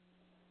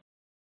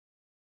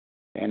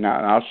 And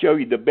I'll show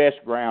you the best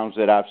grounds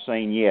that I've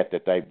seen yet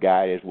that they've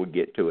got as we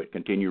get to it.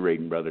 Continue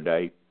reading, Brother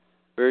Dave.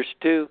 Verse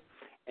 2,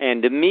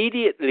 and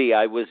immediately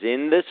I was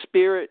in the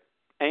Spirit,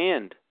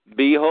 and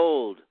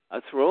behold,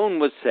 a throne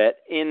was set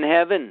in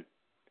heaven,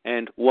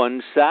 and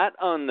one sat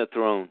on the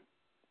throne.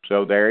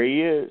 So there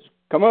he is.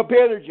 Come up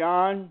hither,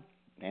 John.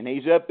 And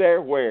he's up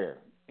there where?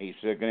 He's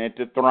sitting at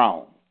the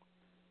throne.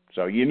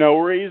 So you know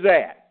where he's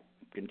at.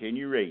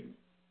 Continue reading.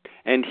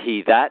 And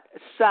he that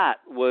sat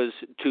was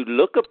to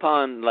look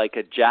upon like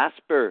a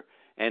jasper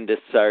and a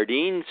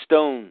sardine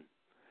stone.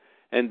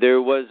 And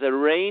there was a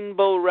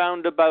rainbow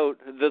round about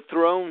the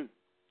throne,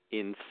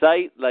 in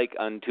sight like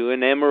unto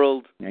an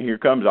emerald. And here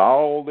comes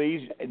all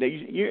these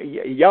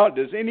y'all,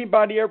 does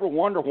anybody ever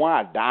wonder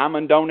why a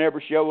diamond don't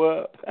ever show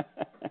up?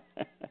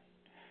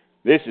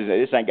 This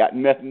ain't got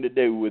nothing to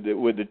do with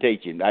the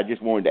teaching. I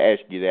just wanted to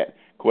ask you that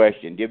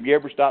question. Have you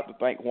ever stopped to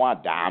think why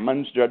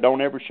diamonds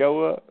don't ever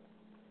show up?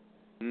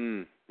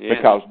 Yeah.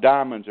 Because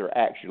diamonds are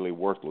actually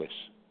worthless.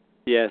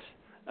 Yes,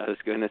 I was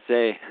going to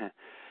say.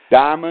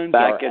 Diamonds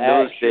back are in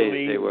those actually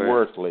days they were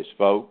worthless,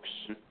 folks.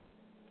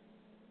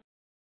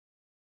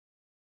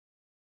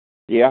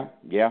 Yeah.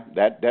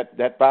 That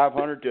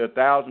 $500 to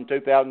 $1,000,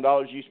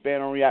 $2,000 you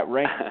spend on that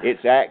ring,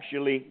 it's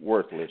actually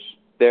worthless.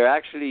 They're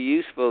actually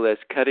useful as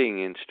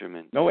cutting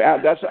instruments. No,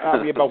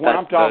 but what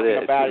I'm talking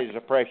about is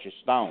a precious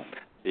stone.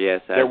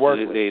 Yes, they're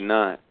absolutely worthless.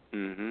 Not.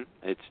 Mm-hmm.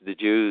 It's the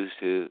Jews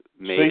who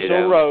made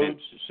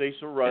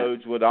Cecil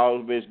Rhodes, with all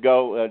of his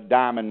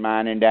diamond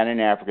mining down in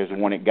Africa, is the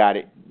one that got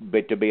it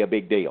to be a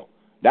big deal.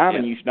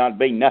 Diamond used not to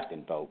be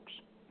nothing, folks.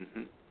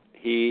 Mm-hmm.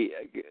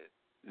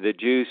 The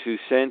Jews who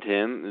sent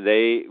him,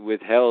 they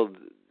withheld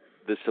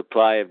the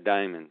supply of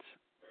diamonds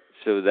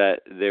so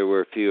that there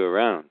were few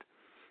around.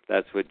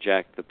 That's what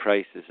jacked the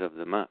prices of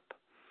them up.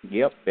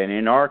 Yep, and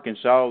in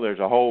Arkansas, there's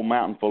a whole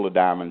mountain full of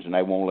diamonds, and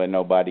they won't let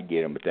nobody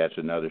get them, but that's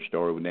another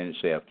story within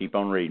itself. Keep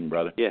on reading,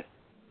 brother. Yes.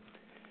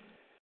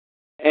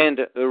 And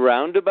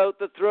round about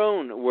the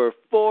throne were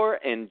 24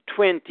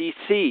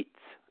 seats,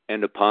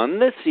 and upon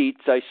the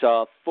seats I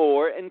saw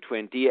 24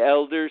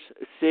 elders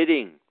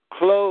sitting,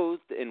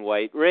 clothed in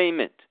white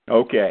raiment.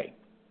 Okay,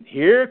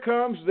 here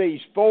comes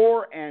these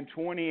 24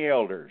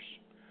 elders.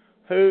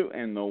 Who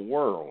in the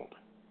world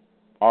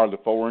are the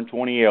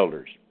 24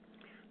 elders?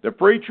 The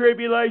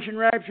pre-tribulation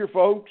rapture,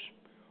 folks,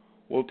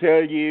 will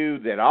tell you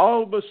that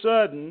all of a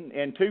sudden,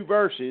 in 2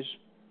 verses,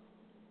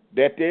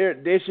 that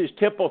this is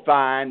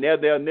typifying.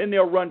 Then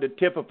they'll run to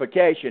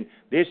typification.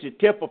 This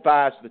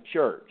typifies the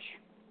church.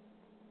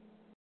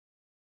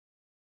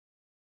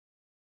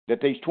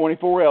 That these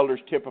 24 elders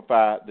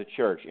typify the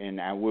church, and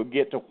we'll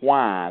get to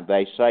why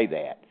they say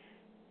that.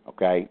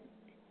 Okay,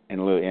 in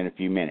a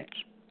few minutes.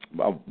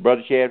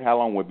 Brother Chad, how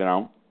long have we been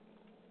on?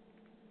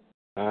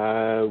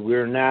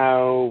 We're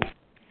now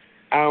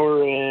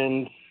hour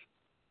and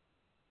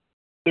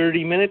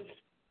 30 minutes.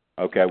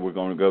 Okay, we're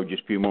going to go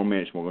just a few more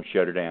minutes. We're going to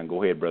shut her down.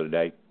 Go ahead, Brother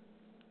Dave.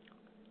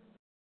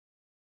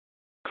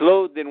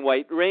 Clothed in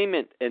white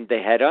raiment, and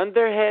they had on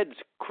their heads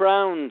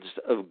crowns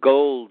of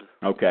gold.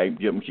 Okay,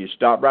 you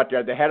stop right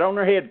there. They had on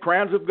their head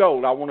crowns of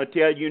gold. I want to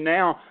tell you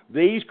now,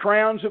 these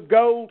crowns of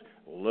gold,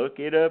 look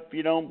it up if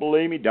you don't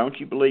believe me. Don't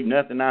you believe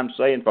nothing I'm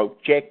saying,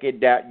 folks? Check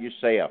it out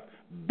yourself.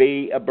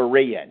 Be a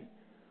Berean.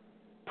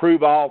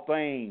 Prove all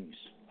things.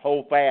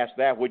 Hold fast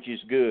that which is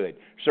good.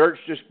 Search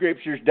the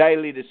Scriptures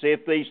daily to see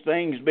if these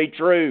things be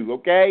true,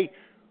 okay?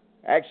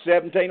 Acts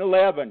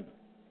 17:11.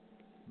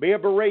 Be a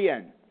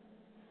Berean.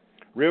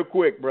 Real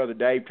quick, Brother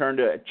Dave, turn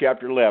to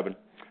chapter 11.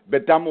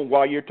 But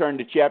while you're turning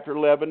to chapter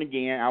 11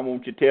 again, I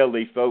want you to tell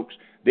these folks,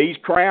 these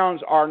crowns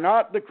are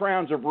not the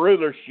crowns of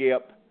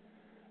rulership.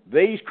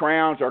 These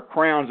crowns are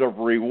crowns of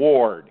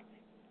reward.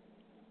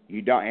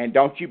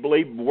 Don't you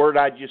believe the word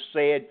I just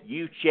said?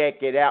 You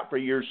check it out for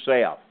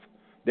yourself.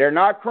 They're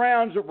not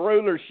crowns of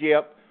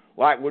rulership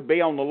like would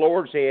be on the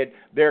Lord's head,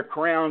 they're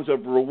crowns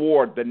of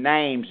reward. The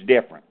name's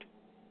different.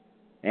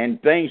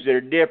 And things that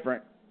are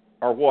different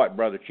are what,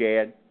 Brother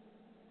Chad?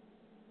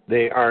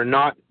 They are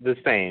not the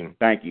same.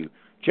 Thank you.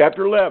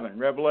 Chapter 11,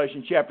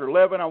 Revelation chapter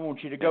 11, I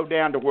want you to go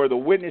down to where the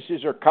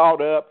witnesses are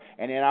caught up,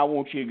 and then I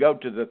want you to go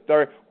to the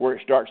third, where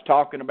it starts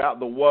talking about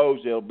the woes.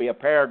 There'll be a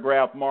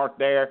paragraph marked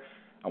there.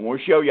 I want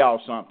to show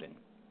y'all something.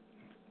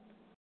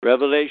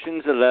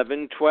 Revelations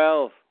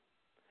 11:12.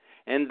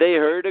 And they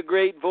heard a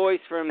great voice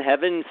from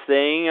heaven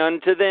saying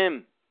unto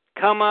them,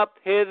 Come up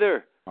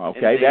hither.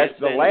 Okay, that's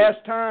the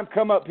last time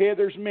come up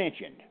hither's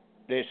mentioned.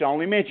 It's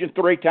only mentioned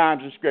 3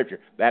 times in Scripture.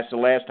 That's the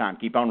last time.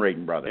 Keep on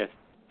reading, brother. Yes.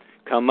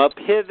 Come up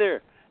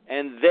hither.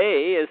 And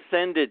they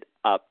ascended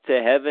up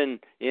to heaven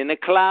in a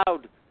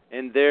cloud,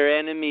 and their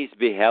enemies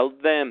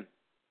beheld them.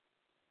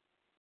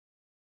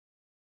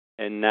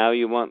 And now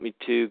you want me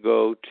to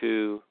go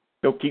to...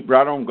 So keep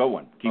right on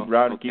going. Keep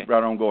right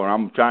on going.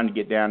 I'm trying to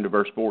get down to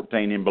verse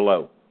 14 and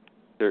below.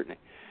 Certainly.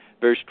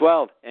 Verse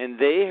 12. And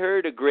they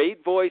heard a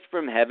great voice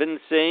from heaven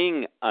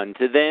saying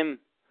unto them,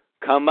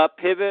 Come up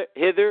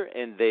hither,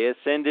 and they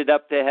ascended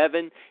up to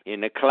heaven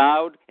in a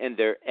cloud, and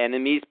their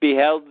enemies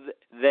beheld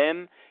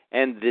them.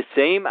 And the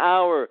same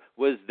hour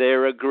was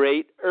there a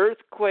great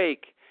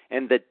earthquake,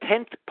 and the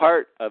 10th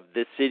part of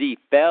the city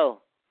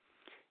fell.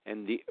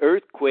 And the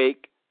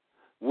earthquake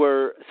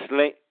were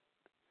slain.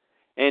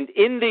 And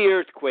in the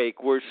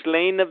earthquake were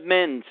slain of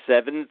men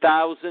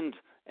 7,000,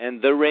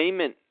 and the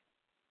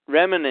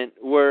remnant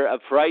were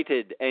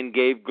affrighted and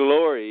gave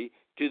glory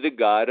to the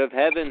God of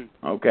heaven.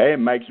 Okay, it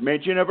makes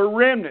mention of a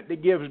remnant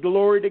that gives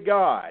glory to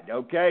God.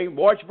 Okay,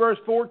 watch verse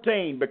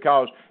 14,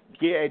 because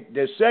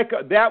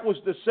that was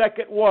the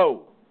second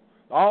woe.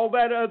 All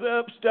that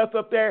other stuff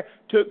up there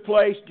took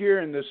place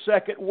during the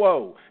second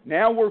woe.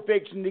 Now we're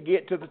fixing to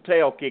get to the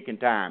tail-kicking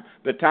time,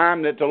 the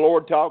time that the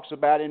Lord talks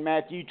about in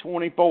Matthew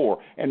 24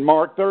 and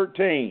Mark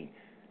 13.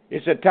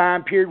 It's a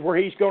time period where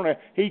He's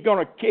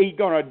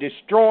gonna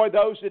destroy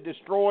those that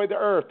destroy the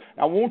earth.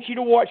 I want you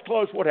to watch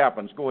close what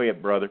happens. Go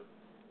ahead, brother.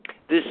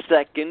 The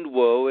second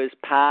woe is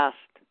past,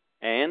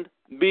 and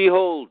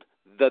behold,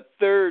 the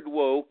third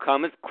woe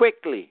cometh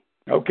quickly.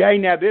 Okay,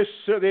 now this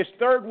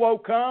third woe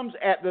comes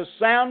at the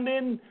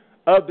sounding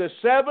of the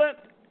 7th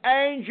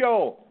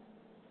angel.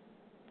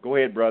 Go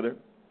ahead, brother.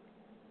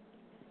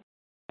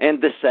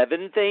 And the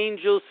 7th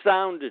angel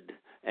sounded,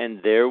 and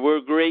there were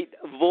great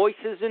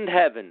voices in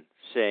heaven,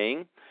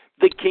 saying,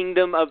 The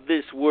kingdom of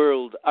this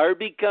world are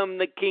become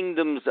the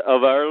kingdoms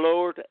of our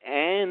Lord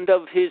and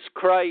of His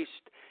Christ,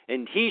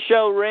 and He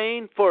shall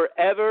reign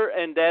forever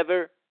and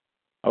ever.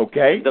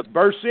 Okay,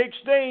 verse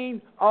 16,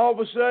 all of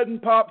a sudden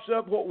pops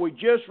up what we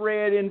just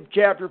read in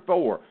chapter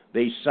 4.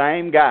 These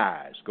same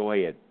guys. Go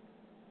ahead.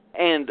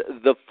 And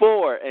the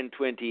 24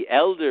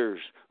 elders,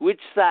 which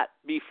sat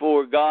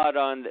before God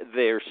on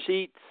their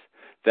seats,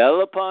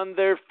 fell upon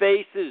their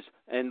faces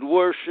and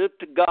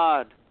worshipped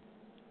God,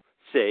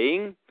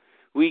 saying,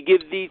 We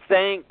give thee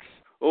thanks,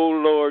 O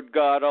Lord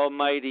God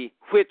Almighty,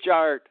 which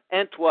art,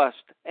 and wast,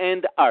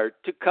 and art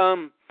to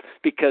come,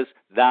 because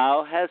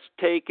thou hast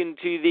taken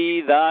to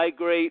thee thy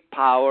great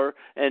power,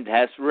 and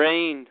hast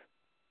reigned.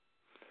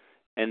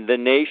 And the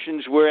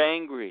nations were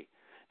angry,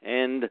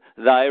 and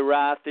thy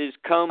wrath is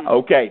come.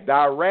 Okay,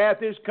 thy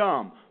wrath is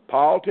come.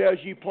 Paul tells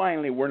you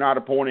plainly we're not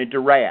appointed to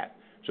wrath.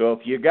 So if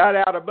you got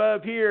out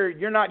above here,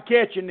 you're not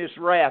catching this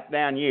wrath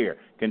down here.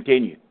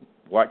 Continue.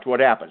 Watch what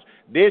happens.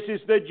 This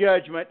is the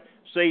judgment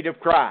seat of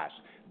Christ.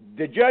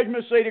 The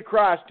judgment seat of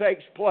Christ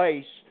takes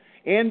place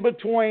in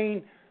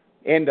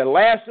the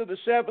last of the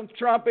 7th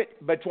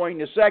trumpet, between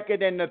the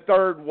 2nd and the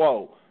 3rd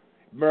woe.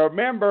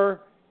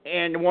 Remember,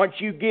 and once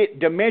you get,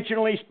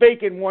 dimensionally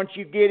speaking, once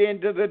you get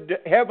into the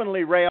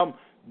heavenly realm,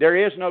 there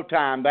is no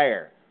time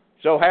there.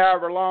 So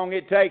however long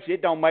it takes,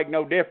 it don't make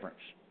no difference.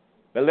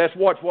 But let's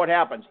watch what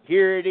happens.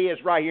 Here it is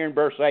right here in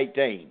verse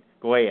 18.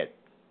 Go ahead.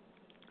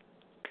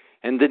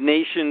 And the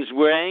nations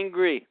were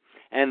angry,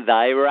 and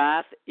thy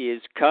wrath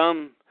is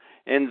come,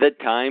 and the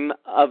time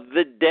of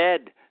the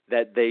dead,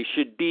 that they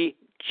should be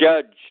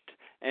judged,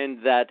 and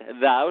that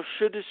thou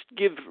shouldest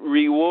give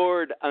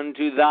reward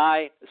unto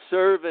thy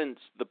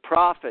servants, the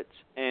prophets,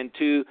 and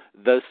to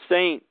the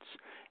saints,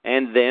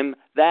 and them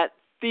that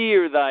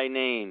fear thy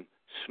name,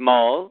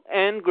 small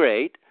and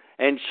great,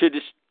 and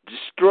shouldest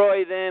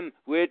destroy them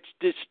which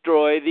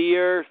destroy the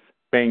earth.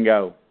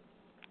 Bingo.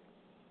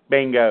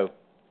 Bingo.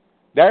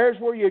 There's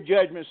where your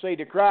judgment seat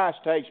of Christ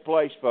takes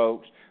place,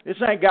 folks. This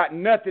ain't got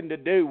nothing to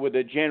do with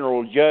a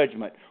general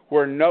judgment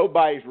where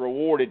nobody's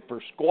rewarded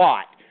for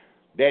squat.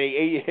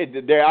 They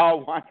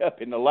all wind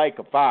up in the lake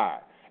of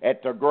fire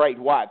at the great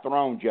white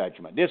throne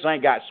judgment. This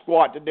ain't got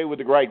squat to do with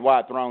the great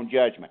white throne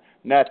judgment.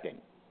 Nothing.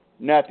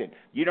 Nothing.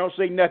 You don't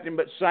see nothing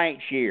but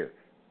saints here.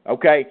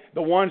 Okay?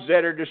 The ones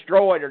that are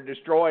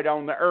destroyed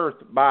on the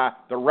earth by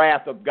the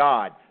wrath of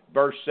God.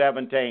 Verse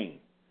 17.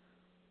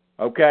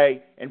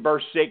 Okay? In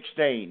verse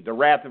 16, the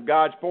wrath of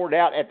God's poured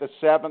out at the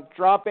 7th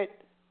trumpet,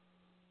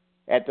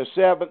 at the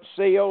 7th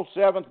seal,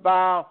 7th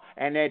vial,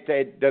 and at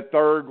the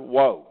 3rd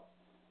woe.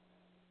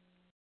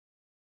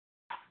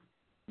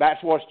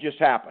 That's what's just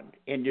happened.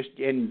 And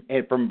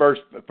from verse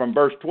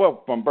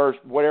 12, from verse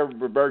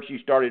whatever verse you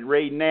started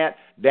reading that,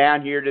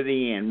 down here to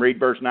the end. Read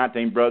verse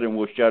 19, brother, and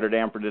we'll shut her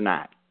down for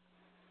tonight.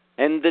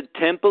 And the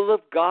temple of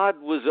God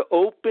was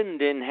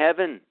opened in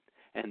heaven,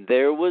 and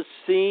there was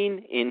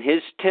seen in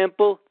his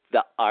temple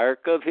the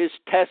ark of his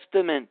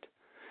testament.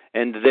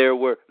 And there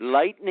were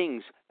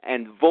lightnings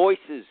and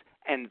voices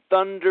and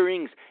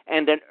thunderings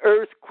and an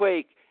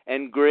earthquake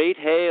and great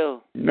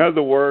hail. In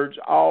other words,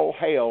 all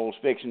hell's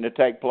fixing to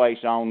take place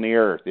on the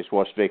earth. That's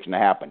what's fixing to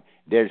happen.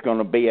 There's going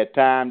to be a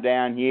time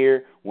down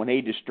here when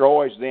he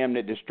destroys them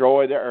that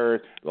destroy the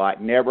earth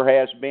like never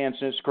has been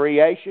since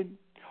creation,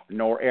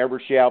 nor ever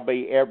shall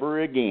be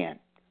ever again.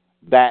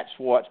 That's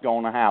what's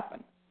going to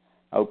happen.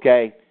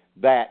 Okay?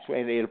 That's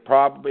when it'll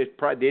probably,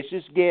 this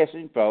is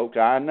guessing, folks.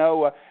 I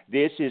know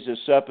this is a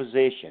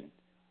supposition.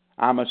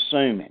 I'm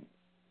assuming.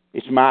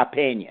 It's my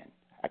opinion.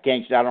 I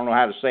don't know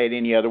how to say it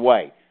any other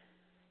way.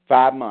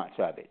 5 months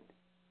of it.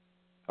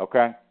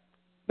 Okay?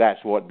 That's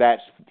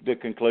the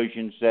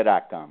conclusions that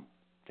I come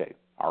to.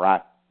 All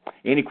right?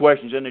 Any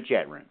questions in the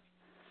chat room?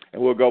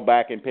 And we'll go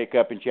back and pick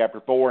up in chapter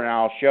 4, and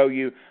I'll show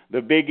you the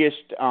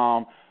biggest,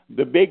 I'm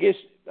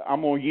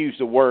going to use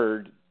the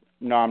word,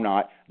 no, I'm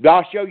not. But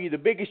I'll show you the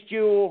biggest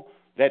jewel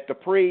that the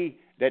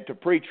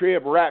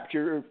pre-trib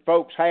rapture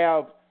folks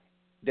have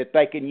that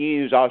they can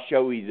use. I'll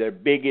show you their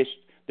biggest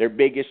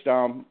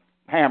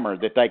hammer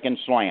that they can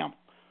slam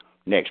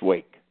next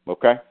week.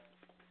 Okay?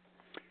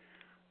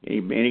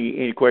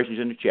 Any questions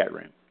in the chat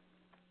room?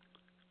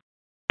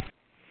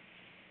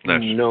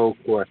 No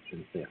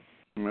questions there.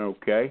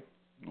 Okay.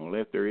 Well,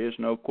 if there is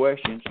no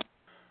questions,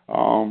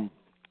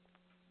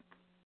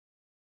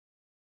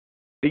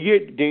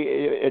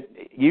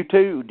 you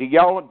two, did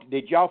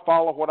y'all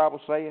follow what I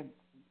was saying?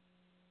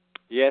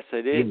 Yes,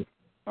 I did.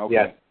 Okay.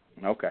 Yes.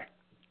 Okay.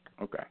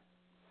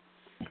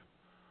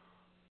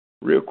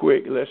 Real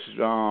quick, let's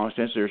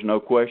since there's no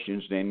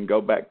questions, then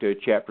go back to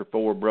chapter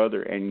 4,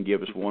 brother, and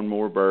give us one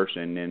more verse,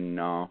 and then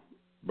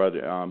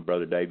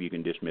brother Dave, you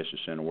can dismiss us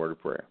in a word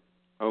of prayer.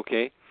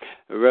 Okay.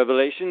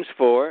 Revelations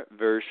 4,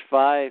 verse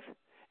 5.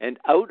 And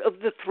out of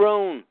the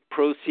throne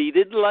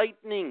proceeded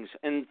lightnings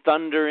and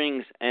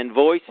thunderings and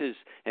voices,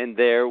 and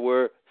there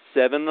were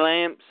 7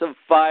 lamps of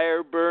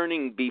fire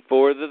burning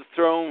before the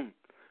throne,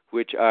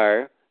 which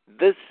are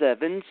the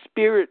 7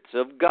 spirits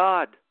of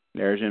God.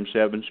 There's them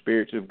 7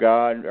 spirits of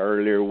God.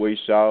 Earlier we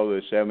saw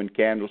the 7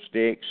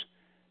 candlesticks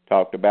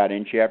talked about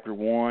in chapter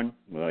 1.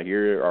 Well,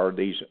 here are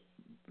these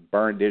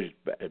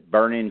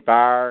burning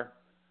fire,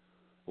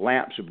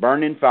 lamps of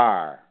burning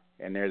fire,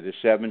 and they're the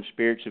 7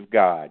 spirits of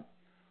God.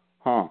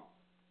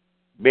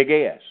 Big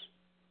S.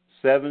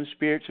 7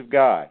 spirits of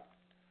God.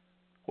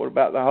 What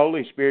about the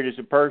Holy Spirit as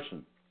a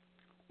person?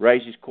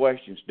 Raises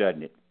questions,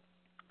 doesn't it?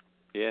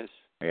 Yes.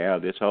 Yeah,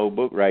 this whole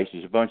book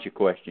raises a bunch of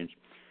questions.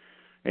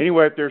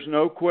 Anyway, if there's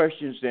no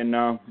questions, then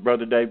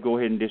Brother Dave, go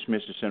ahead and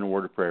dismiss us in a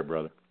word of prayer,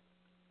 brother.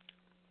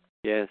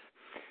 Yes.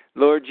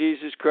 Lord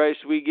Jesus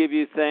Christ, we give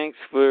you thanks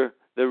for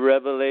the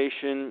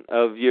revelation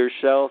of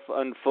yourself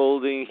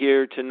unfolding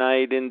here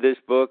tonight in this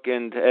book,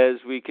 and as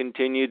we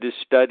continue to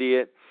study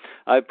it,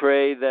 I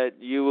pray that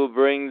you will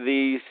bring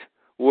these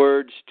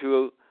words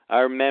to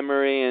our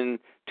memory and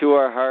to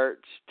our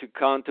hearts to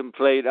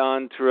contemplate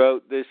on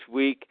throughout this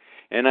week,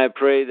 and I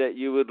pray that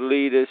you would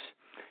lead us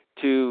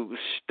to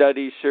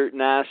study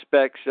certain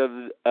aspects of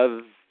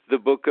the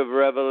book of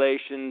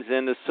Revelations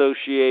and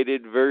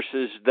associated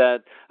verses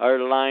that are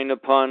line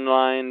upon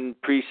line,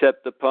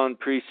 precept upon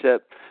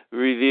precept,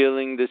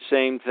 revealing the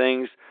same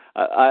things.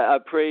 I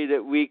pray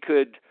that we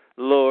could,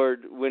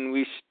 Lord, when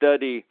we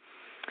study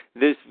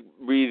this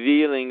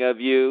revealing of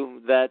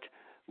you, that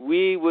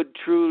we would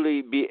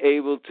truly be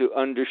able to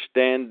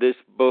understand this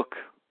book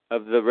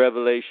of the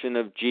revelation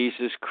of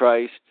Jesus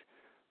Christ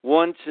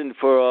once and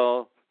for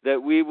all,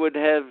 that we would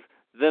have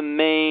the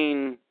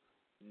main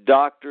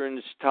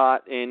doctrines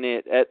taught in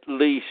it, at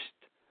least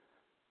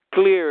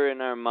clear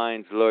in our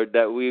minds, Lord,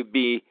 that we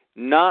be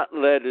not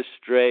led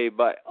astray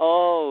by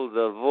all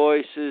the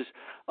voices,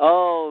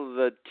 all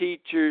the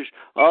teachers,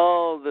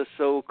 all the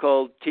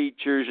so-called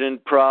teachers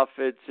and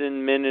prophets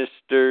and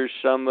ministers,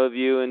 some of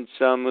you and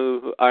some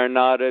who are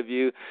not of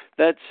you,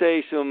 that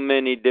say so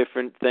many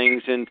different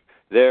things, and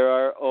there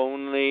are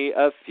only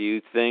a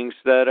few things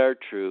that are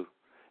true.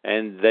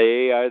 And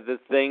they are the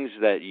things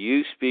that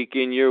you speak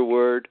in your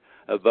word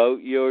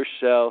about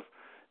yourself.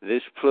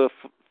 This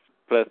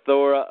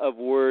plethora of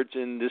words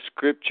in the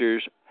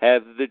scriptures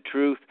have the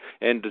truth,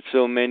 and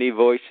so many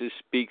voices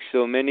speak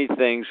so many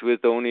things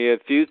with only a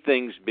few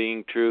things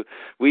being true.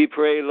 We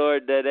pray,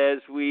 Lord, that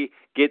as we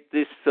get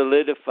this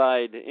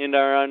solidified in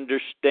our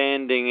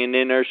understanding and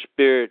in our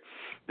spirit,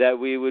 that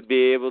we would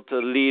be able to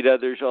lead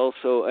others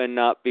also and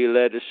not be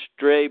led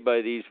astray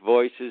by these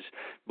voices.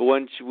 But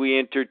once we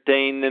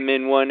entertain them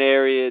in one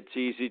area, it's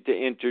easy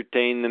to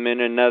entertain them in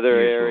another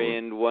area,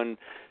 and one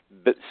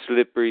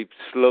slippery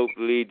slope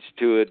leads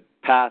to a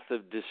path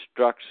of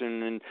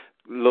destruction. And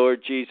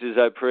Lord Jesus,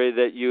 I pray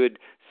that you would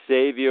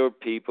save your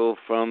people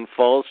from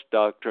false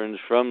doctrines,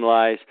 from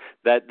lies,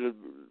 that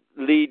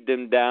lead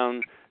them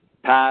down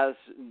paths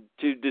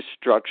to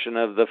destruction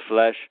of the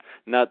flesh,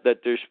 not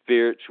that their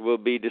spirits will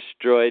be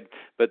destroyed,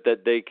 but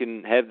that they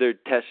can have their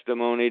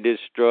testimony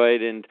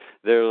destroyed and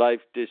their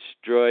life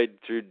destroyed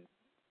through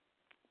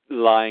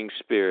lying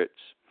spirits.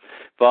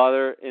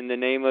 Father, in the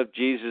name of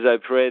Jesus, I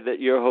pray that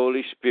your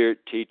Holy Spirit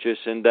teach us,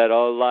 and that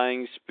all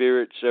lying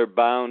spirits are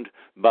bound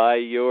by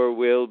your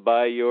will,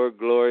 by your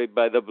glory,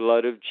 by the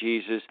blood of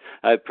Jesus.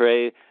 I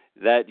pray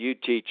that you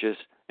teach us,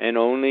 and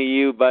only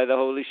you, by the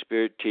Holy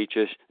Spirit, teach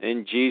us.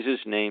 In Jesus'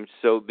 name,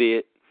 so be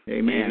it.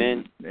 Amen.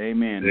 Amen.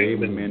 Amen.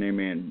 Amen.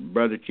 Amen.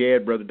 Brother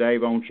Chad, Brother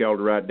Dave, I want y'all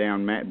to write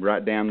down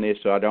this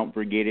so I don't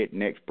forget it.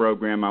 Next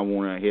program, I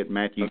want to hit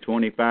Matthew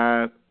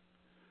 25.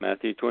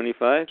 Matthew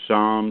 25.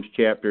 Psalms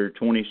chapter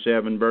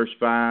 27, verse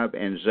 5,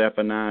 and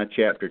Zephaniah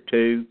chapter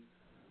 2,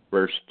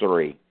 verse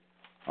 3.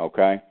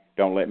 Okay?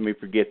 Don't let me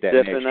forget that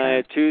Zephaniah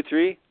next time. 2,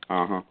 3?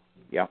 Uh-huh.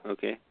 Yep.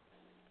 Okay.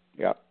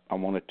 Yep. I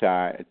want to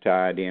tie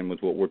it in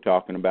with what we're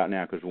talking about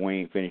now, because we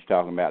ain't finished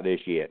talking about this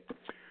yet.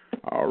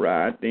 All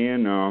right,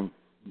 then.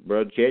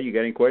 Brother Chad, you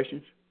got any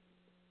questions?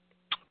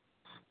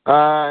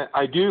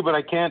 I do, but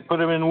I can't put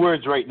them in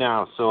words right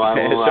now, so I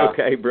will... It's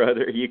okay,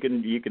 brother. You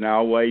can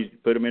always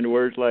put them into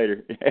words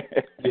later.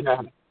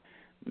 Yeah.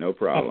 No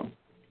problem.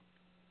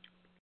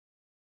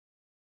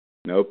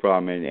 No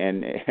problem.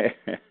 And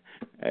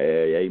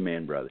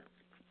amen, brother.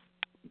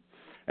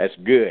 That's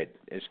good.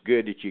 It's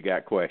good that you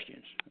got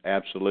questions.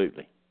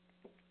 Absolutely.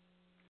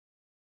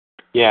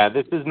 Yeah,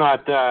 this is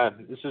not.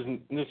 This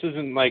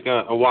isn't like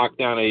a walk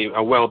down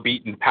a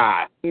well-beaten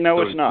path. No,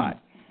 so it's not.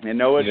 And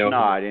no, it's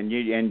not. And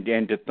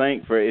to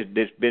think for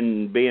it's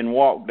been being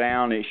walked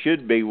down, it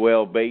should be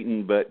well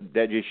beaten, but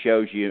that just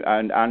shows you.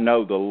 I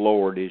know the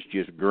Lord is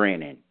just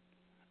grinning.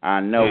 I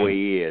know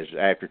He is.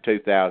 After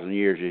 2,000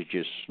 years, He's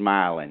just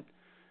smiling.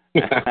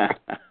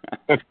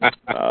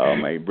 Oh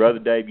man, Brother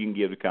Dave, you can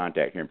give the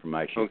contact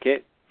information.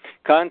 Okay.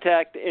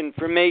 Contact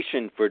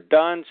information for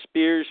Don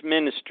Spears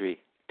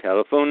Ministry.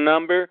 Telephone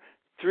number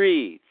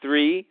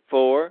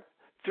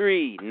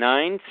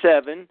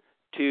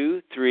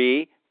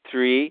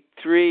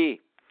 334-397-2333.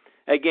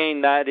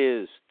 Again, that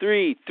is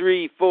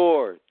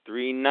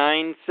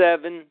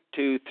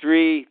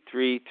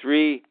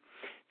 334-397-2333.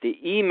 The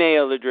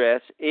email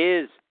address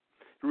is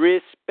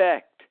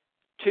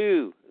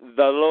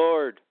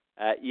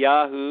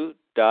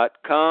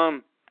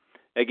respecttothelord@yahoo.com.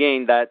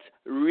 Again, that's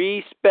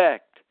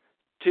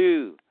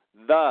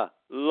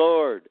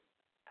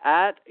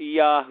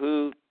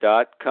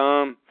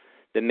respecttothelord@yahoo.com.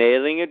 The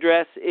mailing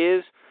address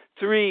is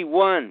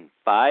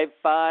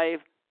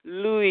 3155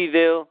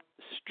 Louisville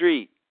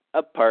Street,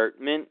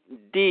 Apartment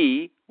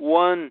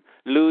D1.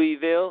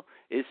 Louisville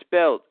is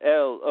spelled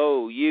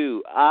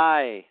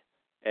Louiseville.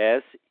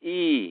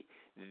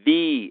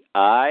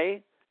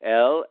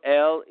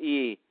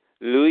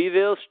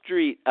 Louisville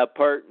Street,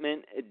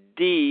 Apartment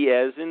D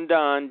as in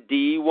Don,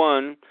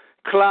 D1,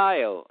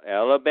 Clio,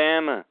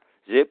 Alabama.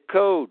 Zip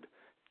code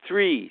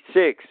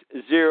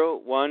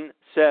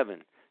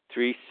 36017.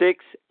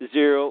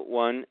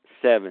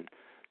 36017.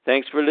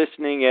 Thanks for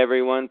listening,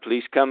 everyone.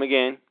 Please come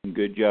again.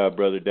 Good job,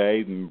 Brother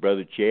Dave and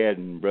Brother Chad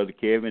and Brother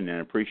Kevin, and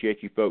I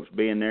appreciate you folks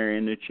being there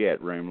in the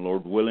chat room.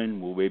 Lord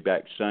willing, we'll be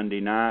back Sunday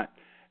night,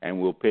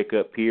 and we'll pick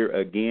up here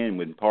again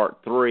with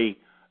part 3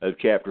 of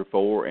chapter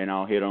 4, and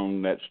I'll hit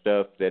on that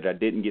stuff that I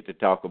didn't get to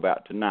talk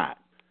about tonight.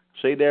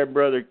 See there,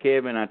 Brother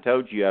Kevin, I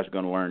told you I was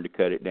going to learn to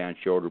cut it down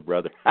shorter,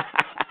 brother.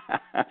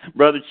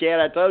 Brother Chad,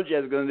 I told you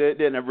I was going to do it,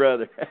 didn't I,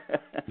 brother?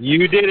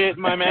 You did it,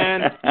 my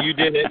man. You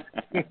did it.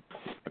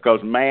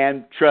 Because,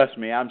 man, trust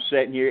me, I'm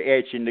sitting here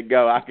itching to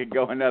go. I could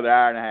go another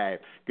hour and a half.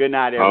 Good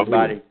night,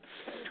 everybody.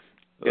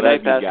 Good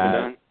night, Pastor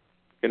Don.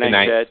 Good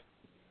night, Chad.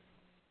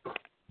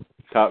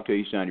 Talk to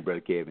you Sunday, Brother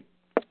Kevin.